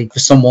recently for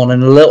someone,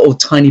 and a little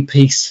tiny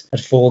piece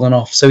had fallen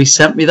off. So he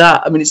sent me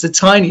that. I mean, it's the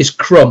tiniest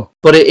crumb,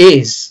 but it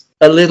is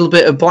a little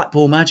bit of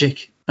Blackpool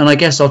magic, and I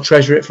guess I'll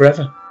treasure it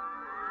forever.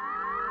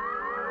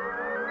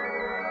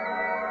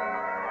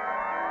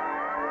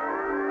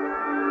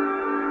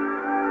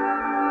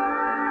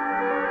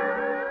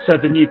 So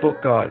the new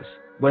book, guys,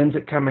 when's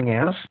it coming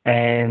out?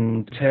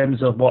 And in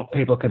terms of what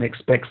people can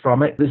expect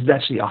from it, this is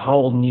actually a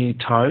whole new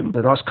tome,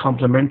 a nice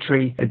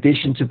complimentary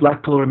addition to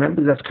Blackpool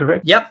Remembers, that's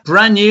correct? Yep,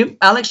 brand new.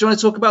 Alex, do you want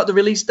to talk about the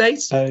release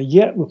date?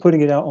 Yeah, we're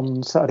putting it out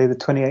on Saturday the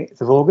 28th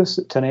of August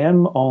at 10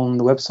 a.m. on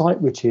the website,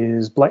 which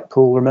is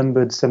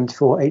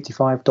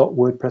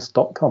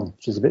blackpoolremembered7485.wordpress.com,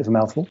 which is a bit of a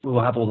mouthful.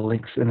 We'll have all the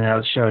links in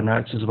our show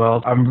notes as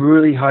well. I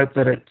really hope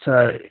that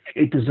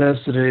it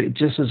deserves to do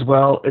just as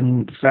well,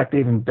 in fact,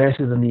 even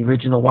better than the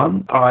original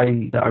one.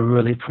 I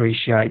really really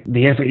appreciate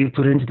the effort you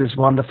put into this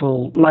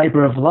wonderful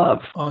labour of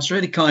love. Oh, it's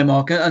really kind,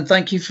 Mark, and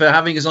thank you for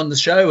having us on the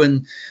show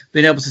and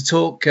being able to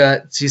talk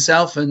to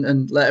yourself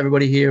and let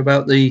everybody hear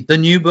about the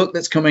new book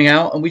that's coming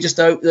out. And we just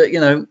hope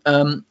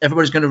that,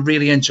 everybody's going to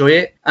really enjoy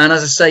it. And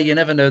as I say, you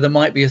never know, there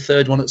might be a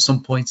third one at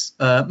some point.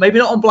 Maybe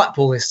not on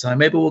Blackpool this time.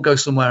 Maybe we'll go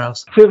somewhere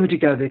else. Where would you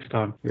go next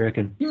time, you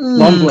reckon?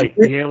 Longley,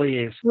 the early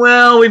years.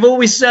 Well, we've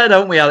always said,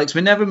 haven't we, Alex?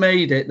 We never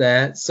made it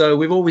there. So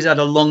we've always had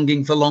a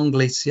longing for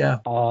Longleat, yeah.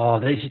 Oh,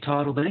 there's your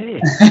title there.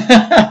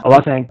 I'd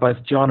like to thank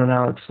both John and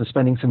Alex for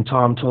spending some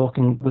time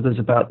talking with us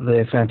about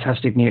their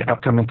fantastic new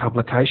upcoming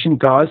publication.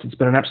 Guys, it's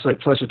been an absolute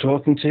pleasure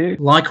talking to you.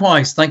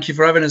 Likewise. Thank you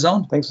for having us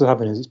on. Thanks for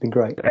having us. It's been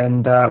great.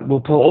 And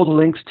we'll put all the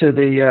links to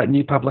the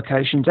new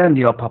publications and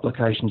the old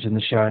publications in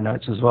the show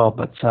notes as well.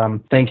 But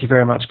thank you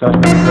very much, guys.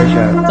 Really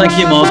appreciate it. Thank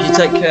you, Mark. You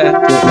take care.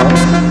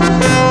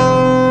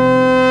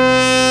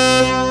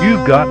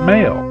 You've got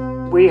mail.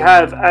 We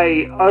have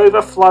a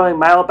overflowing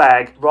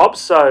mailbag, Rob,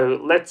 so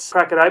let's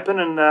crack it open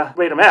and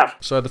read them out.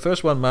 So the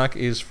first one, Mark,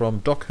 is from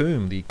Doc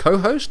Hume, the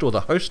co-host or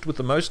the host with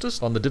the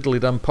mostest on the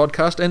Diddly Dum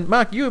podcast. And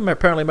Mark, you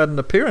apparently made an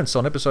appearance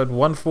on episode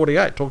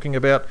 148 talking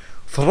about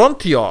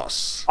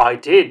Frontios. I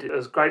did. It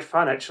was great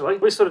fun, actually.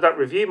 We sort of don't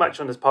review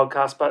much on this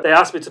podcast, but they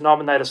asked me to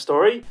nominate a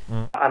story,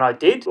 and I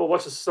did. We'll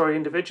watch the story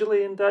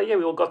individually, and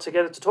we all got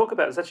together to talk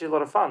about it. It's actually a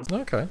lot of fun.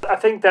 Okay. I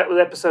think that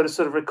episode is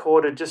sort of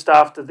recorded just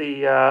after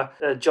the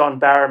John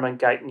Barrowman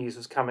Gate news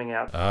was coming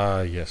out.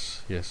 Ah,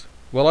 yes.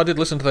 Well, I did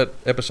listen to that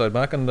episode,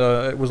 Mark, and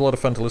it was a lot of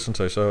fun to listen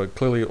to, so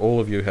clearly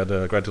all of you had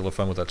a great deal of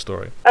fun with that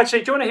story.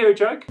 Actually, do you want to hear a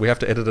joke? We have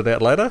to edit it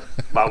out later?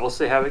 Well, we'll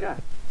see how we go.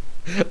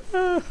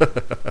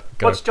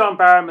 What's John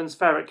Barrowman's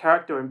favourite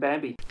character in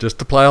Bambi? Just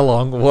to play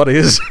along, what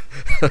is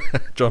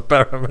John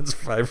Barrowman's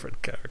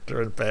favourite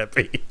character in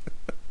Bambi?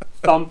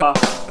 Thumper.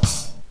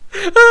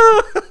 Do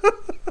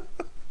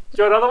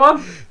you want another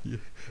one?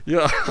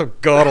 Yeah, oh,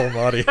 God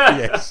almighty.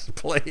 Yes,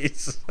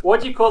 please.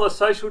 What do you call a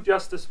social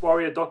justice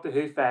warrior Doctor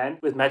Who fan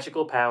with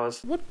magical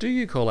powers? What do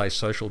you call a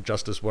social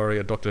justice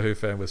warrior Doctor Who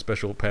fan with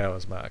special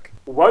powers, Mark?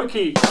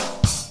 Wokey.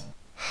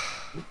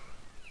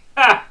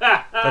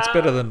 That's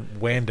better than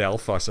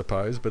Wandalf, I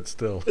suppose, but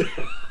still.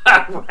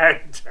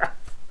 Wandalf.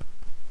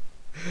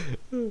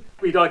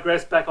 We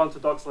digress back onto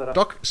Doc's letter.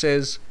 Doc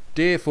says,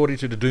 Dear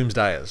 42 to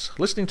Doomsdayers,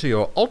 listening to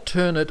your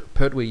alternate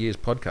Pertwee Years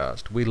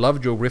podcast, we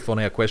loved your riff on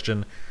our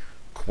question,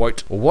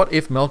 quote, what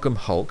if Malcolm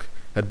Hulke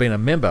had been a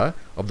member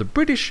of the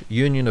British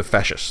Union of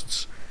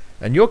Fascists?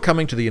 And you're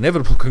coming to the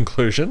inevitable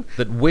conclusion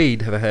that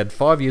we'd have had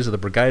 5 years of the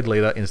brigade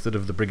leader instead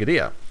of the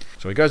brigadier.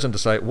 So he goes on to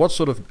say, what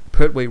sort of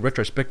Pertwee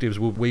retrospectives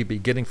will we be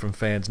getting from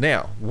fans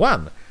now?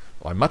 1.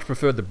 I much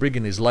preferred the Brig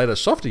in his later,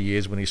 softer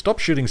years when he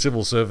stopped shooting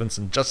civil servants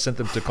and just sent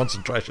them to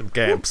concentration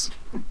camps.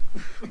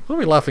 What are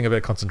we laughing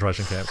about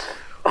concentration camps?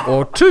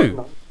 Or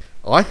 2.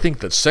 I think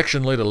that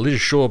section leader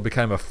Liz Shaw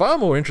became a far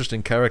more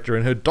interesting character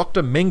in her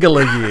Dr.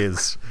 Mengele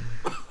years.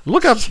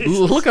 Look up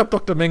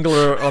Dr.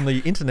 Mengele on the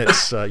internet,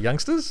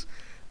 youngsters.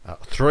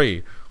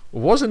 3.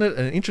 Wasn't it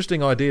an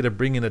interesting idea to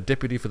bring in a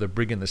deputy for the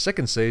Brig in the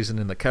second season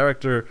in the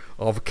character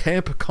of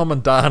Camp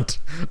Commandant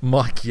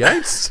Mike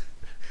Yates?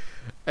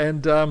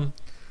 And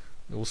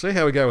we'll see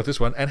how we go with this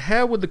one. And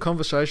how would the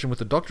conversation with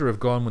the Doctor have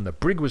gone when the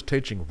Brig was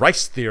teaching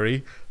race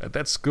theory at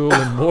that school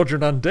in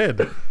Mordred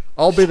Undead?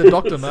 I'll be the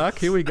Doctor, Mark.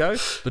 Here we go.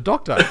 The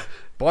Doctor.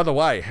 By the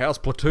way, how's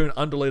Platoon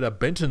Underleader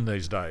Benton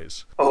these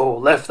days? Oh,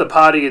 left the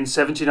party in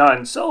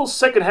 79. Sells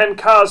second-hand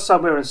cars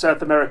somewhere in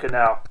South America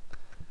now.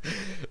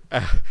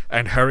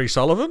 And Harry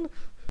Sullivan?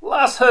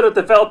 Last heard of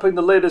developing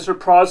the leader's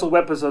reprisal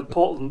weapons at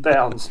Portland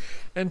Downs.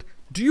 And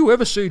do you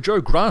ever see Joe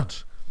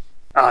Grant?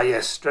 Ah,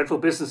 yes, dreadful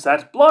business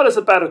that. Blind as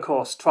a bat, of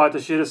course. Tried to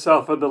shoot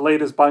herself in the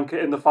leader's bunker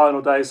in the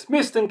final days.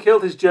 Missed and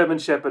killed his German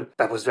shepherd.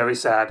 That was very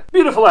sad.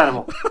 Beautiful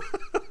animal.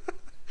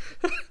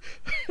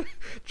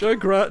 Joe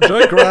Grant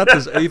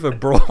is Eva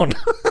Braun.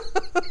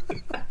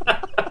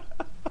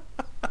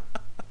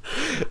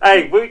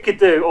 Hey, we could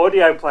do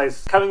audio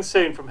plays coming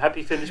soon from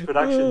Happy Finish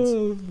Productions.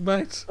 Oh,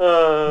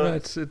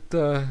 mate,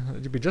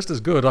 it'd be just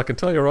as good, I can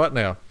tell you right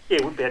now. Yeah,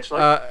 it would be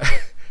actually.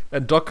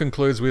 And Doc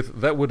concludes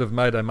with, that would have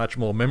made a much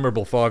more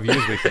memorable 5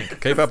 years, we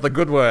think. Keep up the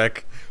good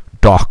work,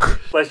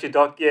 Doc. Bless you,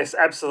 Doc. Yes,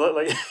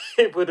 absolutely.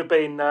 It would have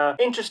been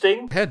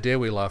interesting. How dare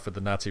we laugh at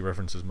the Nazi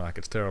references, Mark?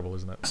 It's terrible,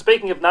 isn't it?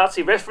 Speaking of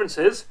Nazi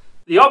references,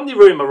 the Omni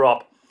Rumour,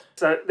 Rob.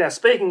 So now,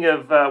 speaking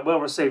of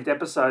well-received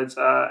episodes,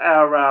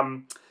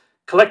 our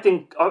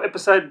collecting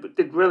episode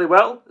did really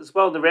well as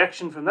well, the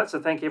reaction from that, so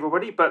thank you,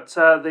 everybody. But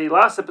the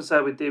last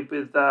episode we did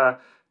with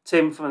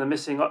Tim from the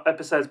Missing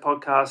Episodes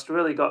podcast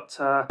really got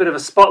a bit of a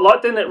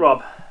spotlight, didn't it,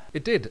 Rob?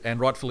 It did, and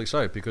rightfully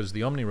so, because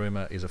the Omni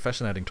Rumour is a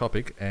fascinating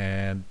topic,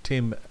 and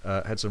Tim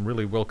had some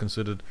really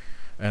well-considered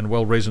and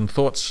well-reasoned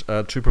thoughts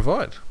to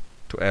provide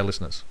to our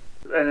listeners.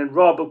 and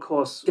Rob, of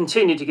course,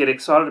 continued to get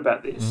excited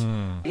about this.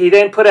 He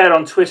then put out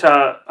on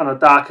Twitter on a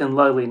dark and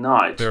lonely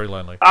night, Very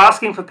lonely.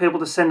 asking for people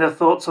to send their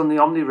thoughts on the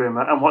Omni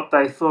Rumour and what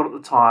they thought at the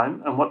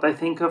time and what they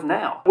think of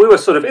now. We were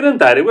sort of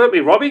inundated, weren't we,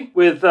 Robbie,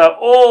 with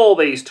all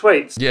these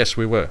tweets. Yes,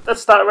 we were.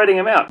 Let's start reading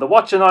them out. The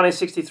Watcher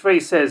 1963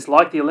 says,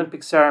 like the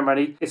Olympic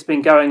ceremony, it's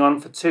been going on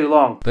for too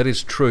long. That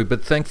is true,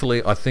 but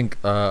thankfully, I think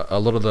a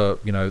lot of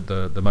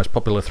the most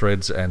popular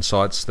threads and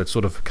sites that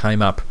sort of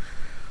came up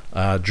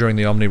during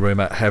the Omni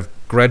Rumour have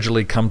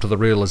gradually come to the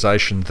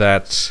realisation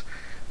that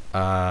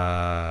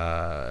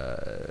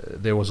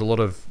there was a lot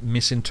of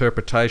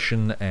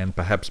misinterpretation and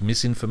perhaps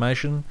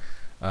misinformation,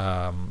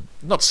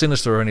 not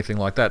sinister or anything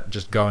like that,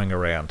 just going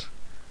around.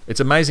 It's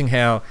amazing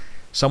how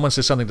someone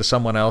says something to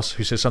someone else,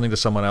 who says something to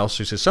someone else,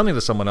 who says something to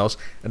someone else,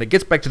 and it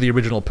gets back to the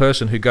original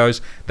person who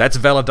goes, that's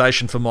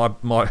validation for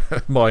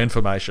my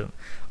information.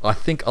 I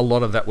think a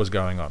lot of that was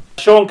going on.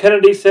 Sean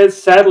Kennedy says,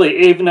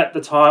 sadly, even at the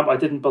time, I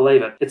didn't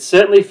believe it. It's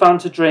certainly fun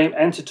to dream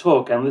and to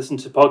talk and listen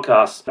to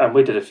podcasts. And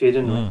we did a few,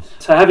 didn't we?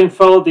 So having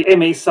followed the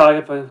ME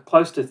saga for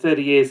close to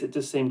 30 years, it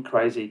just seemed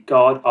crazy.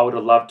 God, I would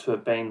have loved to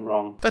have been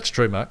wrong. That's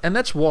true, Mark. And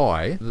that's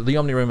why the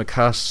Omni Rumour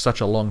casts such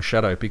a long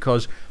shadow,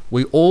 because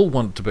we all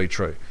want it to be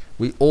true.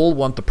 We all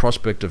want the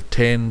prospect of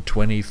 10,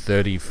 20,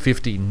 30,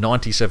 50,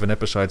 97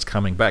 episodes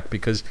coming back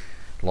because,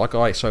 like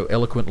I so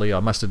eloquently, I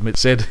must admit,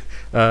 said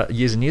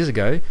years and years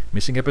ago,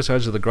 missing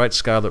episodes are the great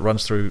scar that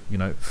runs through,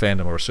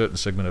 fandom or a certain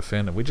segment of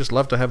fandom. We just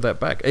love to have that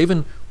back.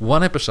 Even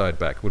one episode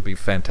back would be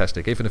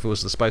fantastic, even if it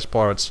was the Space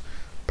Pirates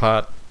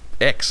Part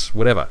X,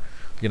 whatever.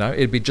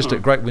 It'd be just a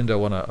great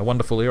window on a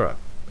wonderful era.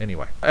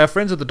 Anyway, our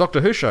friends at the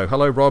Doctor Who Show,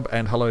 hello Rob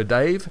and hello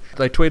Dave,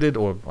 they tweeted,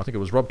 or I think it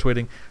was Rob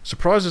tweeting,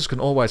 surprises can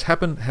always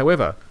happen.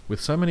 However,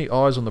 with so many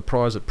eyes on the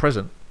prize at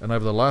present, and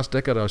over the last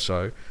decade or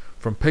so,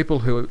 from people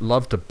who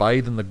love to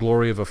bathe in the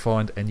glory of a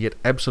find and yet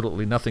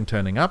absolutely nothing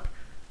turning up,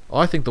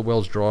 I think the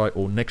well's dry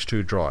or next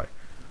to dry.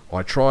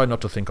 I try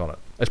not to think on it.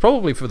 It's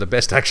probably for the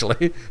best,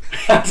 actually.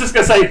 I was just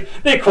going to say,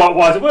 they're quite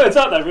wise words,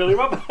 aren't they, really,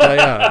 Rob? They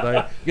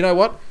are. You know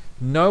what?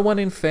 No one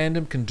in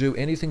fandom can do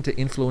anything to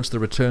influence the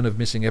return of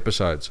missing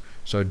episodes,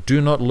 so do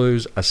not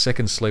lose a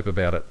second's sleep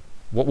about it.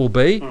 What will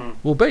be,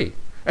 will be.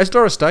 As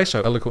Doris Day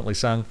so eloquently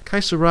sung,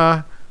 Que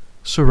sera,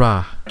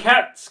 sera.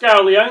 Kat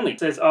Scarleone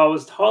says, I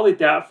was highly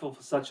doubtful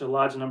for such a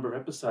large number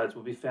of episodes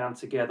will be found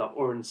together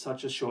or in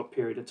such a short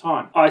period of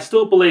time. I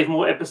still believe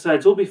more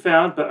episodes will be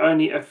found, but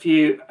only a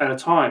few at a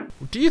time.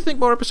 Do you think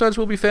more episodes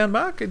will be found,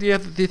 Mark? Do you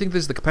think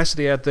there's the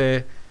capacity out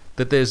there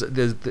that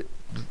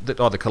that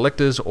either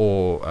collectors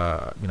or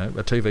a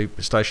TV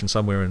station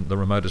somewhere in the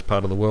remotest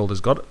part of the world has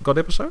got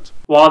episodes?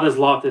 While there's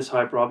life, there's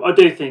hope, Rob. I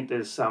do think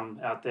there's some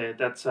out there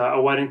that's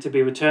awaiting to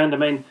be returned. I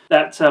mean,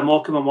 that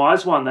Morecambe and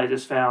Wise one they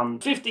just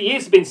found 50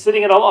 years have been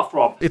sitting in a loft,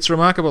 Rob. It's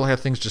remarkable how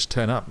things just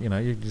turn up.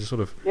 You sort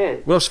of. Yeah.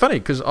 Well, it's funny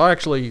because I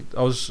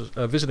was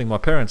visiting my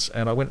parents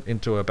and I went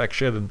into a back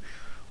shed and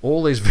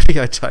all these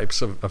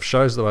videotapes of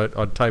shows that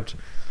I'd taped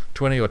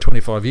 20 or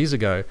 25 years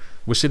ago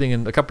were sitting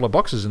in a couple of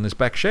boxes in this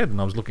back shed,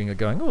 and I was looking at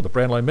going, the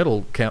Brownlow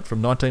medal count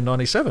from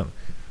 1997.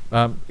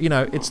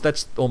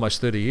 That's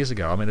almost 30 years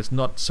ago. I mean, it's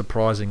not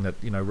surprising that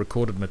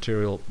recorded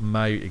material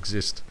may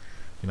exist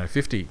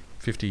 50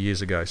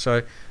 years ago.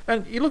 So,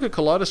 and you look at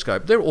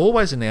Kaleidoscope, they're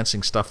always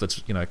announcing stuff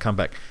that's come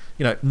back.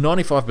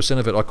 95%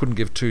 of it I couldn't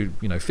give two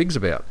figs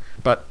about,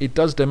 but it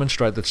does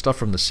demonstrate that stuff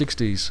from the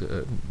 60s,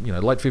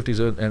 late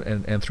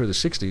 50s and through the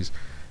 60s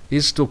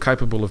is still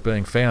capable of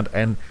being found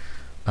and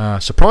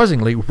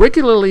surprisingly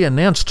regularly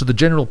announced to the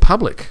general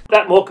public.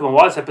 That Morecambe and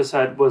Wise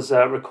episode was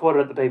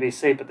recorded at the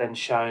BBC but then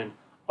shown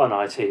on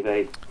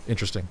ITV.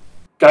 Interesting.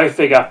 Go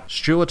figure.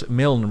 Stuart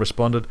Milne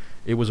responded,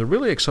 it was a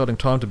really exciting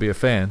time to be a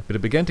fan, but it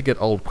began to get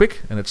old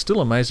quick, and it's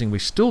still amazing we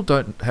still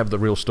don't have the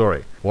real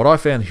story. What I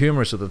found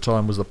humorous at the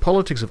time was the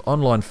politics of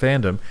online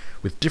fandom,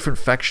 with different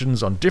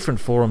factions on different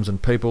forums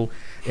and people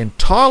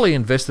entirely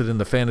invested in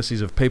the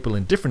fantasies of people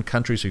in different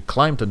countries who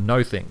claim to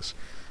know things.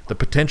 The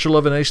potential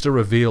of an Easter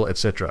reveal,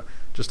 etc.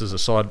 Just as a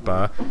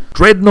sidebar.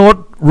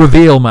 Dreadnought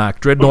reveal,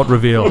 Mark. Dreadnought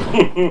reveal.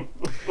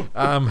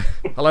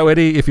 Hello,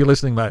 Eddie, if you're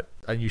listening, mate.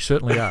 And you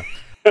certainly are.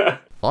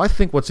 I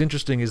think what's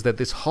interesting is that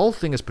this whole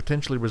thing has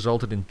potentially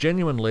resulted in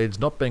genuine leads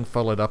not being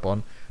followed up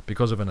on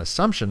because of an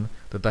assumption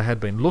that they had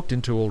been looked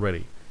into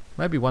already.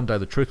 Maybe one day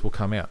the truth will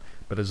come out.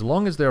 But as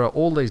long as there are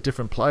all these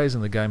different players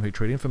in the game who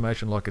treat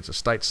information like it's a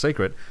state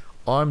secret,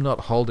 I'm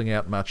not holding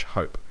out much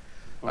hope.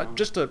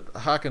 Just to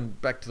harken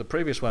back to the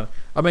previous one,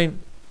 I mean,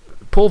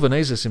 Paul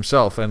Venezis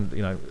himself, and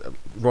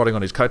riding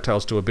on his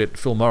coattails to a bit,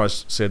 Phil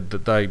Morris said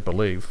that they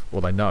believe,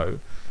 or they know,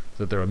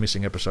 that there are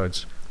missing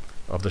episodes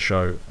of the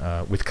show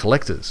with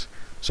collectors.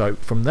 So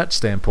from that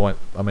standpoint,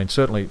 I mean,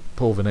 certainly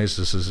Paul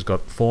Venezis has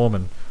got form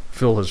and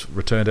Phil has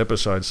returned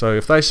episodes. So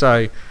if they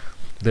say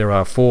there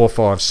are 4,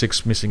 5,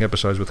 6 missing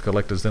episodes with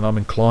collectors, then I'm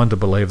inclined to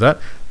believe that.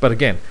 But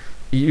again,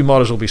 you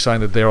might as well be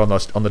saying that they're on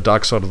the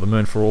dark side of the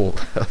moon for all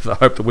the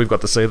hope that we've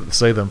got to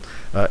see them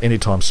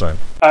anytime soon.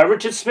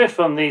 Richard Smith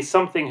on the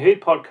Something Who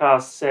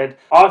podcast said,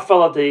 I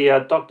followed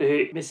the Doctor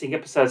Who missing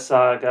episode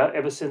saga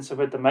ever since I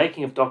read The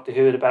Making of Doctor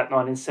Who at about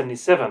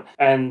 1977,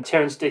 and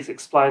Terence Dix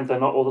explained that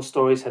not all the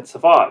stories had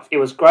survived. It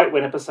was great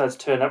when episodes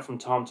turned up from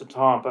time to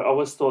time, but I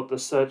always thought the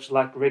search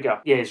lacked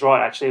rigour. Yeah, he's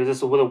right, actually. It was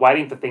just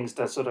waiting for things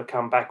to sort of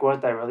come back,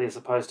 weren't they, really, as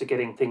opposed to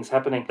getting things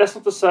happening. That's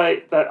not to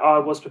say that I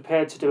was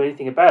prepared to do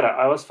anything about it.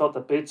 I always felt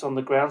that boots on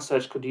the ground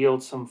search could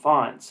yield some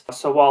finds.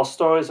 So while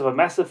stories of a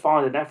massive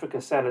find in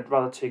Africa sounded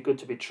rather too good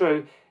to be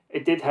true,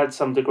 it did have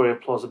some degree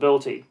of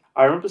plausibility.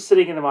 I remember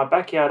sitting in my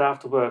backyard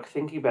after work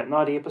thinking about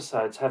 90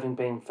 episodes having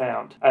been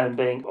found and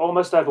being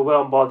almost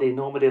overwhelmed by the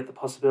enormity of the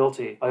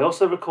possibility. I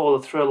also recall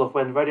the thrill of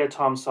when Radio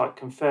Times site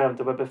confirmed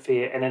the Web of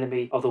Fear and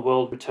Enemy of the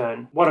World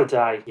return. What a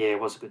day. Yeah,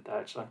 it was a good day,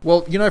 actually.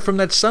 Well, from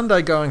that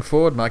Sunday going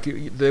forward, Mark,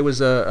 there was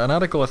an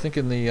article, I think,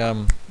 in the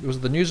it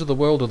was the News of the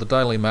World or the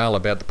Daily Mail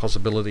about the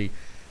possibility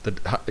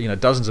that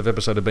dozens of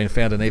episodes have been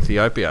found in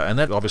Ethiopia, and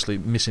that obviously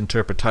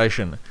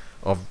misinterpretation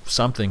of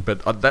something,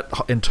 but that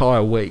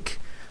entire week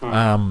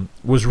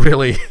was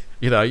really,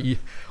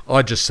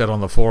 I just sat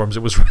on the forums. It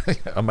was really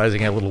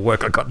amazing how little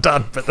work I got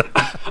done. But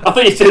I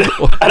thought you said,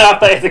 and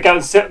after I had to go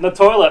and sit in the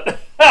toilet.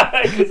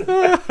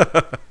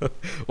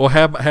 Or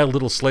how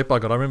little sleep I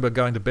got. I remember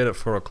going to bed at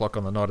 4 o'clock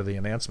on the night of the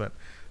announcement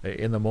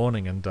in the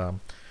morning, and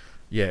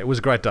yeah, it was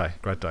a great day.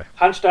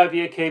 Hunched over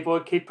your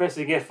keyboard, keep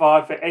pressing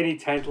F5 for any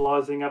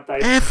tantalising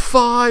updates.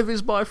 F5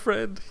 is my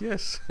friend,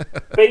 yes.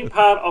 Being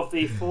part of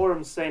the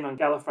forum scene on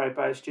Gallifrey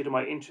Base due to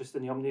my interest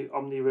in the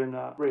Omni Room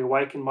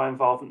reawakened my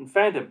involvement in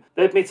fandom.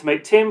 Led me to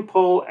meet Tim,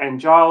 Paul and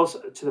Giles,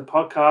 to the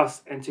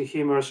podcast and to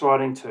humorous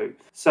writing too.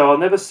 So I'll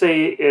never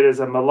see it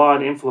as a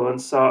malign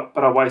influence, but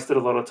I wasted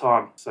a lot of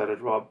time. So did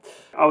Rob.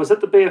 I was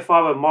at the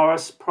BFI when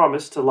Morris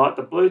promised to light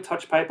the blue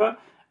touch paper,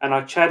 and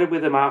I chatted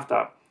with him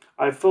after.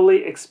 I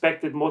fully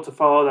expected more to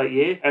follow that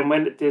year, and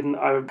when it didn't,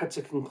 I had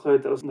to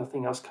conclude there was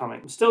nothing else coming.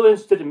 I'm still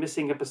interested in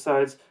missing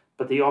episodes,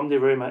 but the Omni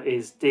Rumour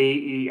is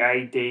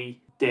DEAD,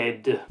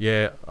 dead.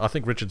 Yeah, I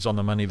think Richard's on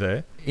the money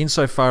there.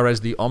 Insofar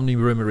as the Omni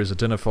Rumour is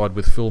identified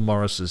with Phil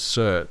Morris's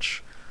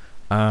search,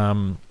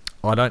 I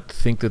don't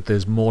think that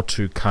there's more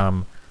to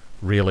come,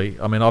 really.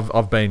 I mean,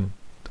 I've been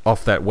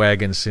off that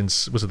wagon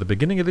since, was it the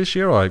beginning of this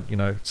year? I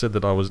said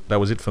that that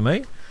was it for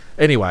me.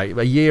 Anyway,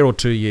 a year or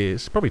 2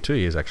 years, probably 2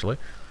 years actually.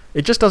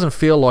 It just doesn't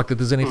feel like that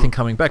there's anything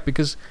coming back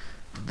because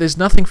there's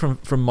nothing from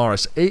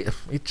Morris. It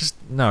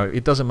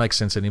doesn't make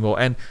sense anymore.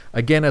 And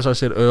again, as I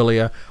said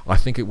earlier, I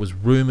think it was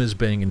rumours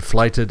being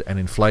inflated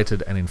and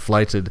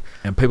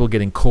people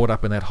getting caught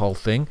up in that whole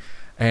thing.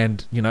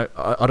 And,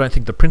 I don't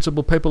think the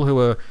principal people who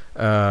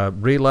were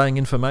relaying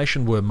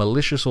information were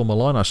malicious or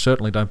malign. I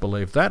certainly don't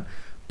believe that.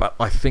 But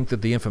I think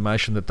that the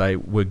information that they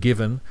were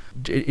given,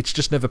 it's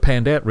just never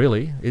panned out,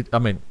 really.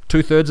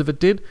 2/3 of it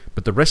did,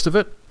 but the rest of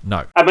it,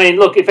 no. I mean,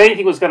 look, if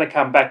anything was going to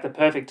come back, the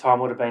perfect time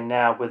would have been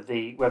now with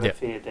the Web of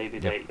Fear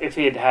DVD. Yep. If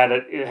he had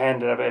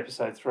handed over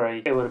episode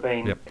 3, it would have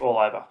been all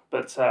over.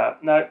 But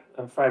no,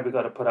 I'm afraid we've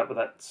got to put up with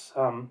that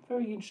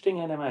very interesting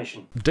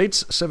animation.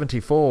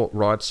 Deets74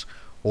 writes,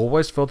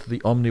 always felt that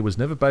the Omni was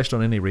never based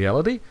on any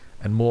reality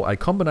and more a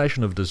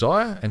combination of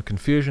desire and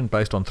confusion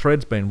based on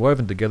threads being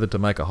woven together to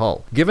make a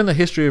whole. Given the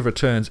history of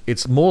returns,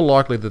 it's more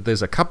likely that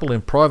there's a couple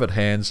in private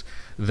hands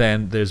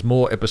than there's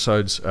more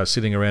episodes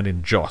sitting around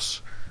in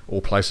Joss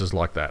or places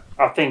like that.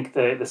 I think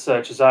the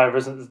search is over,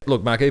 isn't it?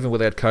 Look, Mark, even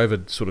without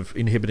COVID sort of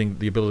inhibiting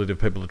the ability of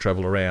people to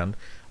travel around,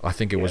 I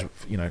think it was,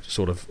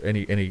 sort of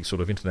any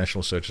sort of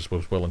international searches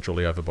was well and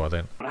truly over by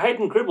then.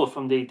 Hayden Gribble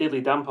from the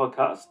Diddly Dumb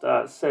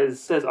podcast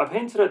says, I've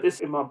hinted at this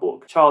in my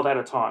book, Child at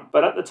a Time.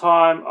 But at the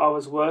time, I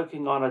was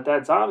working on a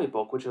Dad's Army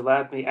book, which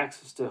allowed me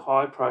access to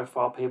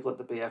high-profile people at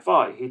the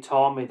BFI. He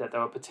told me that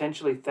there were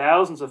potentially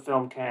thousands of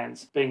film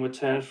cans being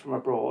returned from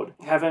abroad,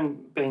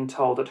 having been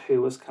told that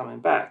Who was coming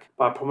back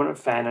by a prominent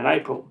fan in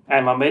April.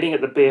 And my meeting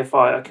at the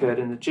BFI occurred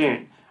in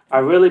June. I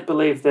really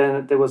believed then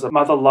that there was a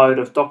mother load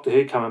of Doctor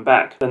Who coming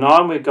back. The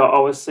 9 we got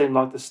always seemed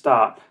like the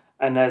start.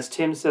 And as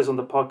Tim says on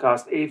the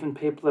podcast, even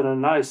people in the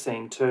know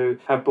seem to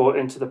have bought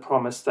into the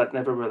promise that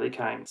never really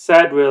came.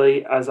 Sad,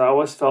 really, as I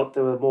always felt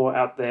there were more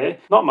out there.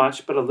 Not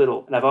much, but a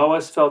little. And I've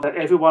always felt that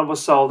everyone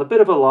was sold a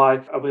bit of a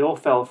lie, and we all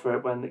fell for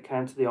it when it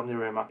came to the Omni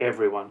Rumour.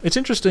 Everyone. It's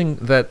interesting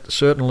that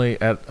certainly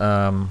at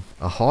a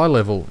high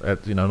level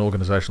at an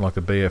organisation like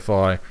the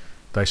BFI,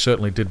 they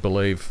certainly did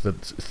believe that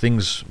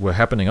things were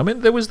happening. I mean,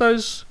 there was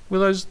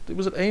was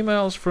it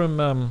emails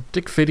from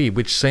Dick Fitty,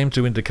 which seemed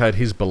to indicate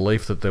his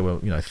belief that there were,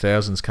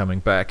 thousands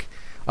coming back.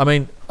 I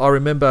mean, I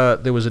remember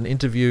there was an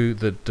interview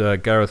that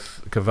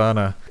Gareth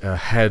Kavanagh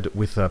had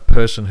with a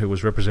person who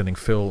was representing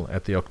Phil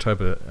at the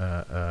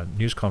October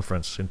news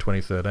conference in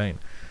 2013.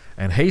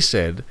 And he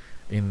said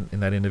in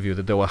that interview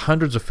that there were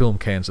hundreds of film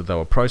cans that they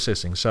were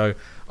processing. So,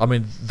 I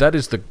mean, that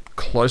is the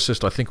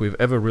closest I think we've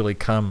ever really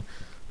come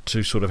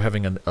to sort of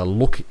having a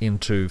look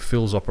into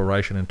Phil's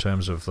operation in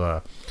terms of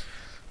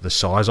the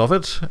size of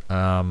it.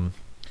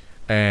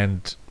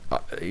 And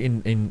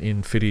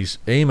in Fiddy's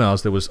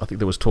emails, I think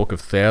there was talk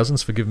of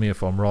thousands, forgive me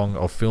if I'm wrong,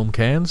 of film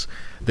cans.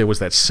 There was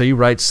that C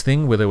rates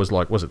thing where there was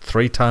like, was it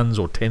 3 tons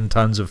or 10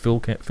 tons of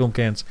film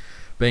cans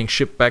being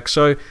shipped back?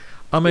 So,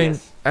 I mean,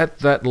 Yes. at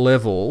that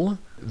level,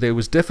 there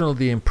was definitely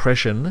the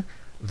impression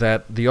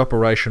that the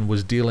operation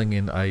was dealing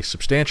in a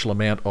substantial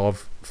amount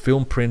of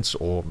film prints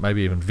or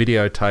maybe even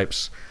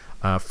videotapes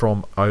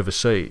from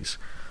overseas.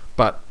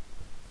 But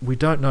we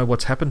don't know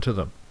what's happened to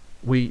them.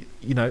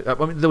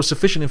 There was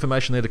sufficient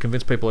information there to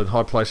convince people in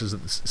high places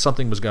that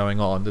something was going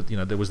on, that,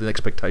 there was an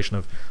expectation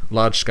of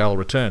large-scale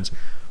returns.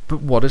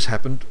 But what has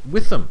happened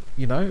with them?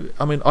 None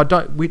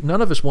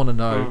of us want to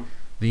know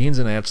the ins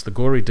and outs, the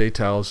gory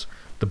details,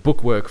 the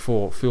bookwork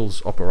for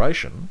Phil's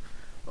operation.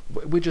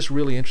 We're just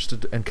really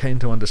interested and keen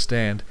to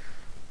understand,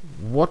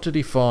 what did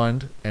he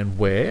find and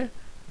where,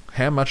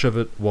 how much of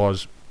it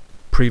was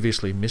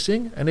previously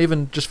missing, and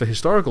even just for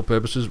historical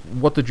purposes,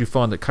 what did you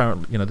find that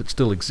currently, that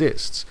still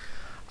exists,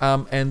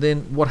 and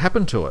then what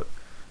happened to it.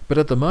 But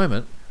at the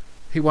moment,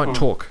 he won't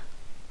talk.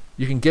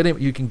 You can get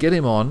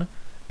him on,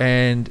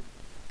 and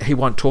he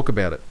won't talk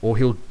about it, or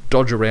he'll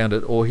dodge around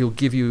it, or he'll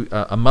give you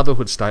a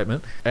motherhood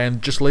statement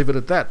and just leave it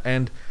at that.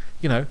 And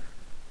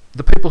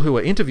the people who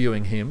are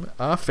interviewing him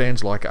are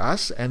fans like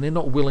us, and they're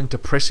not willing to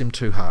press him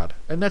too hard.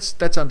 And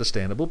that's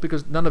understandable,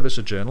 because none of us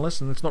are journalists,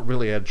 and it's not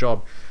really our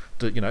job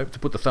to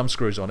put the thumb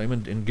screws on him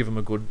and give him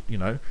a good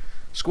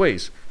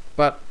squeeze.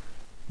 But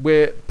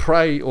we're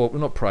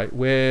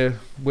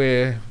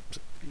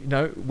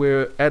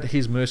at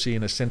his mercy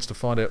in a sense to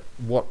find out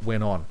what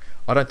went on.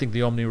 I don't think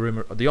the Omni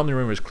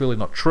rumor is clearly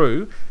not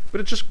true, but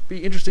it'd just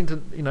be interesting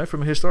to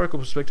from a historical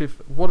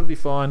perspective, what did he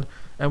find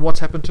and what's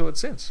happened to it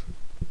since.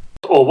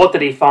 Or what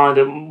did he find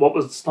and what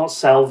was not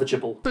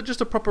salvageable? But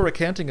just a proper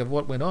accounting of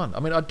what went on. I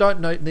mean, I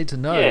don't need to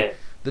know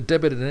the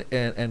debit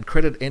and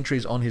credit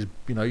entries on his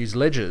his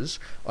ledgers.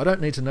 I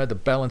don't need to know the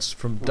balance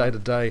from day to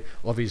day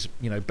of his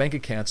bank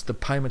accounts, the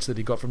payments that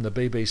he got from the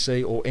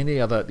BBC or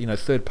any other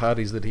third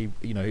parties that he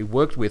he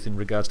worked with in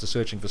regards to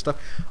searching for stuff.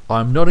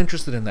 I'm not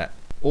interested in that.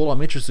 All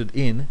I'm interested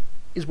in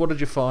is, what did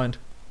you find,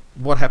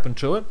 what happened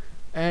to it,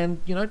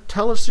 and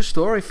tell us your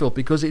story, Phil,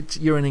 because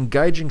you're an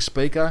engaging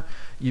speaker.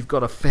 You've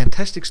got a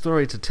fantastic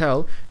story to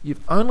tell.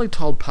 You've only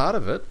told part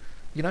of it.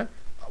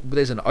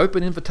 There's an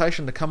open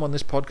invitation to come on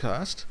this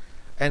podcast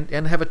and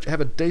have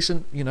a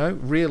decent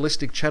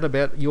realistic chat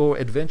about your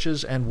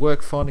adventures and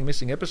work finding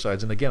missing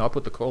episodes. And again, I'll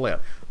put the call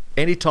out.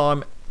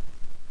 Anytime,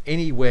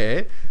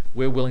 anywhere,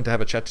 we're willing to have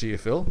a chat to you,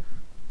 Phil.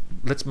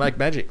 Let's make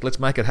magic. Let's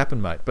make it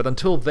happen, mate. But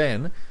until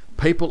then,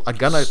 people are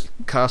going to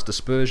cast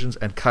aspersions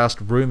and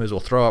cast rumours or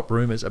throw up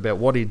rumours about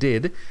what he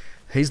did.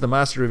 He's the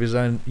master of his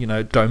own,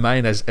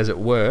 domain, as it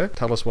were.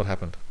 Tell us what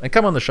happened. And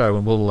come on the show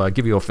and we'll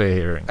give you a fair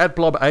hearing. At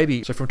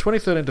Blob80, so from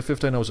 2013 to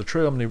 15, I was a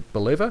true Omni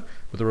believer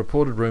with a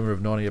reported rumour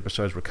of 90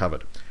 episodes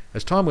recovered.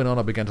 As time went on,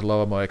 I began to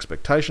lower my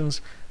expectations.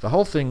 The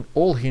whole thing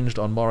all hinged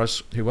on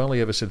Morris, who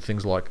only ever said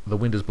things like, the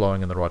wind is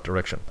blowing in the right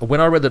direction.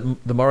 When I read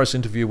the Morris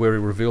interview where he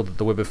revealed that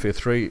the Web of Fear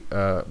 3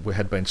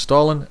 had been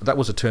stolen, that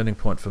was a turning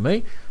point for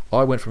me.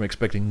 I went from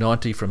expecting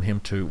 90 from him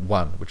to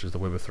 1, which is the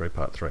Web of 3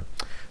 Part 3.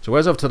 So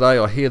as of today,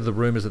 I hear the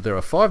rumours that there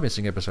are 5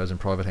 missing episodes in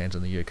private hands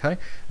in the UK,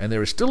 and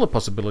there is still a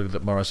possibility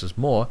that Morris has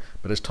more,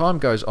 but as time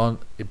goes on,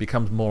 it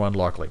becomes more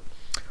unlikely.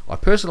 I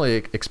personally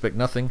expect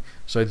nothing,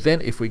 so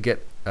then if we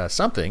get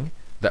something,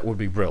 that would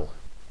be Brill.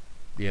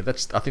 Yeah,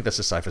 I think that's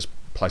the safest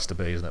place to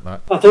be, isn't it,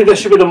 Mark? I think that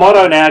should be the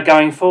motto now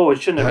going forward,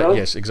 shouldn't it, Bill?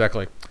 Yes,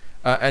 exactly.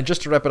 And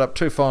just to wrap it up,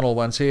 2 final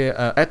ones here.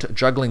 At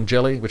Juggling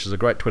Jelly, which is a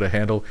great Twitter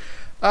handle,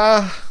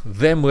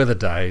 them were the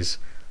days.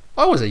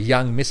 I was a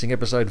young missing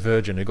episode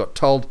virgin who got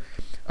told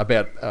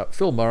about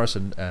Phil Morris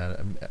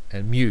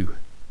and Mew.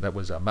 That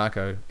was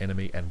Marco,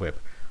 Enemy, and Webb.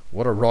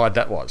 What a ride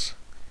that was.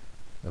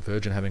 A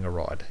virgin having a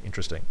ride.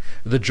 Interesting.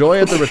 The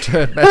joy of the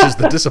return matches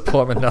the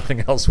disappointment.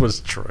 Nothing else was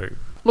true.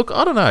 Look,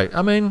 I don't know.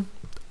 I mean,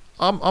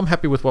 I'm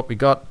happy with what we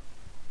got.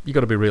 You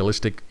got to be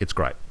realistic. It's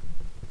great.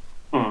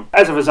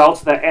 As a result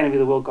of that, Enemy of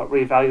the World got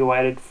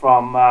reevaluated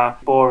from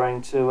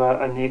boring to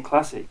a near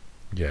classic.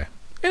 Yeah.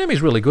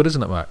 Enemy's really good,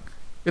 isn't it, Mark?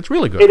 It's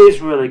really good. It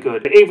is really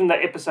good. Even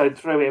that episode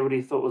 3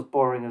 everybody thought was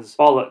boring as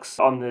bollocks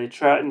on the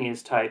Troughton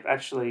Years tape,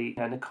 actually,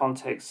 in the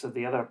context of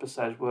the other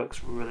episodes,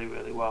 works really,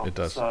 really well. It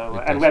does.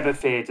 And Web of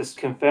Fear just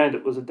confirmed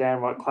it was a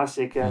downright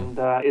classic. And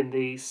in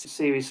the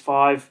Series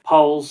 5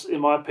 polls, in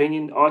my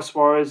opinion, Ice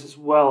Warriors is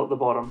well at the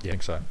bottom. Yeah, I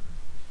think so.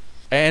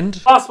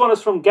 And last one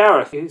is from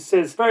Gareth, who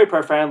says very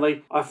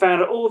profoundly, I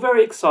found it all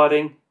very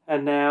exciting,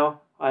 and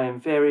now I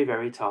am very,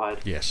 very tired.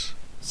 Yes.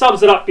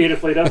 Sums it up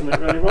beautifully, doesn't it,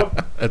 really,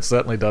 Rob? It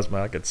certainly does,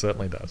 Mark. It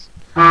certainly does.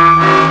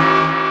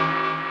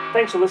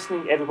 Thanks for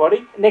listening,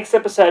 everybody. Next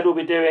episode, we'll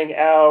be doing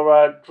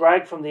our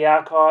Drag from the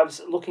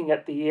Archives, looking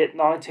at the year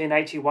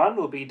 1981.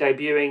 We'll be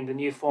debuting the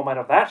new format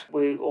of that.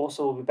 We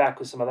also will be back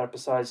with some other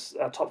episodes,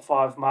 top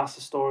 5 master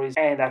stories,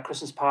 and our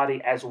Christmas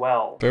party as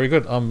well. Very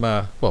good.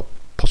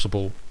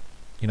 Possible,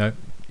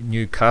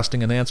 new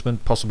casting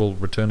announcement, possible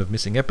return of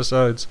missing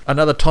episodes.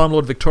 Another Time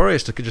Lord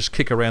Victorious to just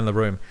kick around the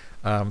room.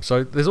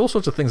 So there's all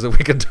sorts of things that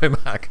we can do,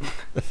 Mark.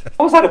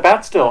 What was that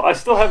about still? I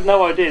still have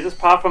no idea, just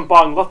apart from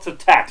buying lots of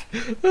tat.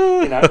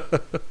 You know?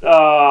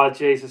 Oh,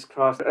 Jesus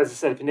Christ. As I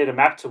said, if you need a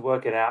map to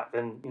work it out,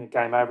 then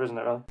game over, isn't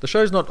it, really? The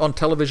show's not on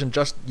television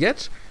just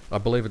yet. I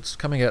believe it's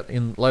coming out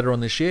later on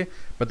this year,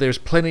 but there's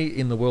plenty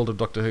in the world of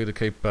Doctor Who to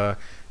keep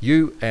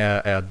you,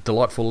 our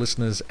delightful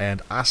listeners,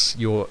 and us,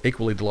 your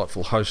equally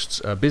delightful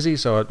hosts, busy.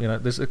 So,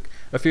 there's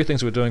a few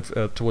things we're doing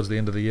towards the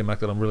end of the year,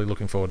 Mark, that I'm really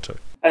looking forward to.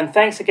 And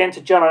thanks again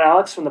to John and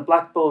Alex from the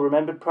Black Bull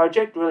Remembered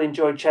Project. Really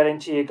enjoyed chatting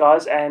to you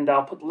guys, and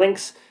I'll put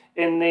links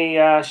in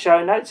the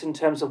show notes in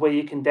terms of where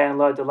you can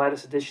download the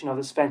latest edition of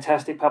this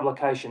fantastic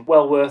publication.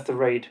 Well worth the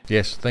read.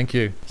 Yes, thank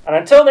you. And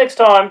until next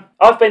time,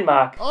 I've been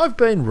Mark. I've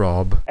been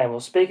Rob. And we'll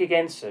speak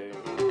again soon.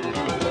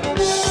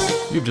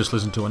 You've just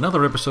listened to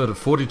another episode of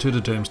 42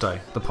 to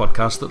Doomsday, the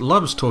podcast that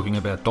loves talking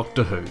about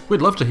Doctor Who.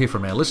 We'd love to hear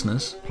from our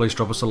listeners. Please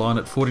drop us a line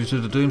at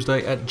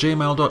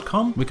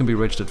 42todoomsday@gmail.com. We can be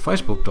reached at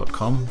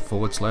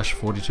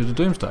facebook.com/42 to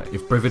Doomsday.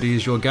 If brevity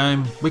is your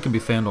game, we can be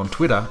found on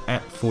Twitter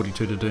at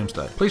 42 to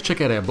Doomsday. Please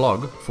check out our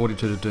blog,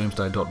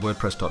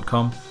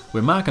 42todoomsday.wordpress.com,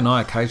 where Mark and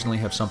I occasionally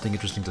have something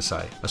interesting to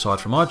say.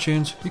 Aside from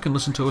iTunes, you can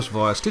listen to us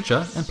via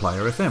Stitcher and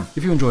Player FM.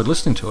 If you enjoyed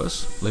listening to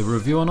us, leave a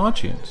review on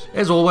iTunes.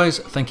 As always,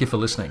 thank you for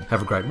listening.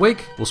 Have a great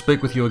week. We'll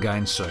speak with you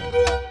again soon.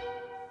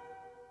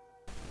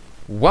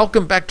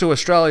 Welcome back to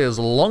Australia's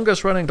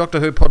longest running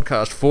Doctor Who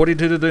podcast,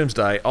 42 to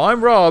Doomsday.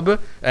 I'm Rob,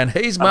 and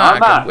he's Mark. I'm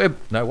Mark. And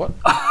no, what?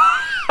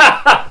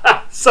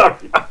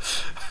 Sorry.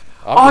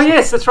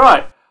 Yes, that's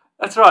right.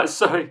 That's right,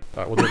 sorry.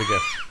 All right, we'll do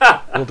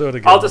it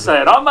again. I'll just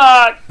say it. I'm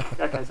Mark.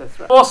 Okay, so that's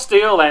right. More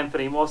steel,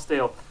 Anthony, more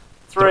steel.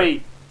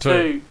 3,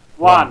 2,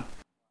 1.